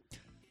elite.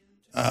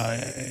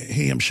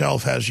 He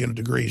himself has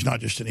degrees, not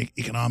just in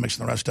economics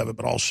and the rest of it,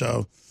 but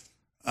also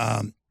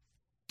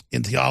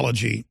in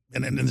theology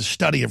and in the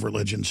study of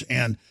religions.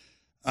 And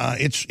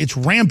it's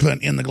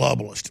rampant in the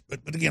globalist.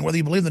 But again, whether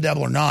you believe in the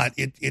devil or not,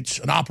 it's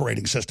an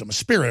operating system, a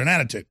spirit, an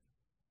attitude.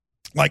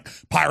 Like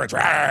pirates,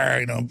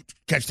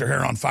 catch their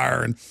hair on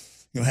fire and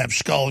have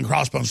skull and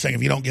crossbones saying,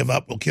 if you don't give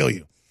up, we'll kill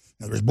you.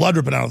 There's blood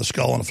dripping out of the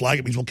skull on a flag.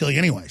 It means we'll kill you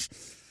anyways.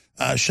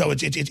 So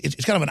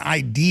it's kind of an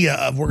idea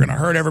of we're going to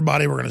hurt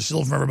everybody, we're going to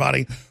steal from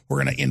everybody,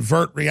 we're going to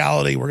invert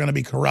reality, we're going to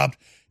be corrupt.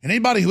 And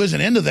anybody who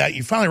isn't into that,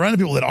 you finally run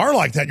into people that are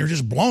like that, and you're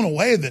just blown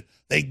away that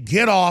they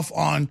get off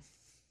on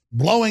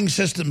blowing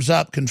systems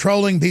up,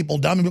 controlling people,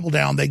 dumbing people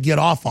down. They get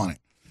off on it.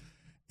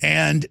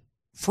 And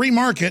free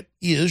market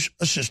is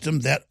a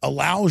system that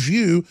allows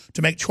you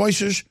to make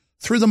choices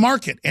through the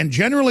market. And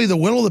generally the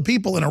will of the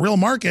people in a real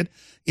market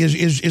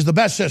is the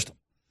best system.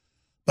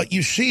 But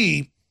you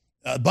see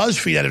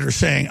BuzzFeed editors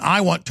saying,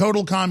 I want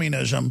total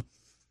communism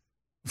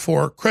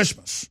for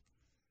Christmas.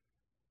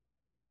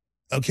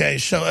 Okay,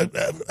 so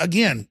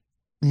again,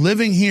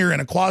 living here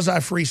in a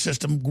quasi-free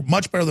system,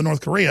 much better than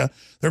North Korea,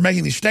 they're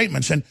making these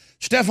statements. And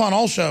Stefan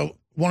also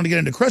wanted to get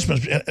into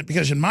Christmas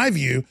because in my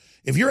view,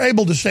 if you're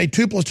able to say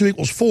 2 + 2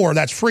 = 4,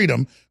 that's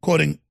freedom,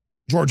 quoting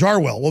George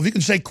Orwell. Well, if you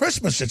can say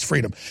Christmas, it's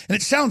freedom. And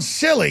it sounds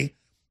silly,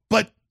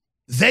 but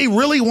they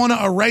really want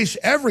to erase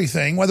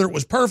everything, whether it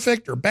was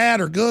perfect or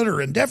bad or good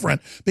or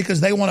indifferent, because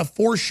they want to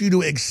force you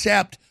to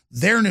accept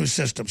their new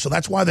system. So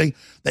that's why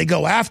they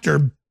go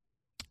after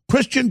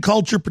Christian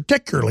culture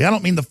particularly. I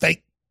don't mean the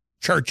fake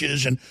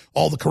churches and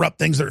all the corrupt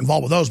things that are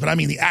involved with those, but I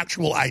mean the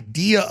actual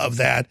idea of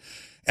that.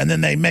 And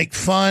then they make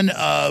fun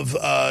of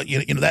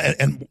that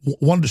and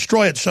want to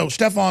destroy it. So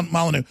Stefan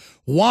Molyneux,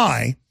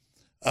 why,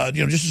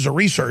 just as a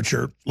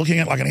researcher, looking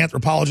at like an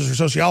anthropologist or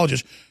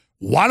sociologist,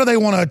 why do they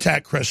want to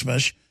attack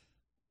Christmas?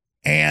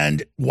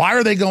 And why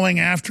are they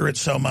going after it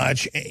so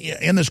much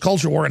in this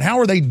culture war? And how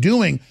are they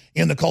doing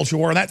in the culture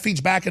war? And that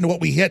feeds back into what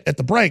we hit at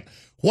the break.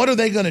 What are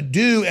they going to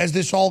do as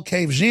this all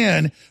caves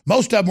in?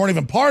 Most of them weren't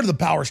even part of the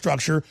power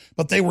structure,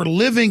 but they were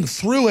living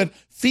through it,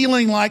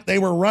 feeling like they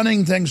were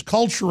running things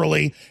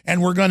culturally,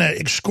 and we're going to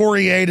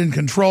excoriate and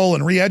control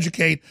and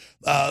re-educate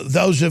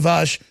those of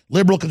us,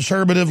 liberal,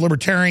 conservative,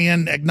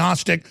 libertarian,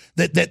 agnostic,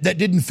 that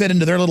didn't fit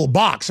into their little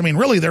box. I mean,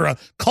 really, they're a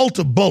cult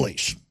of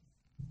bullies.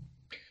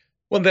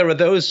 Well, there are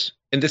those,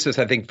 and this is,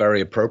 I think,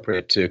 very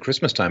appropriate to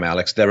Christmas time,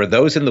 Alex. There are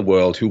those in the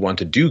world who want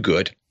to do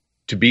good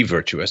to be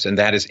virtuous, and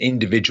that is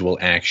individual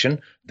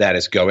action that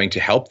is going to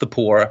help the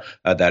poor,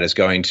 that is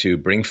going to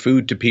bring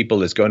food to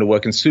people, is going to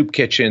work in soup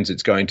kitchens,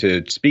 it's going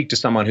to speak to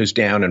someone who's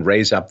down and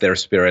raise up their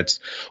spirits.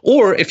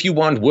 Or if you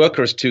want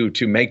workers to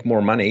make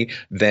more money,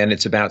 then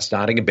it's about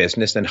starting a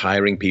business and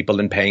hiring people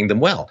and paying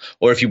them well.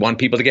 Or if you want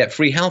people to get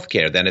free health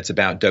care, then it's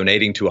about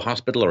donating to a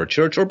hospital or a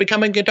church or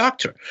becoming a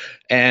doctor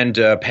and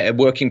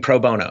working pro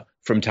bono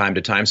from time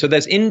to time. So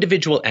there's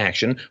individual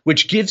action,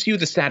 which gives you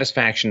the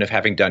satisfaction of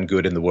having done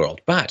good in the world.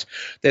 But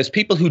there's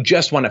people who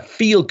just want to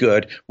feel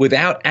good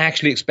without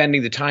actually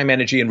expending the time,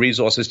 energy, and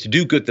resources to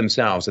do good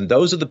themselves. And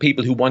those are the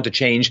people who want to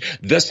change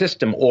the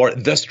system or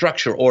the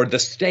structure or the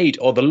state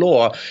or the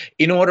law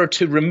in order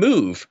to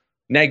remove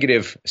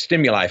negative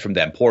stimuli from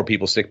them, poor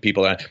people, sick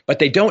people, but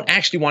they don't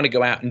actually want to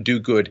go out and do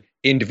good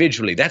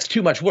individually. That's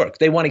too much work.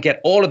 They want to get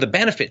all of the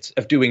benefits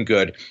of doing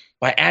good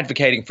by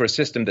advocating for a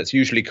system that's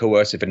usually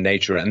coercive in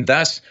nature. And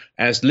thus,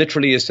 as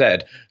literally is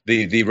said,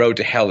 the road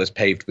to hell is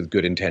paved with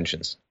good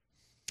intentions.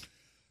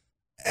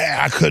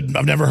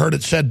 I've never heard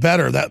it said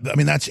better.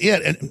 That's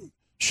it. And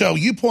so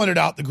you pointed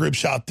out the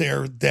groups out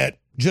there that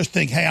just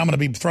think, hey, I'm going to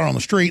be thrown on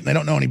the street, and they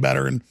don't know any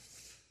better. And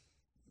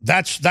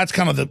that's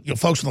kind of the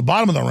folks on the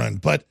bottom of the rung.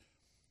 But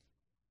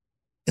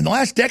in the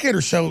last decade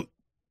or so,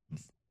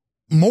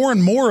 more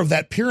and more of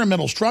that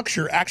pyramidal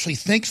structure actually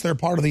thinks they're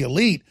part of the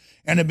elite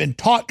and have been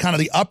taught kind of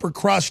the upper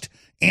crust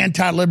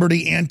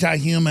anti-liberty,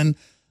 anti-human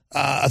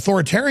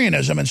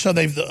authoritarianism. And so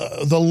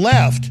the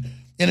left,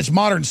 in its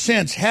modern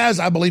sense, has,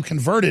 I believe,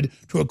 converted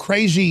to a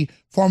crazy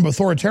form of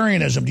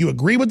authoritarianism. Do you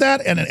agree with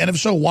that? And if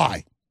so,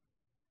 why?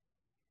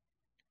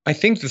 I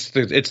think it's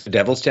the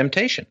devil's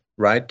temptation,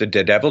 right? The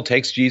devil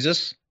takes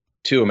Jesus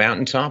to a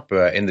mountaintop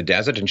in the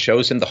desert and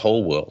shows him the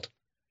whole world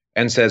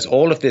and says,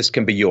 all of this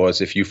can be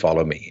yours if you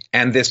follow me.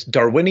 And this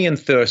Darwinian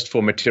thirst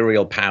for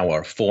material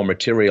power, for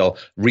material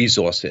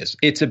resources,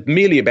 it's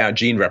merely about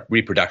gene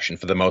reproduction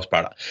for the most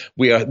part.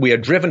 We are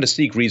driven to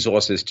seek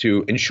resources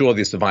to ensure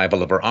the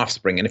survival of our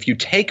offspring. And if you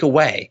take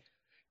away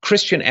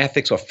Christian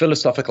ethics or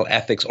philosophical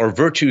ethics or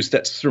virtues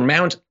that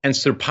surmount and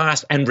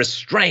surpass and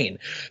restrain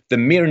the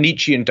mere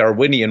Nietzschean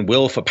Darwinian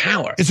will for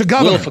power,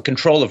 will for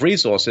control of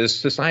resources,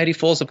 society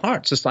falls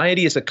apart.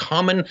 Society is a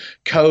common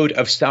code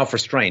of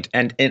self-restraint.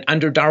 And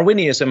under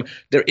Darwinism,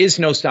 there is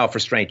no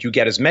self-restraint. You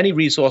get as many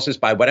resources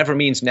by whatever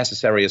means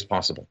necessary as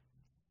possible.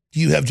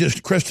 You have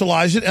just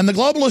crystallized it. And the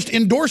globalists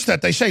endorse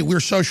that. They say we're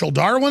social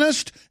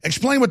Darwinist.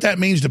 Explain what that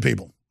means to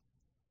people.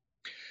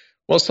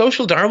 Well,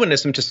 social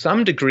Darwinism to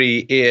some degree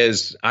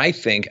is, I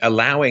think,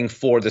 allowing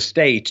for the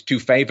state to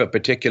favor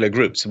particular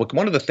groups.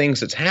 One of the things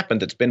that's happened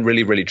that's been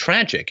really, really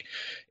tragic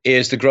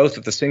is the growth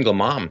of the single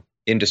mom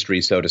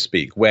industry, so to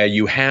speak, where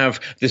you have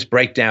this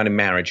breakdown in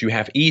marriage, you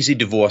have easy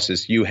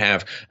divorces, you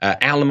have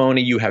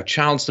alimony, you have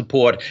child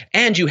support,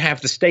 and you have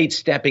the state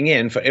stepping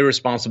in for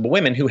irresponsible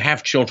women who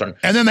have children.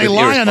 And then they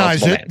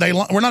lionize it.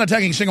 We're not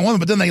attacking single women,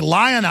 but then they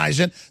lionize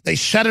it. They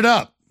set it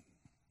up.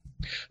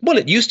 Well,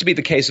 it used to be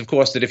the case, of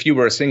course, that if you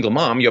were a single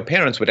mom, your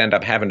parents would end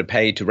up having to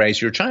pay to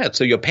raise your child.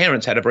 So your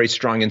parents had a very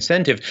strong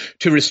incentive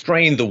to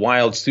restrain the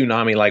wild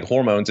tsunami-like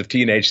hormones of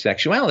teenage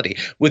sexuality.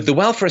 With the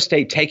welfare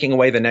state taking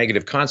away the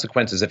negative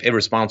consequences of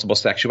irresponsible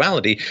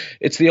sexuality,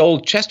 it's the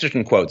old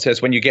Chesterton quote,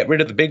 says, when you get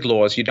rid of the big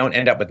laws, you don't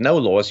end up with no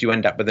laws, you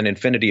end up with an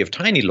infinity of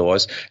tiny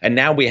laws. And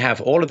now we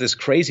have all of this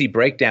crazy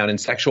breakdown in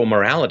sexual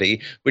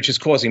morality, which is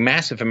causing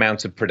massive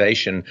amounts of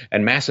predation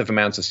and massive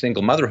amounts of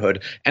single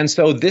motherhood. And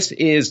so this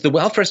is the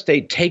welfare state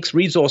takes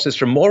resources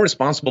from more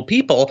responsible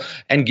people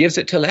and gives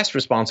it to less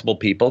responsible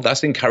people,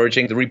 thus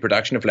encouraging the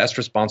reproduction of less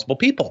responsible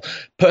people.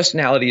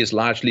 Personality is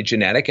largely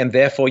genetic, and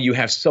therefore you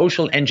have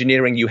social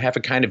engineering. You have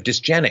a kind of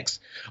dysgenics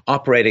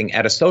operating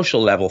at a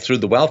social level through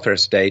the welfare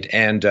state,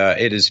 and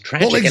it is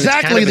tragic. Well,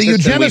 exactly. The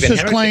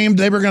eugenicists claimed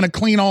they were going to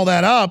clean all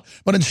that up,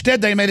 but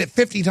instead they made it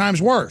 50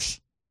 times worse.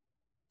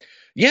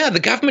 Yeah, the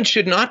government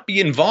should not be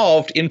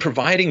involved in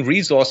providing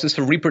resources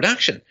for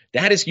reproduction.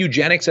 That is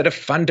eugenics at a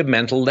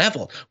fundamental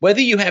level. Whether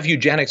you have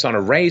eugenics on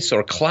a race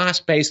or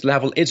class-based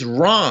level, it's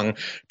wrong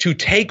to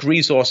take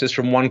resources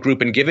from one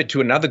group and give it to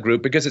another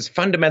group because it's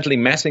fundamentally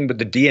messing with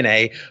the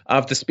DNA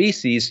of the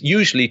species,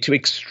 usually to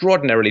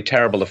extraordinarily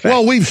terrible effect.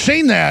 Well, we've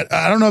seen that.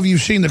 I don't know if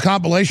you've seen the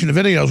compilation of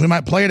videos. We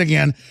might play it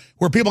again,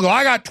 where people go,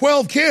 I got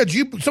 12 kids.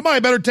 Somebody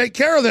better take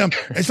care of them.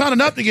 It's not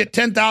enough to get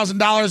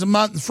 $10,000 a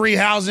month in free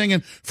housing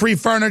and free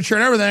furniture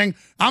and everything.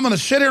 I'm going to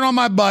sit here on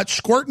my butt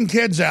squirting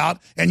kids out,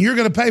 and you're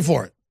going to pay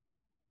for it.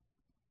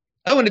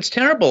 Oh, and it's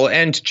terrible.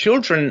 And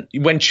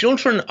when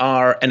children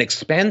are an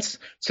expense,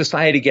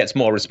 society gets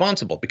more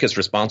responsible because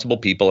responsible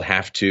people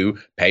have to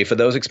pay for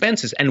those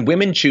expenses. And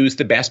women choose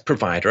the best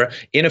provider.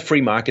 In a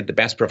free market, the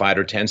best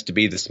provider tends to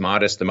be the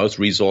smartest, the most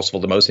resourceful,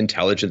 the most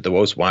intelligent, the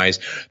most wise,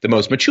 the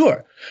most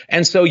mature.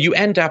 And so you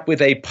end up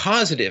with a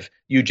positive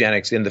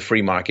eugenics in the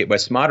free market where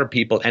smarter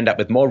people end up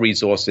with more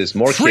resources,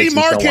 more kids, and so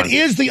on. Free market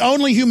is the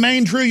only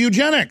humane, true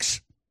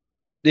eugenics.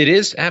 It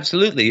is,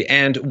 absolutely.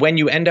 And when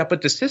you end up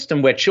with the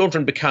system where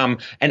children become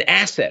an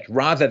asset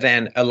rather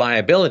than a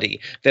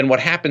liability, then what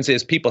happens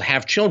is people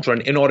have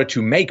children in order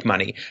to make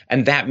money.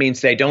 And that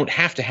means they don't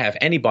have to have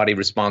anybody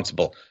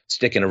responsible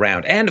sticking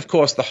around. And of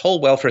course, the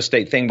whole welfare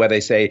state thing where they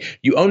say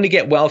you only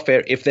get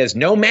welfare if there's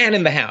no man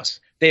in the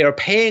house. They are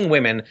paying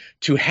women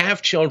to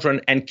have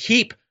children and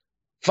keep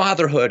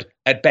fatherhood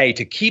at bay,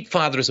 to keep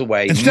fathers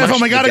away. And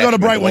Stefan, we got to go to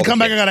break. When we come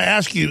back, I got to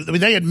ask you, I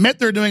mean, they admit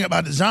they're doing it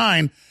by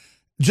design,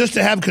 just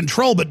to have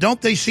control, but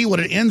don't they see what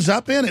it ends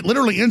up in? It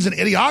literally ends in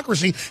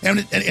idiocracy, and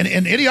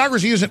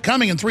idiocracy isn't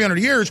coming in 300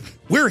 years.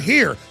 We're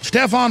here.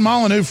 Stefan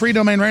Molyneux, Free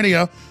Domain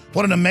Radio.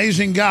 What an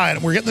amazing guy.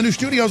 And we're getting the new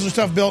studios and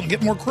stuff built and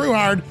getting more crew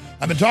hired.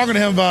 I've been talking to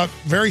him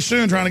very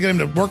soon, trying to get him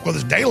to work with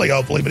us daily,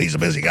 hopefully, but he's a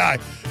busy guy.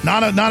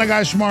 Not a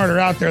guy smarter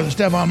out there than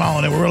Stefan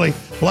Molyneux. We're really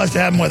blessed to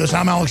have him with us.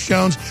 I'm Alex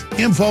Jones,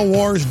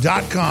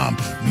 Infowars.com.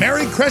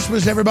 Merry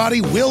Christmas, everybody.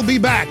 We'll be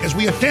back as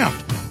we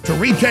attempt to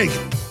retake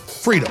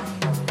freedom.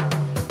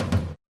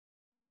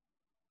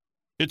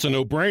 It's a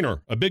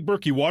no-brainer. A Big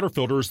Berkey water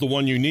filter is the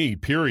one you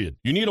need, period.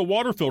 You need a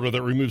water filter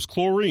that removes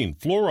chlorine,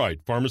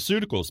 fluoride,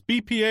 pharmaceuticals,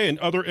 BPA, and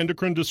other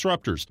endocrine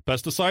disruptors,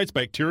 pesticides,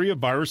 bacteria,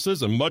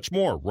 viruses, and much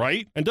more,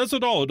 right? And does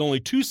it all at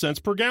only 2 cents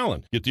per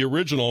gallon. Get the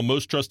original,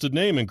 most trusted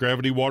name in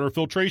gravity water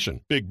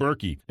filtration, Big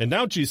Berkey. And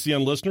now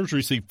GCN listeners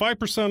receive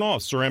 5%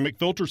 off ceramic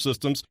filter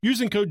systems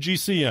using code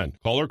GCN.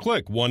 Call or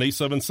click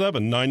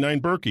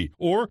 1-877-99-BERKEY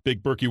or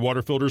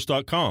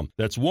BigBerkeyWaterFilters.com.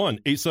 That's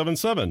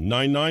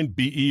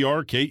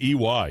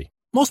 1-877-99-BERKEY.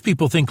 Most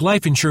people think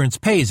life insurance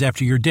pays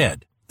after you're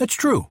dead. That's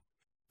true.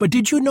 But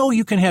did you know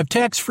you can have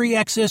tax-free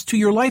access to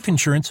your life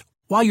insurance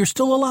while you're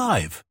still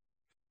alive?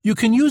 You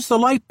can use the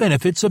life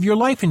benefits of your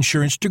life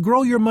insurance to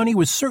grow your money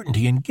with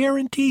certainty and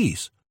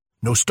guarantees.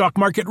 No stock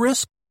market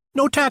risk,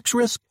 no tax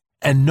risk,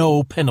 and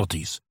no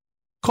penalties.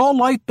 Call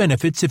Life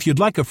Benefits if you'd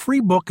like a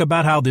free book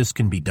about how this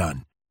can be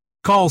done.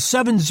 Call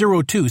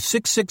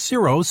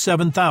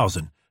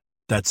 702-660-7000.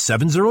 That's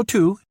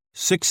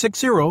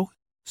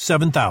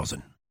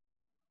 702-660-7000.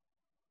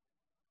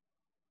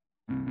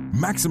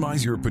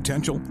 Maximize your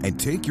potential and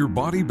take your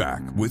body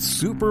back with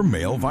Super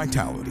Male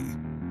Vitality.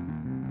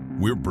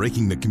 We're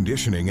breaking the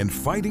conditioning and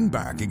fighting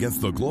back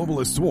against the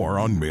globalists' war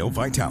on male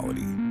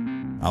vitality.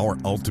 Our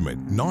ultimate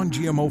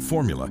non-GMO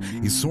formula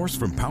is sourced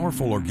from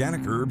powerful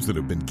organic herbs that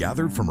have been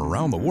gathered from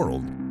around the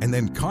world and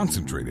then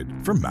concentrated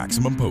for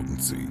maximum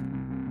potency.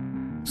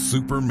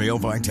 Super Male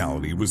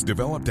Vitality was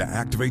developed to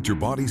activate your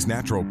body's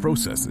natural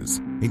processes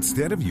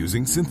instead of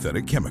using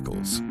synthetic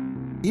chemicals.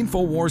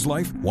 InfoWars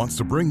Life wants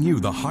to bring you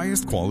the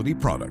highest quality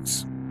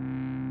products.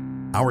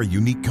 Our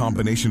unique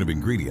combination of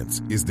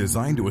ingredients is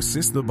designed to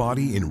assist the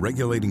body in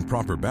regulating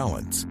proper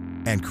balance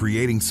and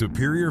creating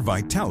superior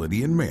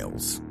vitality in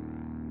males.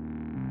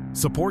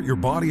 Support your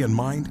body and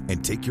mind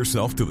and take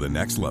yourself to the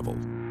next level.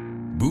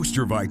 Boost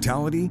your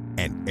vitality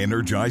and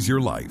energize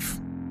your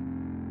life.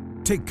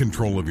 Take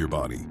control of your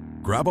body.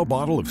 Grab a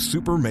bottle of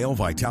Super Male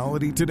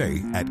Vitality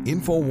today at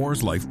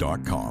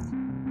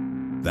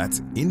InfoWarsLife.com.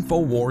 That's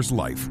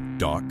InfoWarsLife.com.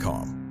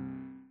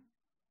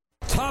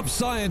 Top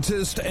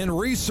scientists and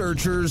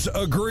researchers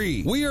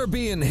agree. We are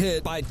being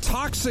hit by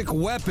toxic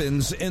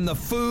weapons in the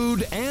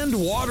food and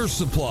water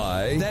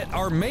supply that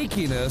are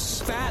making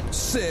us fat,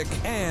 sick,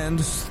 and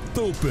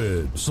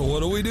stupid. So what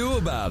do we do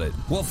about it?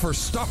 Well, for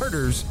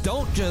starters,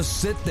 don't just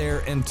sit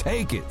there and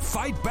take it.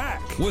 Fight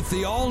back with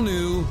the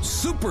all-new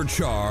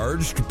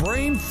supercharged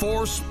Brain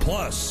Force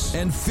Plus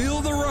and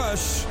feel the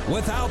rush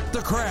without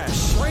the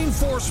crash. Brain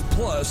Force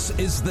Plus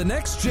is the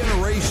next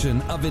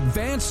generation of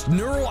advanced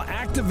neural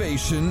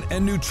activation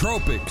and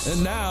nootropics.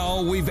 And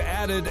now we've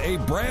added a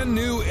brand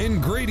new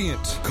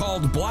ingredient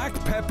called black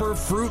pepper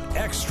fruit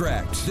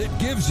extract that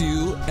gives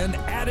you an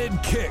added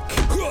kick.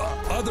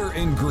 Other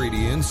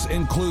ingredients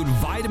include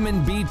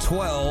vitamin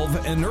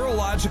B12 and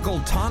neurological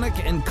tonic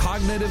and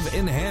cognitive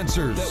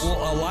enhancers that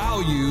will allow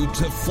you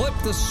to flip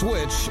the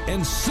switch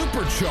and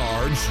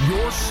supercharge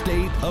your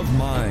state of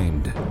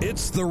mind.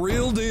 It's the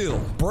real deal.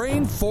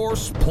 Brain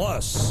Force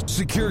Plus.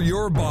 Secure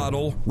your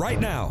bottle right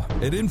now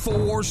at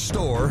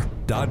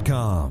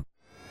InfoWarsStore.com.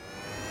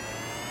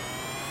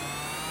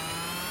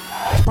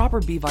 Proper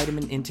B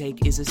vitamin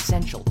intake is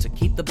essential to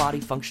keep the body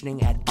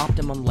functioning at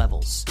optimum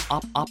levels.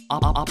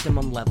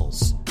 Optimum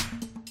levels.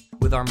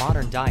 With our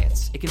modern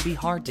diets, it can be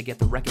hard to get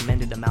the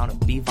recommended amount of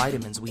B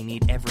vitamins we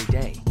need every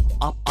day.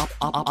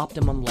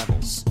 Optimum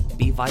levels.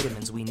 B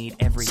vitamins we need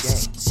every day.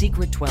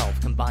 Secret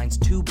 12 combines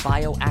two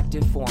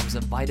bioactive forms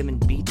of vitamin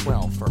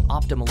B12 for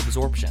optimal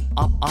absorption.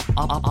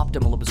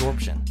 Optimal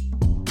absorption.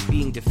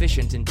 Being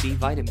deficient in B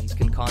vitamins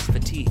can cause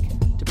fatigue,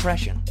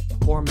 depression,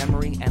 poor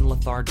memory, and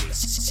lethargy.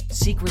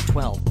 Secret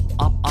 12.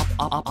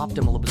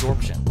 Optimal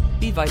absorption.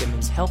 B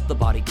vitamins help the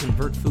body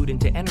convert food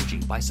into energy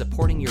by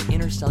supporting your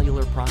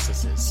intercellular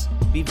processes.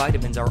 B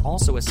vitamins are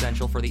also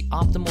essential for the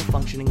optimal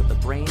functioning of the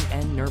brain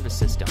and nervous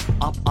system.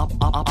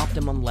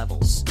 Optimum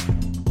levels.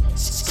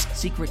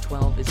 Secret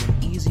 12 is an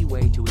easy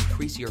way to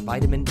increase your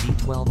vitamin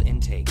B12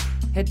 intake.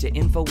 Head to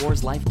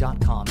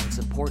InfoWarsLife.com and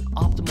support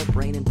optimal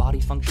brain and body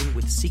function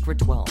with Secret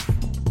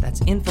 12.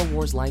 That's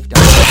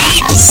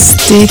InfoWarsLife.com.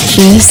 Stick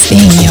this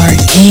in your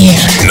ear.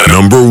 The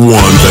number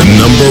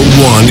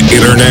one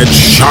internet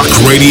shock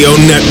radio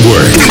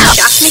network.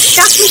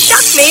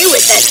 Shock me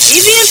with that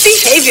deviant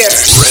behavior.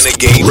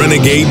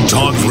 Renegade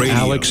Talk Radio.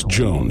 Alex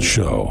Jones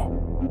Show.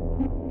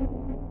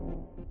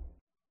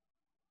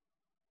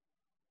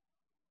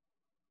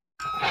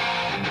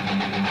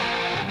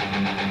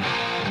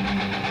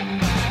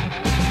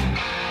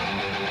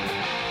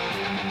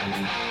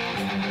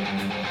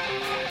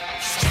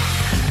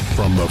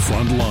 From the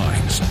front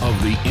lines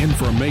of the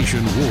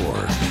information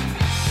war,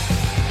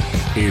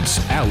 it's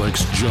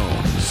Alex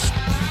Jones.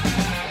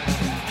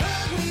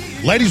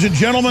 Ladies and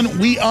gentlemen,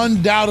 we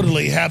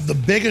undoubtedly have the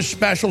biggest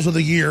specials of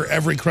the year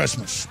every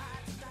Christmas.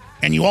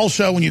 And you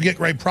also, when you get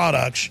great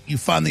products, you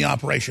fund the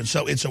operation.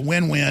 So it's a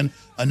win-win,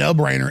 a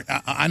no-brainer.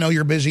 I know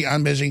you're busy,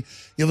 I'm busy.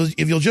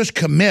 If you'll just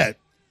commit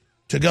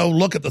to go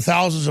look at the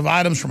thousands of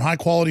items from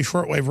high-quality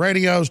shortwave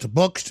radios to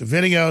books to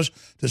videos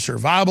to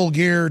survival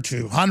gear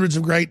to hundreds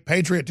of great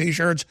Patriot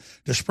T-shirts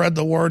to spread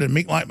the word and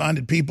meet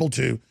like-minded people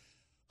to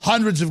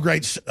hundreds of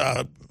great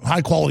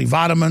high-quality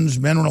vitamins,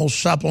 minerals,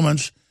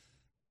 supplements.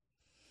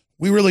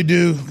 We really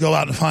do go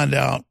out and find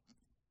out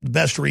the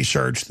best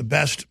research, the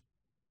best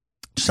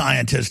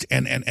scientists,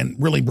 and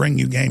really bring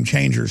you game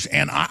changers.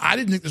 And I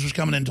didn't think this was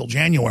coming in until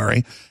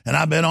January, and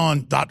I've been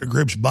on Dr.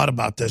 Group's butt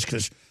about this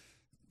because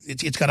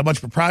it's got a bunch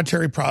of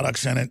proprietary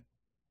products in it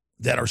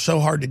that are so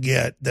hard to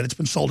get that it's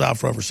been sold out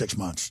for over 6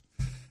 months.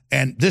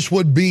 And this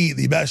would be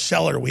the best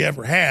seller we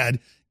ever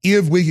had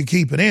if we could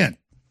keep it in.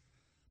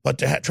 But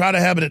to try to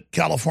have it at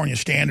California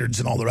standards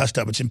and all the rest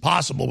of it's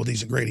impossible with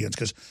these ingredients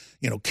because,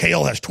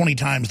 kale has 20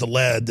 times the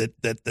lead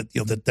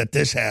that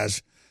this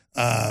has.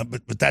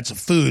 But that's a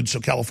food, so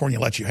California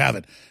lets you have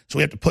it. So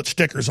we have to put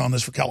stickers on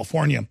this for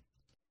California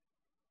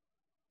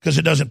because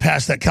it doesn't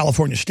pass that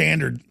California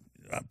standard.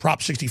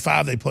 Prop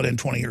 65 they put in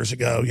 20 years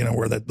ago,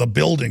 where the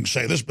buildings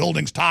say this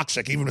building's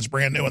toxic, even if it's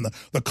brand new. And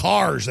the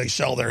cars they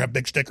sell there have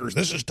big stickers.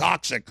 This is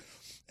toxic.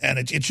 And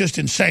it's just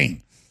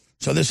insane.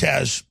 So this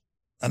has,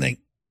 I think,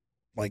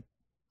 like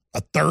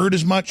a third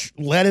as much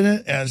lead in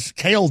it as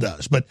kale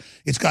does. But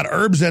it's got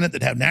herbs in it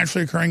that have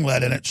naturally occurring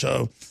lead in it.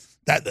 So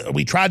that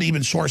we tried to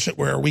even source it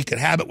where we could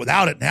have it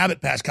without it and have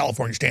it pass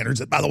California standards.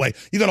 That, by the way,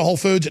 you go to Whole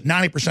Foods, at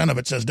 90% of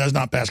it says does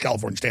not pass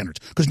California standards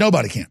because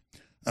nobody can.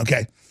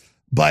 Okay.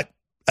 But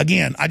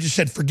again, I just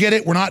said, forget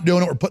it. We're not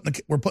doing it.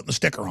 We're putting the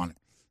sticker on it.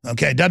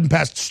 Okay. It doesn't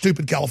pass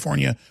stupid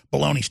California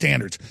baloney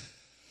standards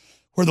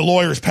where the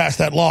lawyers passed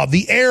that law.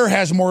 The air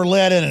has more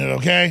lead in it.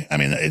 Okay. I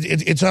mean,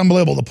 it's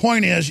unbelievable. The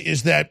point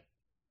is that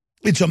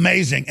it's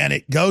amazing. And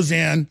it goes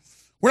in.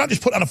 We're not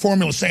just putting on a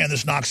formula saying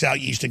this knocks out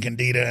yeast and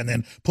candida and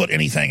then put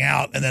anything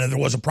out. And then if there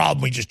was a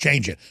problem, we just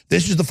change it.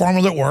 This is the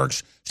formula that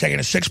works. It's taken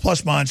us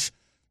 6+ months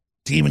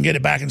to even get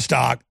it back in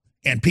stock.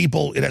 And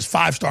people, it has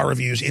 5-star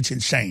reviews. It's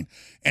insane.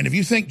 And if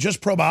you think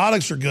just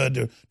probiotics are good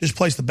to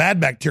displace the bad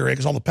bacteria,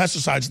 because all the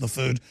pesticides in the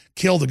food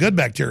kill the good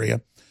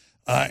bacteria,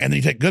 and then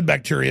you take good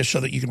bacteria so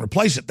that you can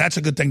replace it, that's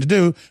a good thing to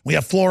do. We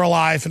have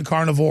FloraLife and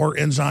Carnivore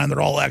Enzyme.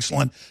 They're all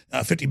excellent.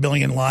 50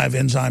 billion live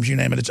enzymes, you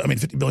name it.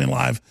 50 billion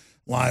live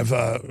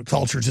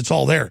cultures. It's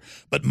all there.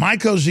 But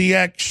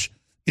MycoZX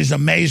is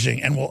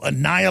amazing and will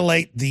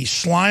annihilate the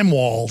slime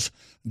walls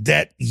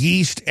that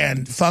yeast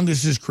and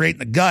funguses create in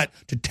the gut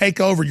to take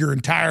over your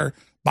entire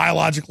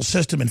biological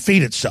system and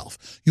feed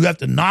itself. You have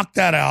to knock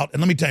that out.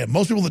 And let me tell you,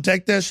 most people that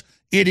take this,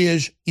 it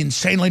is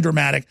insanely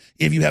dramatic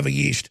if you have a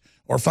yeast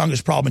or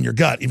fungus problem in your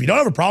gut. If you don't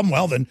have a problem,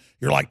 well, then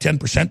you're like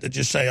 10% that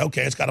just say,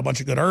 okay, it's got a bunch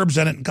of good herbs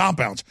in it and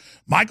compounds.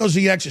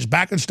 MycoZX is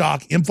back in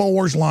stock,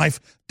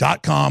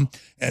 InfoWarsLife.com.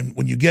 And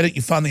when you get it,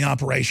 you fund the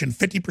operation.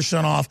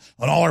 50% off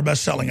on all our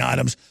best-selling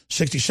items,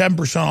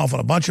 67% off on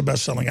a bunch of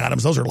best-selling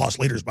items. Those are lost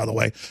leaders, by the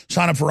way.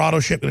 Sign up for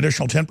auto ship, an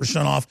additional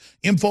 10% off.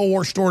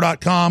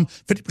 InfoWarsStore.com,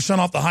 50%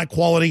 off the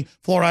high-quality,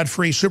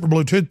 fluoride-free Super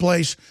Blue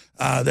toothpaste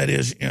that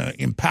is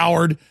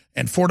empowered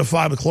and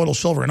fortified with colloidal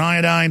silver and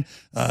iodine.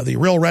 The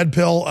Real Red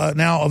Pill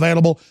now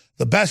available.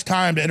 The best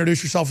time to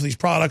introduce yourself to these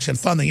products and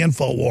fund the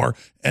info war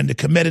and to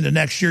commit into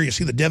next year. You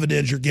see the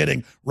dividends you're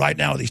getting right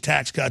now with these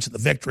tax cuts and the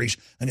victories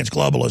against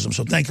globalism.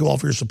 So thank you all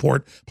for your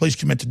support. Please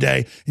commit today.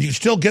 And you can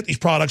still get these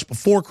products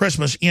before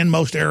Christmas in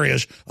most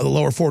areas of the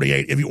lower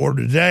 48 if you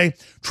order today.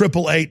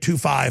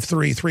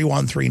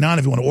 888-253-3139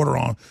 if you want to order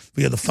on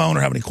via the phone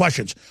or have any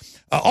questions.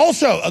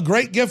 Also, a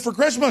great gift for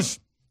Christmas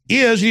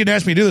is, you didn't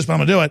ask me to do this, but I'm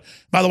going to do it.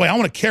 By the way, I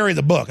want to carry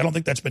the book. I don't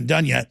think that's been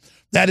done yet.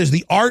 That is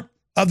The Art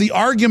of the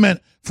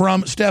Argument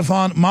from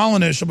Stefan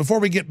Molyneux. So before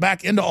we get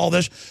back into all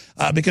this,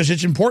 because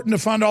it's important to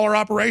fund all our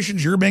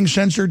operations, you're being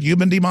censored. You've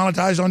been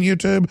demonetized on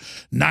YouTube.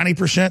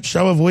 90%,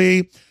 so have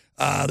we.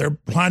 They're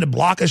trying to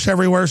block us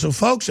everywhere. So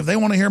folks, if they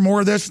want to hear more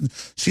of this and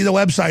see the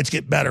websites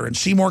get better and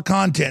see more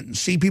content and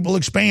see people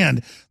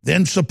expand,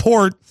 then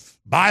support,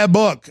 buy a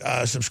book,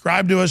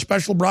 subscribe to a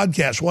special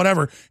broadcast,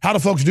 whatever. How do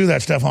folks do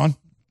that, Stefan?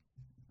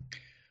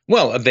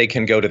 Well, they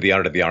can go to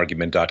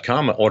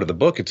theartoftheargument.com, order the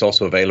book. It's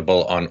also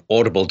available on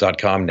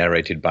audible.com,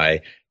 narrated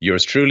by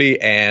yours truly.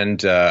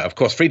 And, of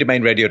course,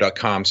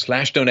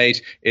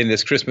 freedomainradio.com/donate in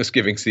this Christmas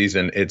giving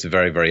season. It's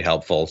very, very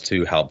helpful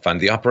to help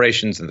fund the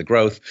operations and the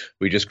growth.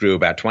 We just grew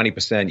about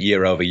 20%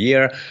 year over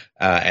year.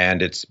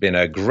 And it's been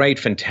a great,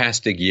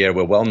 fantastic year.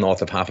 We're well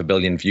north of 500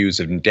 million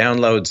views and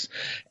downloads.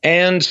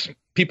 And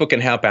people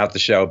can help out the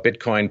show,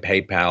 Bitcoin,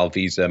 PayPal,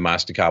 Visa,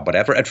 MasterCard,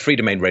 whatever, at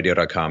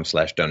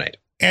freedomainradio.com/donate.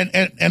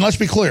 And let's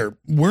be clear,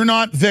 we're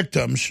not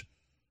victims,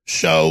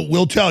 so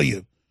we'll tell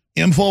you.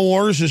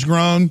 InfoWars has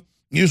grown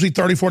usually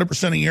 30,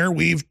 40% a year.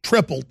 We've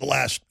tripled the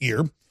last year.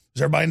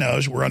 As everybody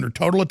knows, we're under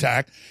total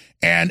attack.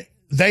 And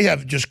they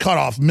have just cut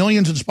off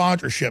millions in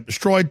sponsorship,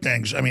 destroyed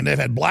things. I mean, they've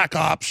had black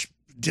ops,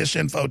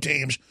 disinfo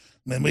teams.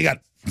 I mean,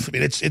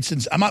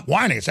 I'm not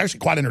whining. It's actually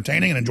quite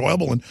entertaining and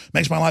enjoyable and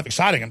makes my life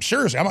exciting. I'm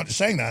not just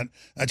saying that.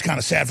 That's kind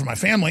of sad for my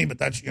family, but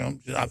that's,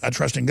 I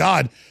trust in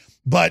God.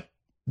 But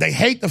they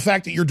hate the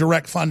fact that you're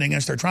direct funding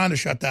us. They're trying to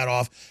shut that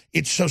off.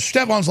 It's so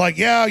Stefan's like,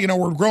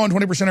 we're growing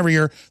 20% every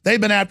year. They've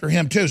been after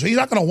him too. So he's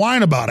not going to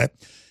whine about it.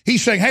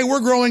 He's saying, hey, we're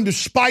growing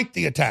despite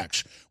the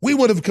attacks. We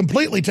would have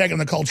completely taken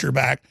the culture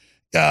back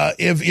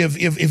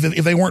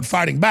if they weren't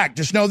fighting back.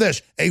 Just know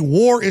this, a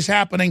war is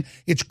happening.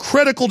 It's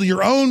critical to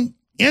your own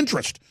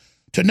interest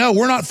to know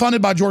we're not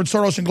funded by George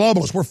Soros and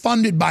globalists. We're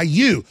funded by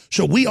you.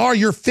 So we are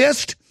your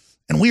fist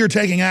and we are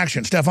taking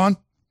action. Stefan?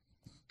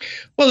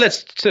 Well,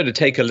 let's sort of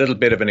take a little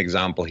bit of an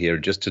example here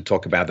just to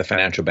talk about the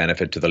financial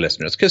benefit to the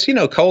listeners. Because,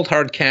 cold,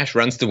 hard cash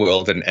runs the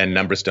world and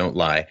numbers don't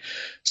lie.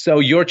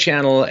 So your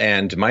channel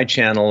and my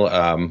channel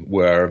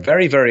were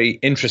very, very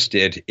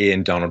interested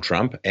in Donald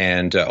Trump.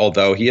 And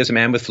although he is a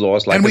man with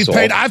flaws like us all.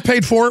 And I've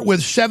paid for it with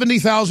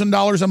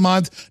 $70,000 a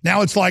month.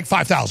 Now it's like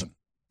 $5,000.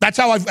 That's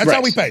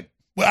how we paid.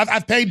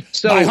 I've paid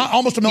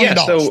almost $1 million.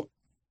 So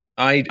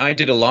I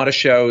did a lot of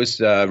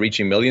shows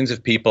reaching millions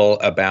of people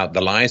about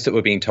the lies that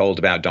were being told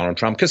about Donald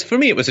Trump. Because for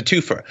me, it was a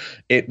twofer.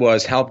 It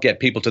was help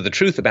get people to the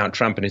truth about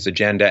Trump and his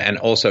agenda and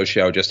also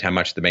show just how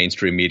much the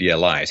mainstream media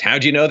lies. How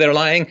do you know they're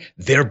lying?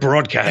 They're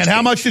broadcasting. And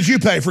how much did you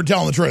pay for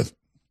telling the truth?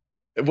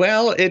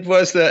 Well, it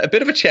was a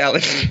bit of a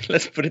challenge,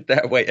 let's put it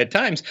that way, at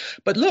times.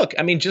 But look,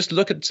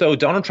 so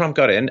Donald Trump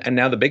got in, and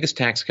now the biggest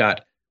tax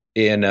cut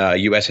in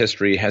U.S.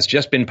 history has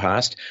just been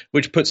passed,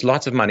 which puts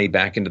lots of money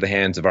back into the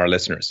hands of our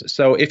listeners.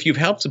 So if you've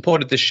helped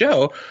supported the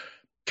show,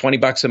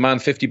 $20 a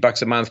month,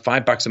 $50 a month,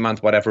 $5 a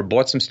month, whatever,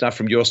 bought some stuff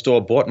from your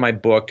store, bought my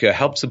book,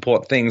 helped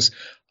support things,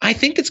 I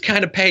think it's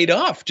kind of paid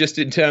off just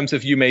in terms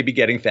of you may be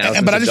getting thousands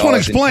of dollars. But I just want to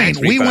explain,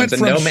 we went from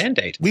no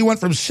mandate. We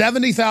went from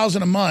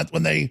 $70,000 a month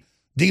when they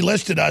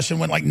delisted us and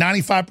went like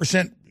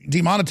 95%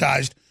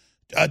 demonetized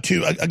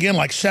to, again,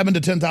 like $7,000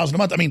 to $10,000 a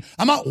month. I mean,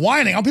 I'm not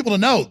whining. I want people to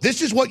know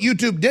this is what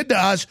YouTube did to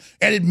us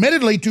and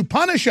admittedly to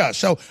punish us.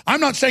 So I'm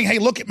not saying, hey,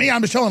 look at me.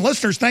 I'm just telling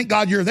listeners, thank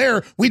God you're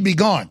there. We'd be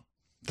gone.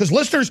 Because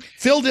listeners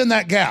filled in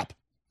that gap.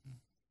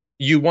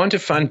 You want to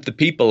fund the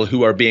people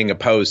who are being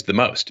opposed the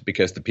most,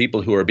 because the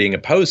people who are being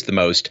opposed the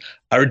most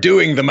are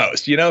doing the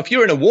most. If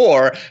you're in a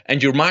war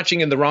and you're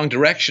marching in the wrong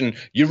direction,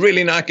 you're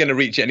really not going to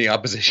reach any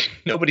opposition.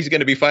 Nobody's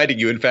going to be fighting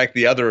you. In fact,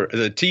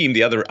 the team,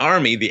 the other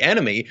army, the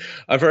enemy,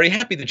 are very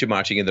happy that you're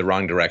marching in the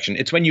wrong direction.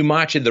 It's when you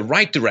march in the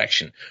right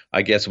direction,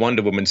 I guess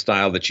Wonder Woman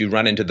style, that you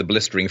run into the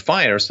blistering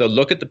fire. So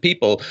look at the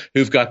people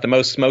who've got the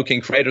most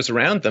smoking craters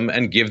around them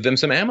and give them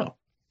some ammo.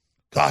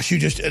 Gosh,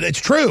 it's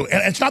true.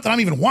 And it's not that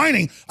I'm even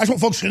whining. I just want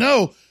folks to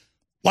know,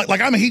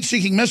 like I'm a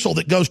heat-seeking missile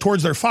that goes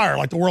towards their fire,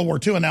 like the World War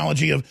II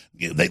analogy of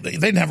they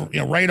didn't have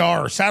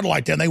radar or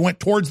satellite then. They went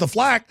towards the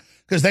flak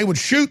because they would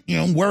shoot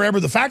wherever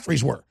the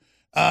factories were.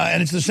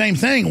 And it's the same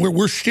thing.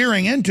 We're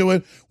steering into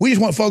it. We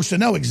just want folks to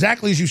know,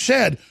 exactly as you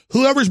said,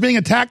 whoever's being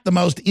attacked the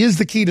most is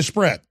the key to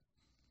spread.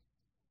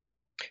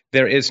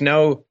 There is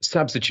no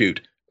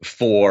substitute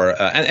for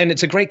and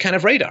it's a great kind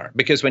of radar,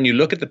 because when you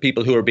look at the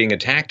people who are being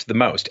attacked the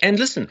most, and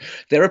listen,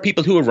 there are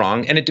people who are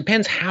wrong, and it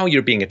depends how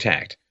you're being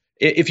attacked.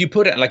 If you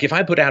put it, like if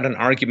I put out an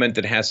argument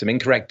that has some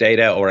incorrect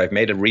data or I've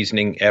made a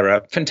reasoning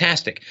error,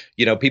 fantastic.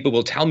 People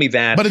will tell me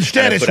that. But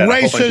instead it's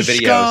racist,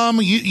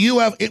 scum.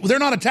 They're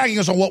not attacking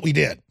us on what we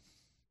did.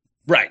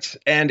 Right.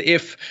 And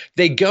if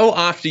they go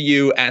after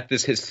you at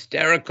this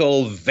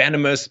hysterical,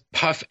 venomous,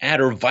 puff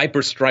adder,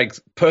 viper strike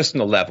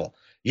personal level,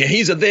 yeah,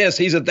 he's a this,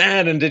 he's a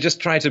that, and they just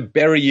try to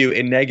bury you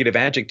in negative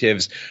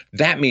adjectives,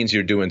 that means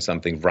you're doing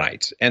something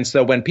right. And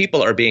so when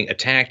people are being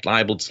attacked,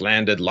 libeled,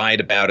 slandered, lied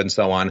about, and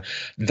so on,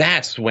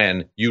 that's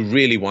when you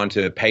really want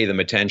to pay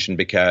them attention,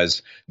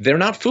 because they're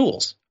not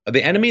fools.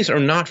 The enemies are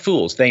not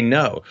fools. They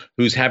know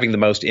who's having the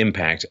most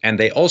impact, and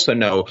they also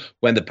know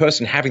when the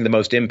person having the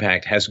most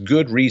impact has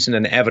good reason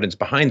and evidence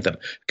behind them.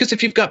 Because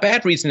if you've got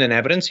bad reason and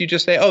evidence, you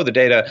just say, oh, the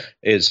data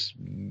is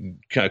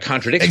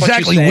contradicts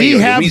exactly. what you say.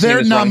 We have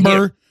their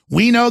number.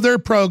 We know their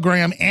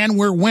program, and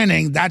we're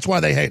winning. That's why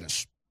they hate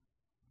us.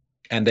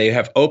 And they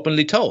have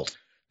openly told.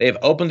 They have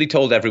openly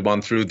told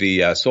everyone through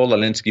the Saul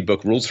Alinsky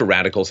book, Rules for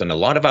Radicals, and a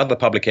lot of other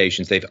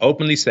publications, they've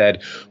openly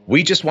said,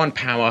 we just want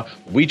power,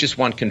 we just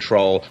want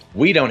control,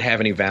 we don't have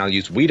any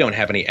values, we don't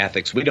have any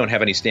ethics, we don't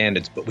have any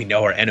standards, but we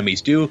know our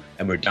enemies do,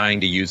 and we're dying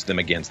to use them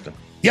against them.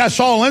 Yeah,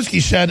 Saul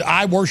Alinsky said,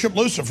 I worship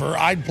Lucifer.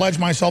 I pledge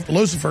myself to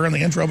Lucifer in the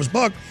intro of his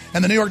book.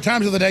 And the New York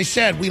Times of the day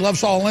said, we love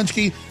Saul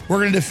Alinsky. We're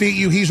going to defeat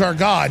you. He's our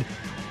God.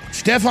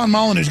 Stefan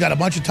Molyneux's got a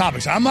bunch of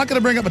topics. I'm not going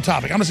to bring up a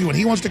topic. I'm going to see what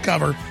he wants to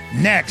cover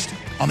next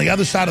on the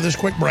other side of this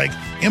quick break.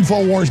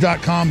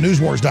 Infowars.com,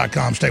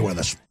 newswars.com. Stay with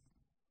us.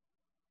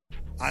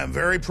 I am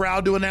very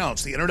proud to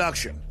announce the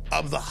introduction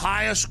of the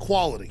highest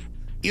quality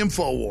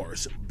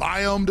Infowars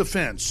Biome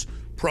Defense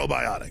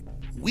Probiotic.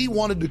 We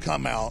wanted to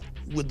come out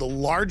with the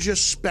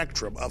largest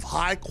spectrum of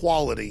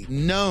high-quality,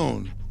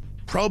 known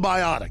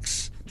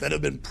probiotics that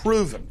have been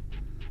proven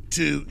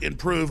to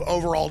improve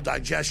overall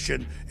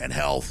digestion and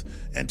health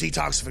and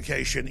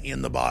detoxification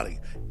in the body.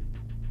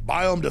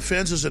 Biome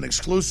Defense is an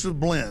exclusive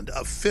blend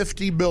of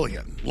 50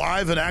 billion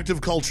live and active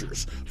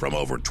cultures from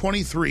over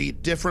 23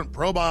 different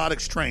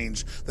probiotic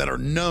strains that are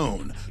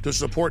known to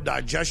support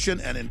digestion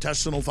and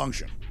intestinal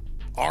function.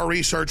 Our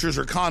researchers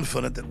are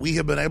confident that we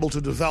have been able to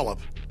develop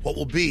what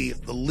will be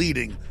the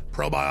leading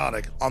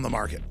probiotic on the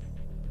market.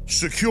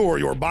 Secure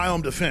your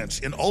Biome Defense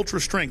in ultra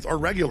strength or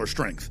regular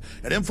strength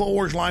at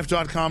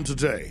InfoWarsLife.com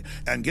today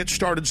and get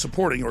started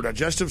supporting your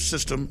digestive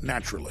system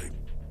naturally.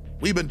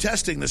 We've been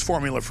testing this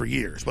formula for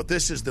years, but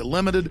this is the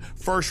limited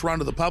first run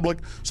to the public,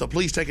 so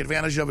please take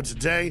advantage of it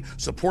today.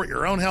 Support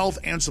your own health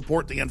and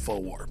support the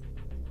InfoWar.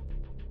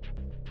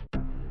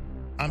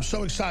 I'm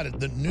so excited.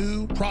 The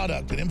new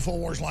product at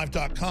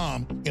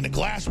InfoWarsLife.com in a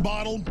glass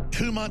bottle,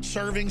 2-month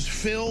servings,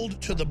 filled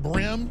to the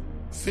brim,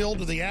 filled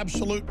to the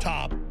absolute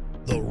top,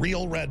 the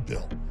Real Red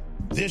Pill.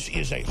 This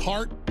is a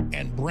heart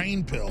and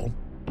brain pill,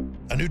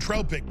 a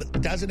nootropic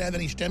that doesn't have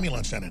any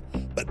stimulants in it.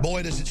 But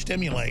boy, does it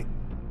stimulate,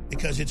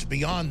 because it's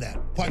beyond that.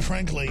 Quite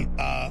frankly,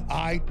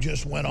 I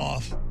just went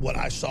off what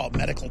I saw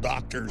medical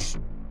doctors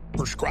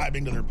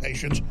prescribing to their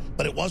patients,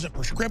 but it wasn't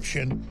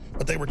prescription,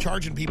 but they were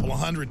charging people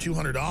 $100,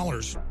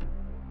 $200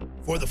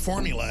 for the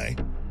formulae.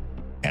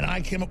 And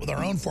I came up with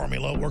our own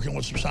formula, working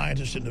with some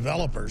scientists and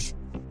developers,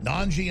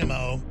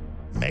 non-GMO,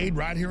 made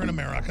right here in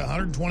America,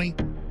 120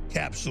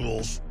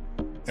 capsules.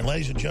 And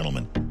ladies and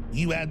gentlemen,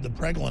 you add the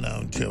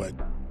pregnenolone to it,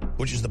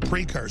 which is the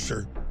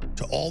precursor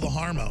to all the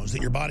hormones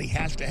that your body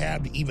has to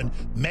have to even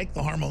make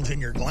the hormones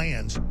in your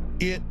glands.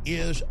 It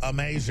is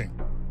amazing.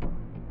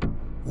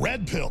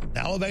 Red Pill,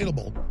 now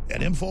available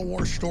at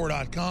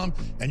InfoWarsStore.com,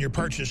 and your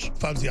purchase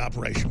funds the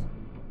operation.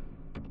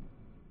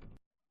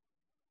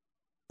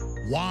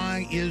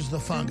 Why is the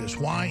fungus?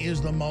 Why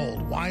is the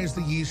mold? Why is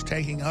the yeast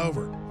taking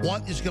over?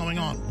 What is going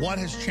on? What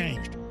has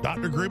changed?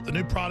 Dr. Group, the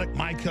new product,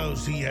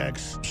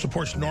 MycoZX,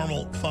 supports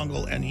normal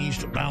fungal and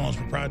yeast balance,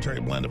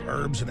 proprietary blend of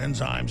herbs and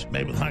enzymes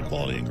made with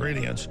high-quality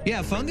ingredients.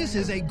 Yeah, fungus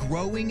is a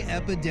growing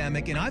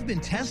epidemic, and I've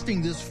been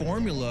testing this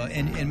formula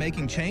and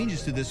making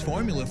changes to this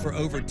formula for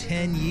over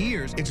 10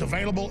 years. It's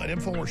available at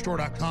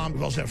InfoWarsStore.com.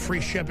 We also have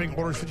free shipping,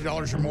 orders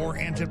 $50 or more,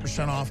 and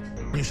 10% off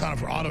when you sign up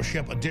for auto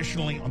ship.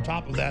 Additionally, on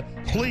top of that,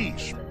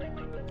 please,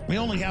 we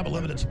only have a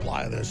limited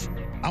supply of this.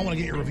 I want to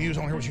get your reviews.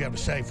 I want to hear what you have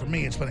to say. For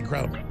me, it's been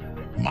incredible.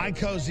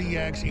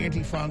 MycoZX,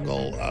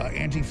 antifungal,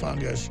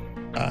 antifungus,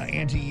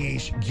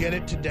 anti-yeast. Get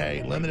it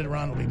today. Limited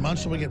run. It'll be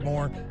months till we get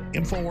more.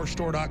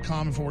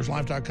 InfoWarsStore.com,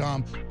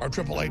 InfoWarsLife.com, or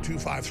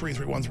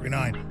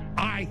 888-253-3139.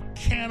 I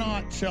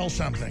cannot sell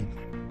something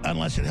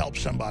unless it helps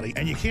somebody.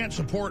 And you can't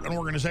support an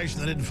organization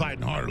that isn't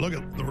fighting harder. Look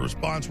at the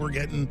response we're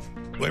getting.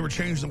 The way we're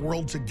changing the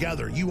world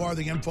together. You are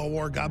the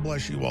InfoWar. God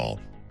bless you all.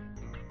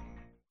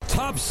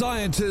 Top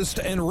scientists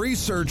and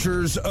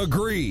researchers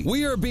agree.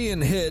 We are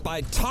being hit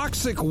by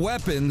toxic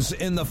weapons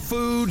in the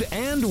food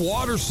and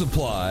water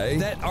supply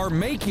that are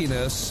making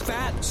us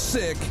fat,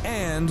 sick,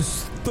 and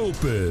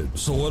stupid.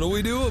 So what do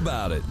we do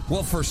about it?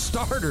 Well, for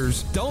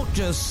starters, don't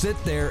just sit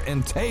there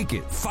and take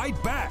it.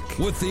 Fight back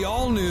with the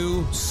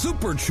all-new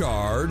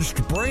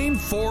supercharged Brain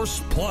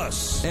Force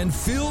Plus and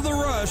feel the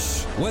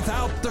rush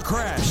without the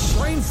crash.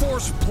 Brain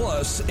Force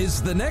Plus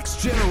is the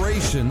next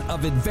generation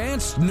of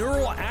advanced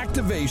neural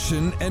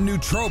activation and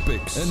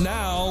nootropics. And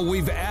now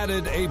we've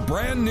added a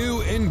brand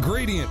new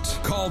ingredient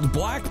called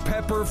black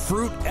pepper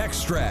fruit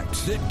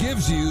extract that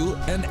gives you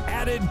an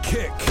added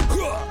kick.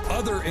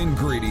 Other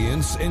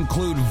ingredients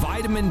include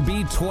vitamin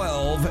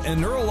B12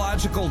 and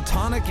neurological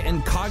tonic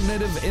and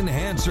cognitive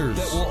enhancers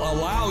that will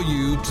allow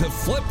you to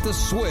flip the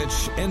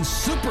switch and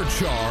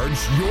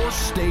supercharge your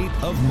state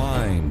of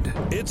mind.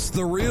 It's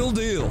the real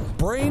deal.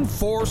 Brain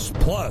Force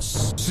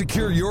Plus.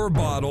 Secure your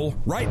bottle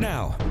right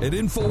now at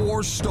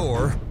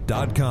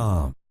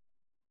InfoWarsStore.com.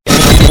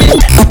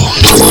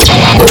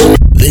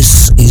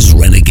 This is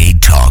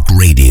Renegade Talk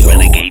Radio.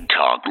 Renegade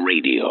Talk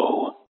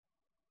Radio.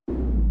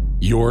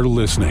 You're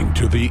listening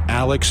to The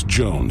Alex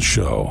Jones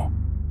Show.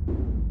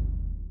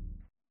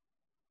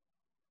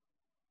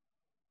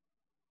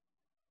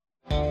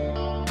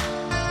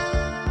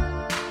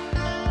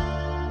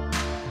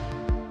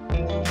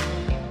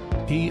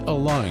 He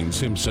aligns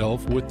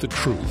himself with the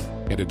truth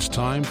and it's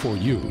time for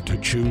you to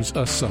choose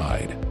a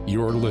side.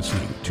 You're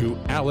listening to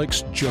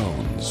Alex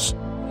Jones.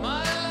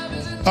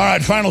 All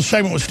right, final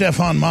segment with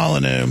Stefan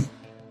Molyneux.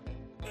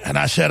 And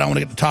I said I want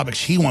to get the topics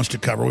he wants to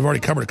cover. We've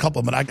already covered a couple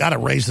of them, but I got to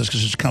raise this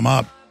because it's come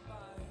up.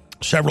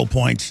 Several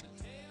points.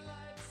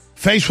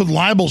 Faced with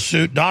libel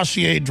suit,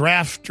 dossier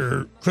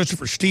drafter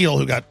Christopher Steele,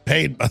 who got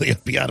paid by the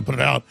FBI to put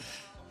it out,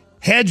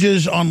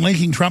 hedges on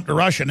linking Trump to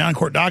Russia. Now in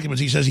court documents,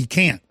 he says he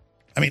can't.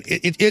 I mean,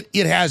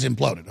 it has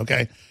imploded,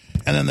 okay?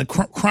 And then the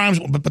crimes,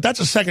 but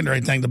that's a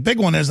secondary thing. The big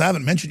one is, I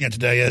haven't mentioned yet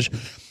today, is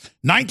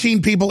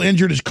 19 people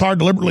injured as car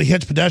deliberately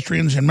hits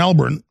pedestrians in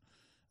Melbourne.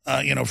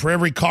 For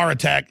every car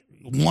attack,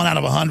 1 out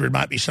of 100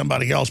 might be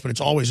somebody else, but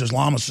it's always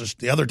Islamicists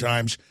the other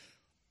times.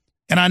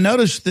 And I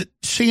noticed that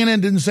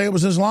CNN didn't say it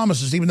was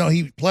Islamicists, even though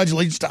he pledged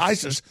allegiance to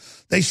ISIS.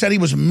 They said he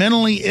was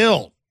mentally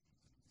ill.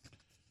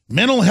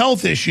 Mental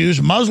health issues,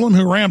 Muslim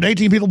who rammed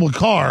 18 people with a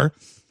car,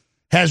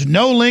 has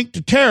no link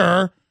to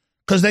terror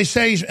because they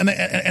say,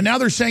 and now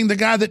they're saying the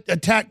guy that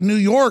attacked New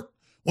York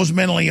was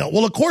mentally ill.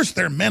 Well, of course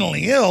they're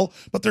mentally ill,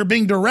 but they're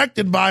being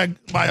directed by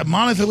a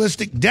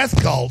monotheistic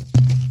death cult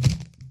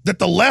that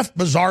the left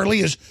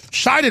bizarrely is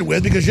sided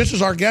with, because just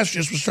as our guest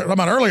just was talking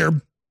about earlier,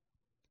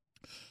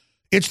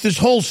 it's this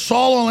whole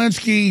Saul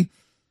Alinsky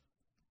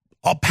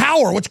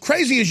power. What's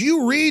crazy is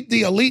you read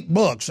the elite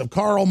books of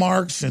Karl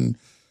Marx and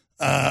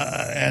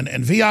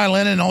V.I.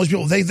 Lenin and all these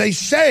people. They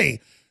say,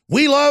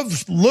 we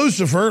love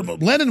Lucifer,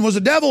 but Lenin was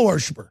a devil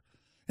worshiper.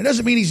 It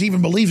doesn't mean he's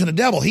even believes in a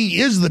devil. He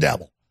is the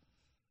devil.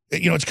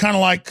 It's kind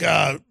of like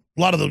a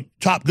lot of the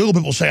top Google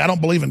people say, I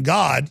don't believe in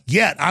God,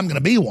 yet I'm going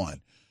to be one.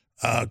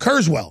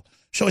 Kurzweil.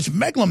 So it's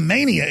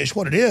megalomania is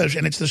what it is,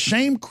 and it's the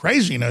same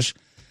craziness.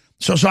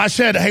 So I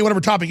said, hey,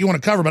 whatever topic you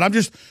want to cover, but I'm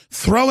just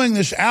throwing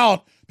this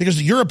out because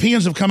the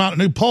Europeans have come out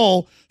in a new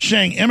poll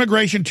saying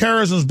immigration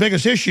terrorism is the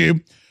biggest issue.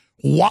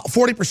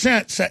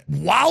 40% say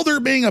while they're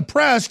being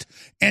oppressed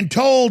and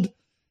told,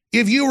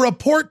 if you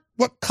report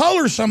what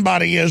color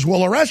somebody is,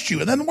 we'll arrest you.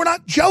 And then we're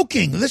not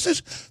joking. This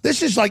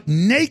is like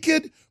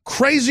naked,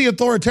 crazy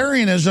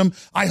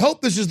authoritarianism. I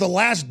hope this is the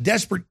last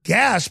desperate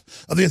gasp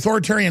of the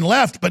authoritarian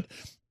left. But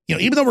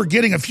even though we're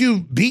getting a few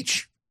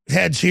beach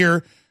heads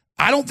here,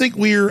 I don't think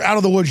we're out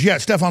of the woods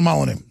yet. Stefan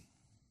Molyneux.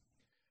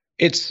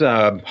 It's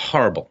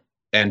horrible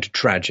and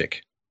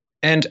tragic.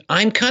 And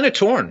I'm kind of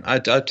torn.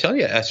 I'll tell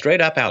you straight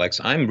up,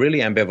 Alex, I'm really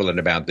ambivalent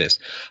about this.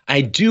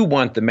 I do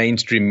want the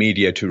mainstream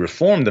media to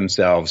reform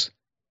themselves,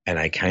 and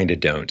I kind of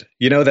don't.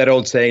 You know that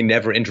old saying,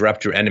 never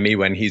interrupt your enemy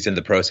when he's in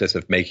the process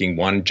of making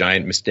one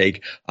giant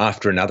mistake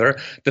after another?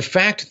 The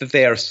fact that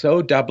they are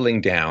so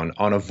doubling down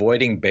on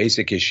avoiding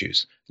basic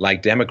issues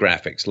like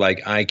demographics, like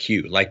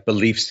IQ, like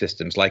belief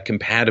systems, like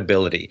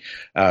compatibility,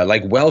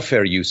 like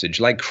welfare usage,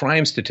 like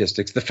crime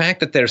statistics, the fact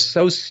that they're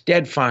so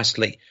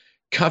steadfastly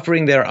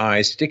covering their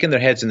eyes, sticking their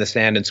heads in the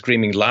sand and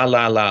screaming la,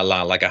 la, la,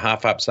 la, like a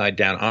half upside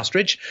down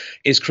ostrich,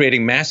 is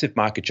creating massive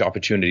market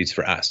opportunities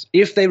for us.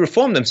 If they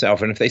reform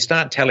themselves and if they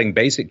start telling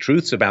basic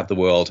truths about the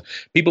world,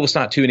 people will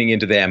start tuning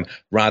into them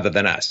rather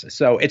than us.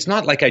 So it's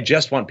not like I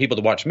just want people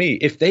to watch me.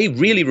 If they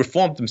really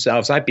reformed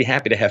themselves, I'd be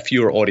happy to have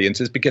fewer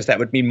audiences, because that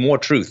would mean more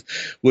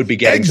truth would be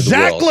getting to the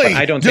world. But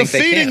I don't think they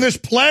can. Defeating this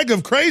plague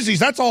of crazies,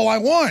 that's all I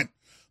want.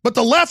 But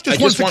the left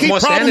just wants to keep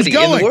problems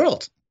going. In the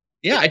world.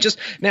 Yeah,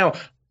 now,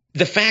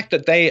 the fact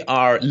that they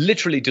are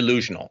literally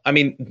delusional. I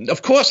mean,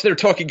 of course they're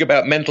talking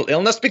about mental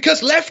illness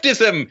because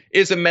leftism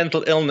is a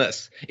mental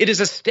illness. It is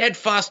a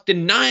steadfast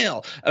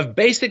denial of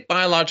basic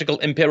biological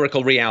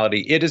empirical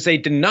reality. It is a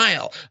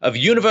denial of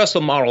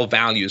universal moral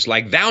values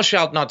like thou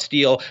shalt not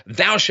steal,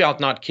 thou shalt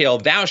not kill,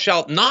 thou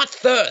shalt not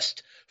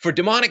thirst for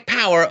demonic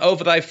power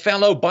over thy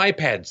fellow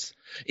bipeds.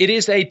 It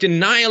is a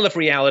denial of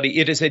reality.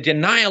 It is a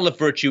denial of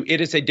virtue. It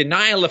is a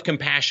denial of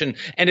compassion.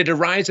 And it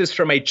arises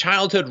from a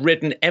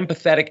childhood-ridden,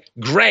 empathetic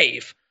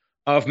grave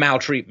of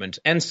maltreatment.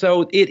 And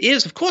so it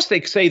is, of course,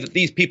 they say that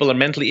these people are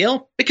mentally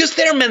ill because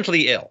they're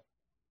mentally ill.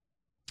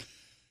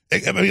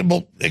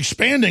 Well,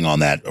 expanding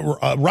on that,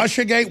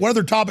 Russiagate, what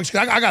other topics?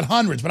 I got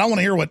hundreds, but I want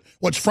to hear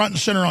what's front and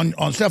center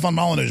on Stefan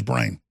Molyneux's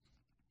brain.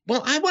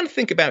 Well, I want to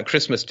think about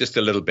Christmas just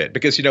a little bit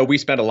because, we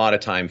spent a lot of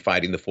time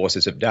fighting the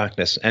forces of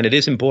darkness, and it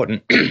is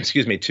important,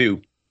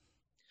 to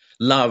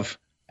love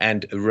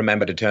and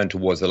remember to turn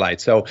towards the light.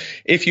 So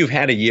if you've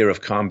had a year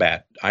of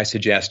combat, I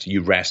suggest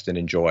you rest and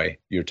enjoy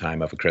your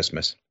time over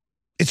Christmas.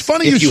 It's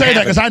funny you say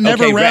that because I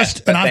never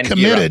rest, and I've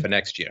committed for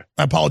next year.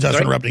 I apologize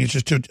for interrupting. It's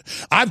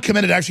just I've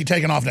committed to actually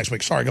taking off next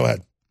week. Sorry, go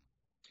ahead.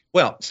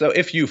 Well, so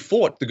if you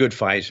fought the good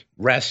fight,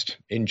 rest,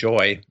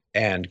 enjoy,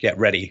 and get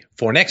ready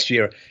for next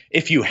year.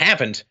 If you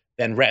haven't,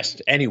 then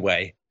rest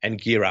anyway and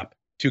gear up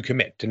to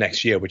commit to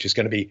next year, which is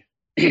going to be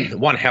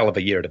one hell of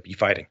a year to be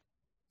fighting.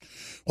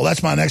 Well,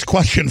 that's my next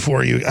question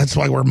for you. That's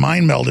why we're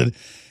mind melded.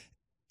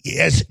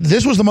 Yes,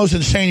 this was the most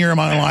insane year of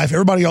my life.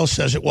 Everybody else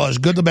says it was.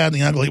 Good, the bad, and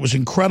the ugly. It was an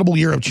incredible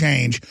year of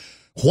change.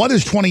 What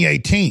is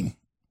 2018?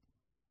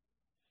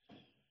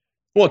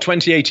 Well,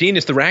 2018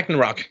 is the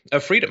Ragnarok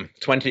of freedom.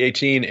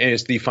 2018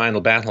 is the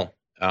final battle,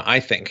 I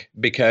think,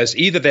 because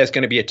either there's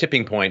going to be a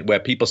tipping point where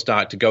people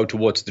start to go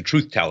towards the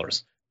truth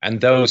tellers, and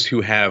those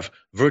who have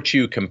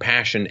virtue,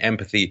 compassion,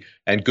 empathy,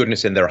 and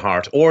goodness in their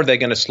heart, or they're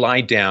going to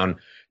slide down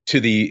to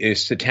the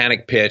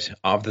satanic pit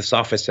of the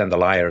sophists and the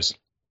liars.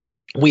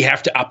 We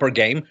have to up our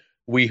game.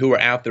 We who are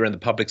out there in the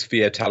public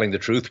sphere telling the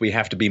truth, we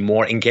have to be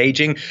more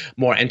engaging,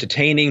 more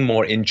entertaining,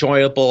 more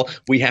enjoyable.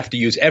 We have to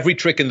use every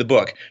trick in the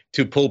book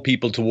to pull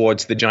people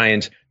towards the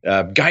giant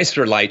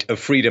geyser light of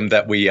freedom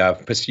that we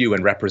pursue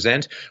and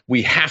represent.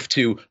 We have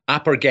to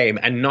up our game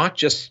and not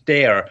just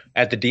stare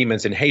at the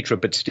demons in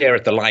hatred, but stare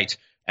at the light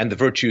and the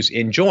virtues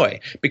in joy,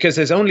 because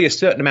there's only a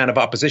certain amount of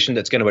opposition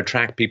that's going to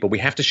attract people. We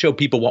have to show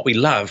people what we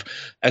love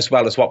as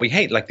well as what we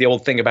hate, like the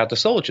old thing about the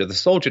soldier. The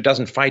soldier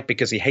doesn't fight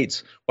because he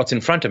hates what's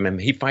in front of him.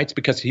 He fights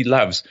because he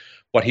loves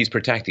what he's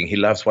protecting. He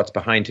loves what's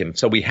behind him.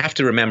 So we have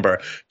to remember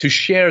to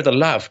share the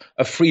love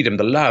of freedom,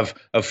 the love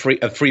of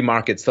free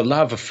markets, the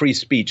love of free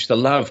speech, the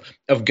love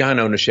of gun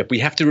ownership. We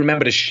have to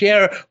remember to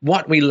share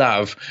what we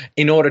love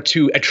in order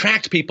to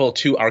attract people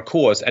to our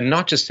cause, and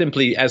not just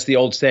simply, as the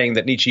old saying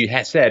that Nietzsche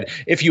has said,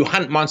 if you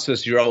hunt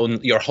monsters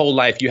your whole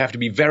life, you have to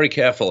be very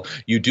careful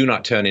you do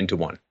not turn into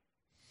one.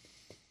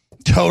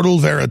 Total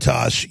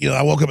veritas. You know,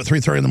 I woke up at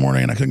 3:30 in the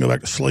morning and I couldn't go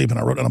back to sleep, and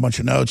I wrote down a bunch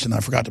of notes and I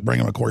forgot to bring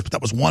them, of course, but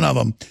that was one of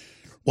them,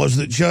 was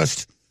that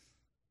just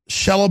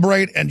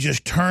celebrate and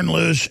just turn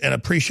loose and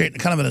appreciate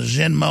kind of in a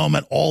Zen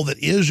moment all that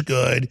is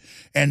good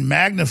and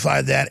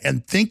magnify that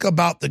and think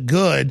about the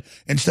good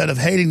instead of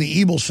hating the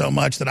evil so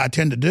much that I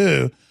tend to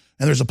do.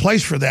 And there's a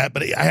place for that,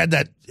 but I had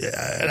that,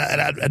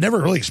 I never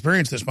really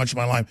experienced this much in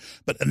my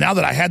life. But now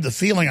that I had the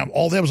feeling,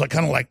 all day was like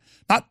kind of like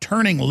not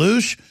turning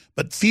loose,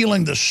 but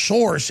feeling the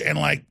source and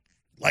like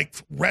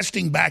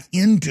resting back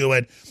into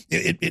it.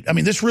 I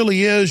mean, this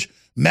really is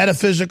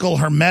metaphysical,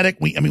 hermetic.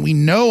 We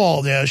know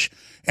all this,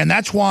 and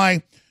that's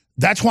why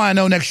I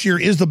know next year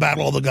is the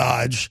Battle of the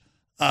Gods.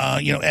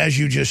 As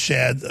you just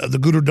said, the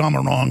Guru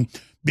Damarong.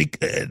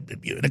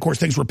 And of course,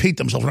 things repeat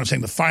themselves. We're not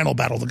saying the final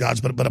Battle of the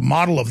Gods, but a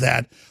model of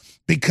that,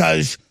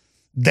 because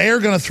they're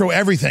going to throw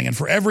everything, and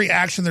for every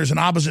action, there's an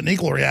opposite and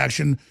equal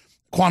reaction.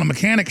 Quantum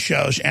mechanics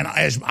shows, and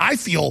as I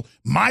feel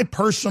my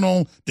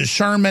personal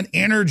discernment,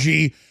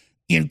 energy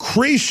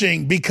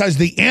increasing, because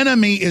the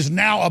enemy is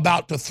now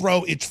about to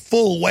throw its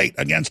full weight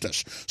against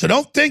us. So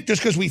don't think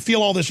just because we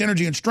feel all this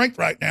energy and strength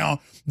right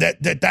now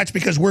that's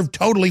because we're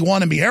totally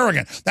want to be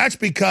arrogant. That's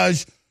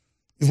because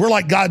if we're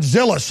like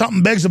Godzilla,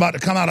 something big's about to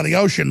come out of the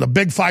ocean. The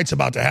big fight's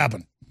about to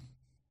happen.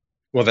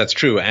 Well, that's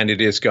true. And it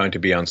is going to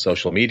be on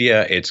social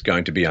media. It's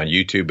going to be on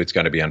YouTube. It's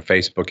going to be on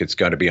Facebook. It's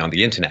going to be on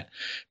the internet,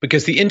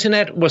 because the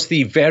internet was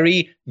the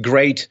very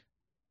great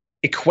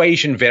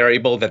equation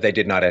variable that they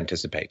did not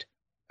anticipate.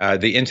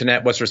 The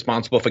internet was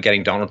responsible for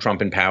getting Donald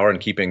Trump in power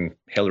and keeping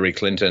Hillary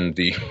Clinton,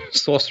 the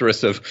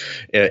sorceress of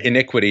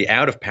iniquity,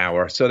 out of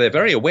power. So they're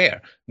very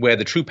aware where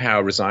the true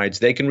power resides.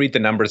 They can read the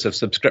numbers of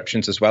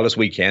subscriptions as well as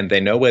we can. They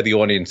know where the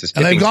audience is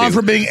tipping to. And they've gone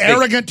from being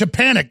arrogant to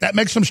panic. That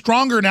makes them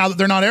stronger now that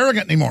they're not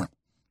arrogant anymore.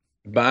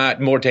 But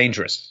more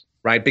dangerous,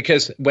 right?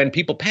 Because when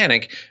people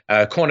panic,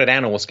 cornered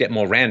animals get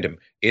more random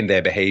in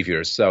their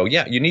behaviors. So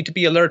yeah, you need to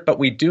be alert, but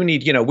we do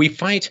need, we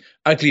fight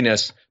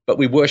ugliness, but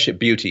we worship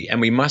beauty.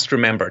 And we must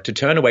remember to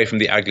turn away from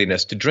the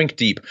ugliness, to drink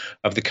deep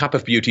of the cup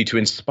of beauty, to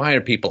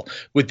inspire people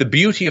with the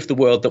beauty of the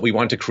world that we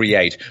want to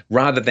create,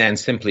 rather than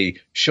simply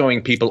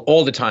showing people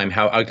all the time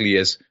how ugly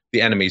is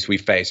the enemies we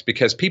face,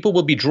 because people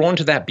will be drawn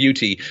to that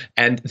beauty,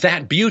 and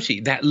that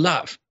beauty, that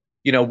love.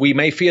 We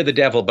may fear the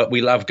devil, but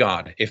we love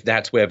God, if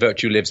that's where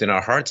virtue lives in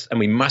our hearts. And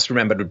we must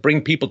remember to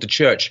bring people to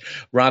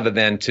church rather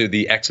than to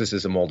the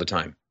exorcism all the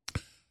time.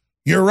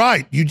 You're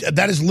right.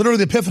 That is literally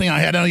the epiphany I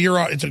had. I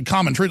know it's a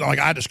common truth. Like,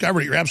 I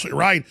discovered it. You're absolutely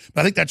right.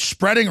 But I think that's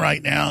spreading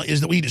right now,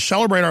 is that we need to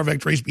celebrate our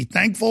victories, be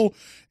thankful.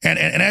 And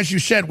as you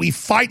said, we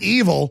fight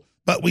evil,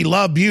 but we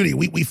love beauty.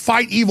 We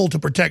fight evil to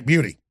protect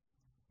beauty.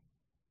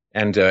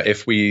 And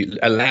if we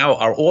allow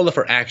all of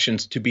our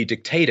actions to be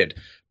dictated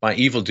by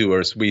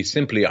evildoers, we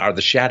simply are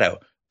the shadow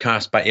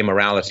cast by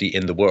immorality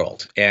in the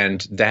world.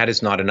 And that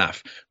is not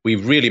enough. We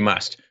really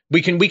must.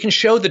 We can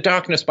show the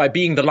darkness by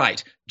being the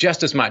light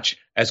just as much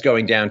as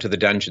going down to the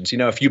dungeons.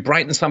 If you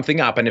brighten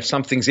something up and if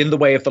something's in the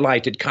way of the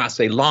light, it casts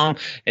a long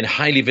and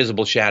highly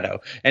visible shadow.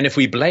 And if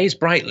we blaze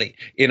brightly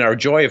in our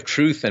joy of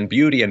truth and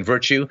beauty and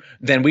virtue,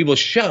 then we will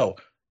show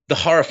the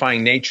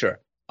horrifying nature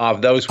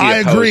of those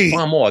we oppose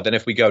far more than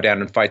if we go down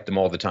and fight them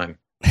all the time.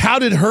 How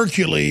did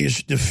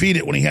Hercules defeat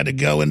it when he had to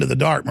go into the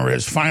dark? Remember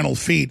his final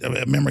feat,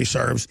 if memory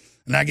serves,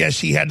 and I guess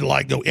he had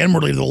to go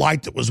inwardly to the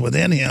light that was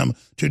within him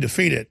to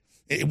defeat it.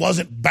 It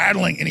wasn't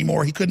battling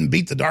anymore. He couldn't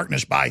beat the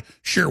darkness by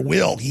sheer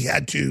will. He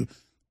had to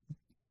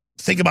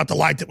think about the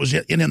light that was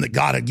in him that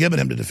God had given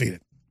him to defeat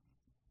it.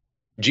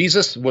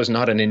 Jesus was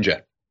not a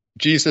ninja.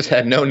 Jesus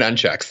had no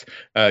nunchucks.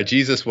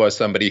 Jesus was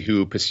somebody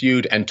who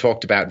pursued and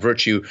talked about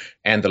virtue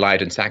and the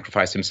light and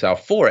sacrificed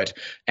himself for it.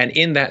 And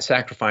in that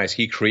sacrifice,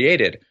 he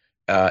created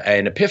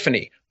an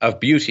epiphany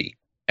of beauty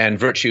and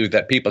virtue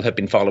that people have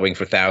been following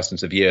for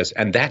thousands of years.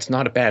 And that's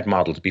not a bad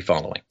model to be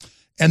following.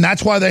 And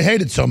that's why they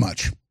hated so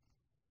much.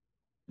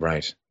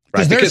 Right.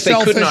 Because they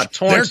selfish, could not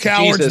taunt they're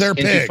cowards, Jesus they're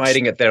into pigs.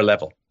 Fighting at their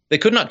level. They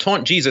could not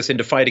taunt Jesus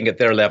into fighting at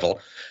their level.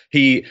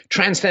 He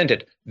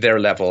transcended their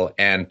level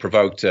and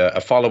provoked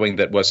a following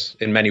that was,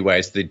 in many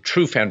ways, the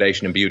true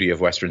foundation and beauty of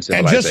Western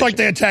civilization. And just like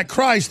they attacked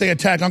Christ, they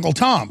attacked Uncle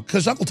Tom,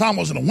 because Uncle Tom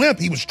wasn't a wimp.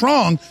 He was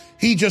strong.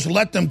 He just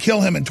let them kill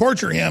him and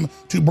torture him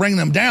to bring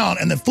them down.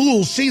 And the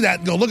fools see that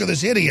and go, look at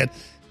this idiot.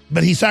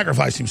 But he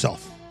sacrificed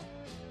himself.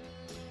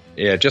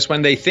 Yeah, just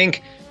when they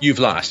think you've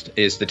lost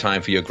is the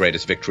time for your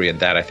greatest victory,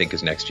 and that, I think,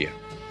 is next year.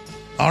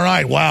 All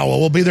right, wow. Well,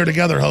 we'll be there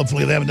together,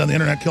 hopefully. They haven't done the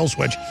internet kill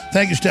switch.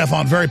 Thank you,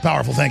 Stefan. Very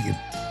powerful. Thank you.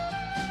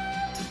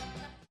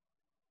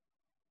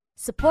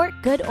 Support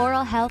good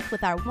oral health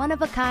with our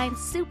one-of-a-kind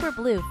Super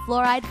Blue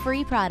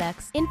fluoride-free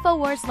products.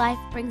 InfoWars Life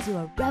brings you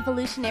a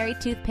revolutionary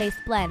toothpaste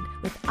blend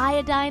with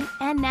iodine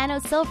and nano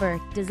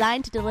silver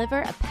designed to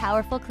deliver a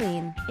powerful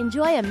clean.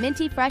 Enjoy a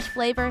minty fresh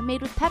flavor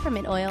made with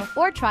peppermint oil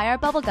or try our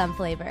bubblegum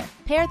flavor.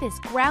 Pair this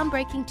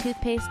groundbreaking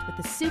toothpaste with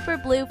the Super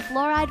Blue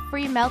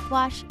fluoride-free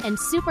mouthwash and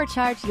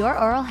supercharge your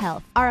oral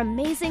health. Our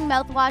amazing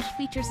mouthwash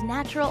features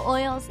natural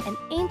oils and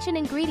ancient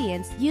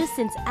ingredients used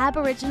since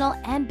Aboriginal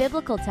and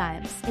biblical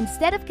times.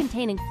 Instead of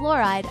containing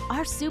fluoride,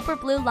 our Super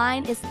Blue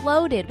line is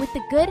loaded with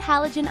the good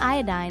halogen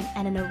iodine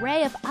and an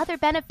array of other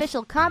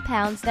beneficial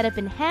compounds that have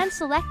been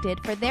hand-selected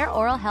for their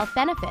oral health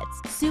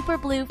benefits. Super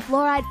Blue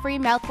fluoride-free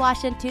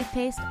mouthwash and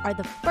toothpaste are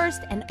the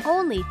first and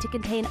only to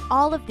contain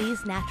all of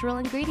these natural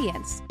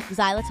ingredients: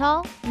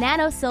 xylitol,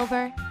 nano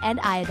silver, and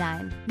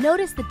iodine.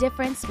 Notice the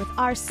difference with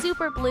our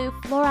Super Blue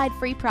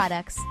fluoride-free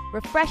products.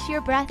 Refresh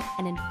your breath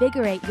and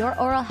invigorate your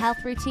oral health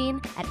routine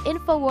at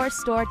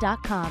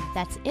InfoWarsStore.com.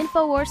 That's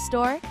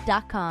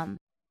InfoWarsStore.com.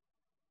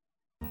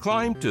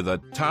 Climb to the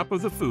top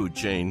of the food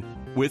chain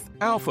with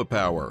Alpha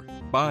Power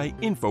by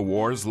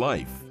InfoWars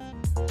Life.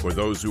 For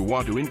those who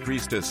want to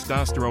increase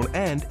testosterone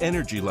and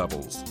energy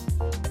levels.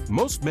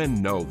 Most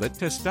men know that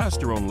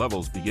testosterone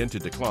levels begin to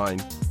decline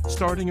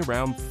starting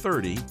around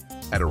 30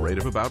 at a rate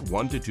of about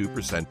 1 to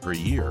 2% per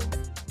year.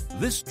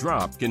 This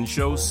drop can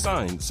show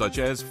signs such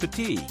as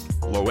fatigue,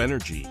 low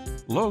energy,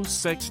 low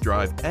sex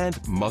drive, and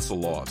muscle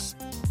loss.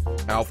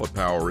 Alpha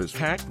Power is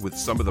packed with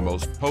some of the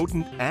most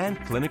potent and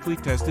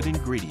clinically tested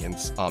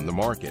ingredients on the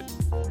market.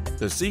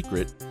 The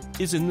secret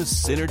is in the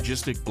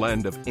synergistic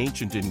blend of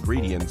ancient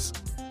ingredients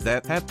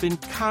that have been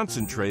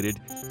concentrated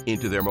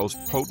into their most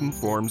potent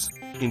forms,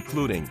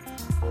 including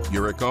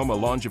Eurycoma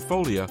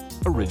longifolia,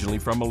 originally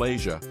from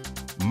Malaysia,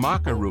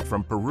 maca root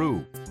from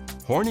Peru,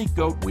 horny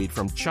goatweed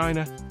from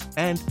China,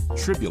 and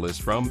tribulus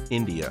from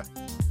India.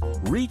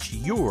 Reach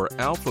your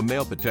alpha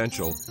male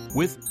potential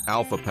with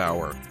Alpha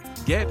Power.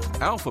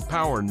 Get Alpha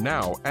Power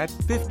now at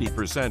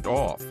 50%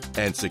 off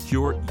and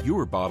secure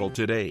your bottle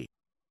today.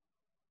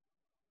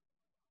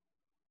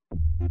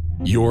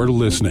 You're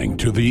listening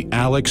to The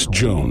Alex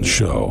Jones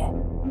Show.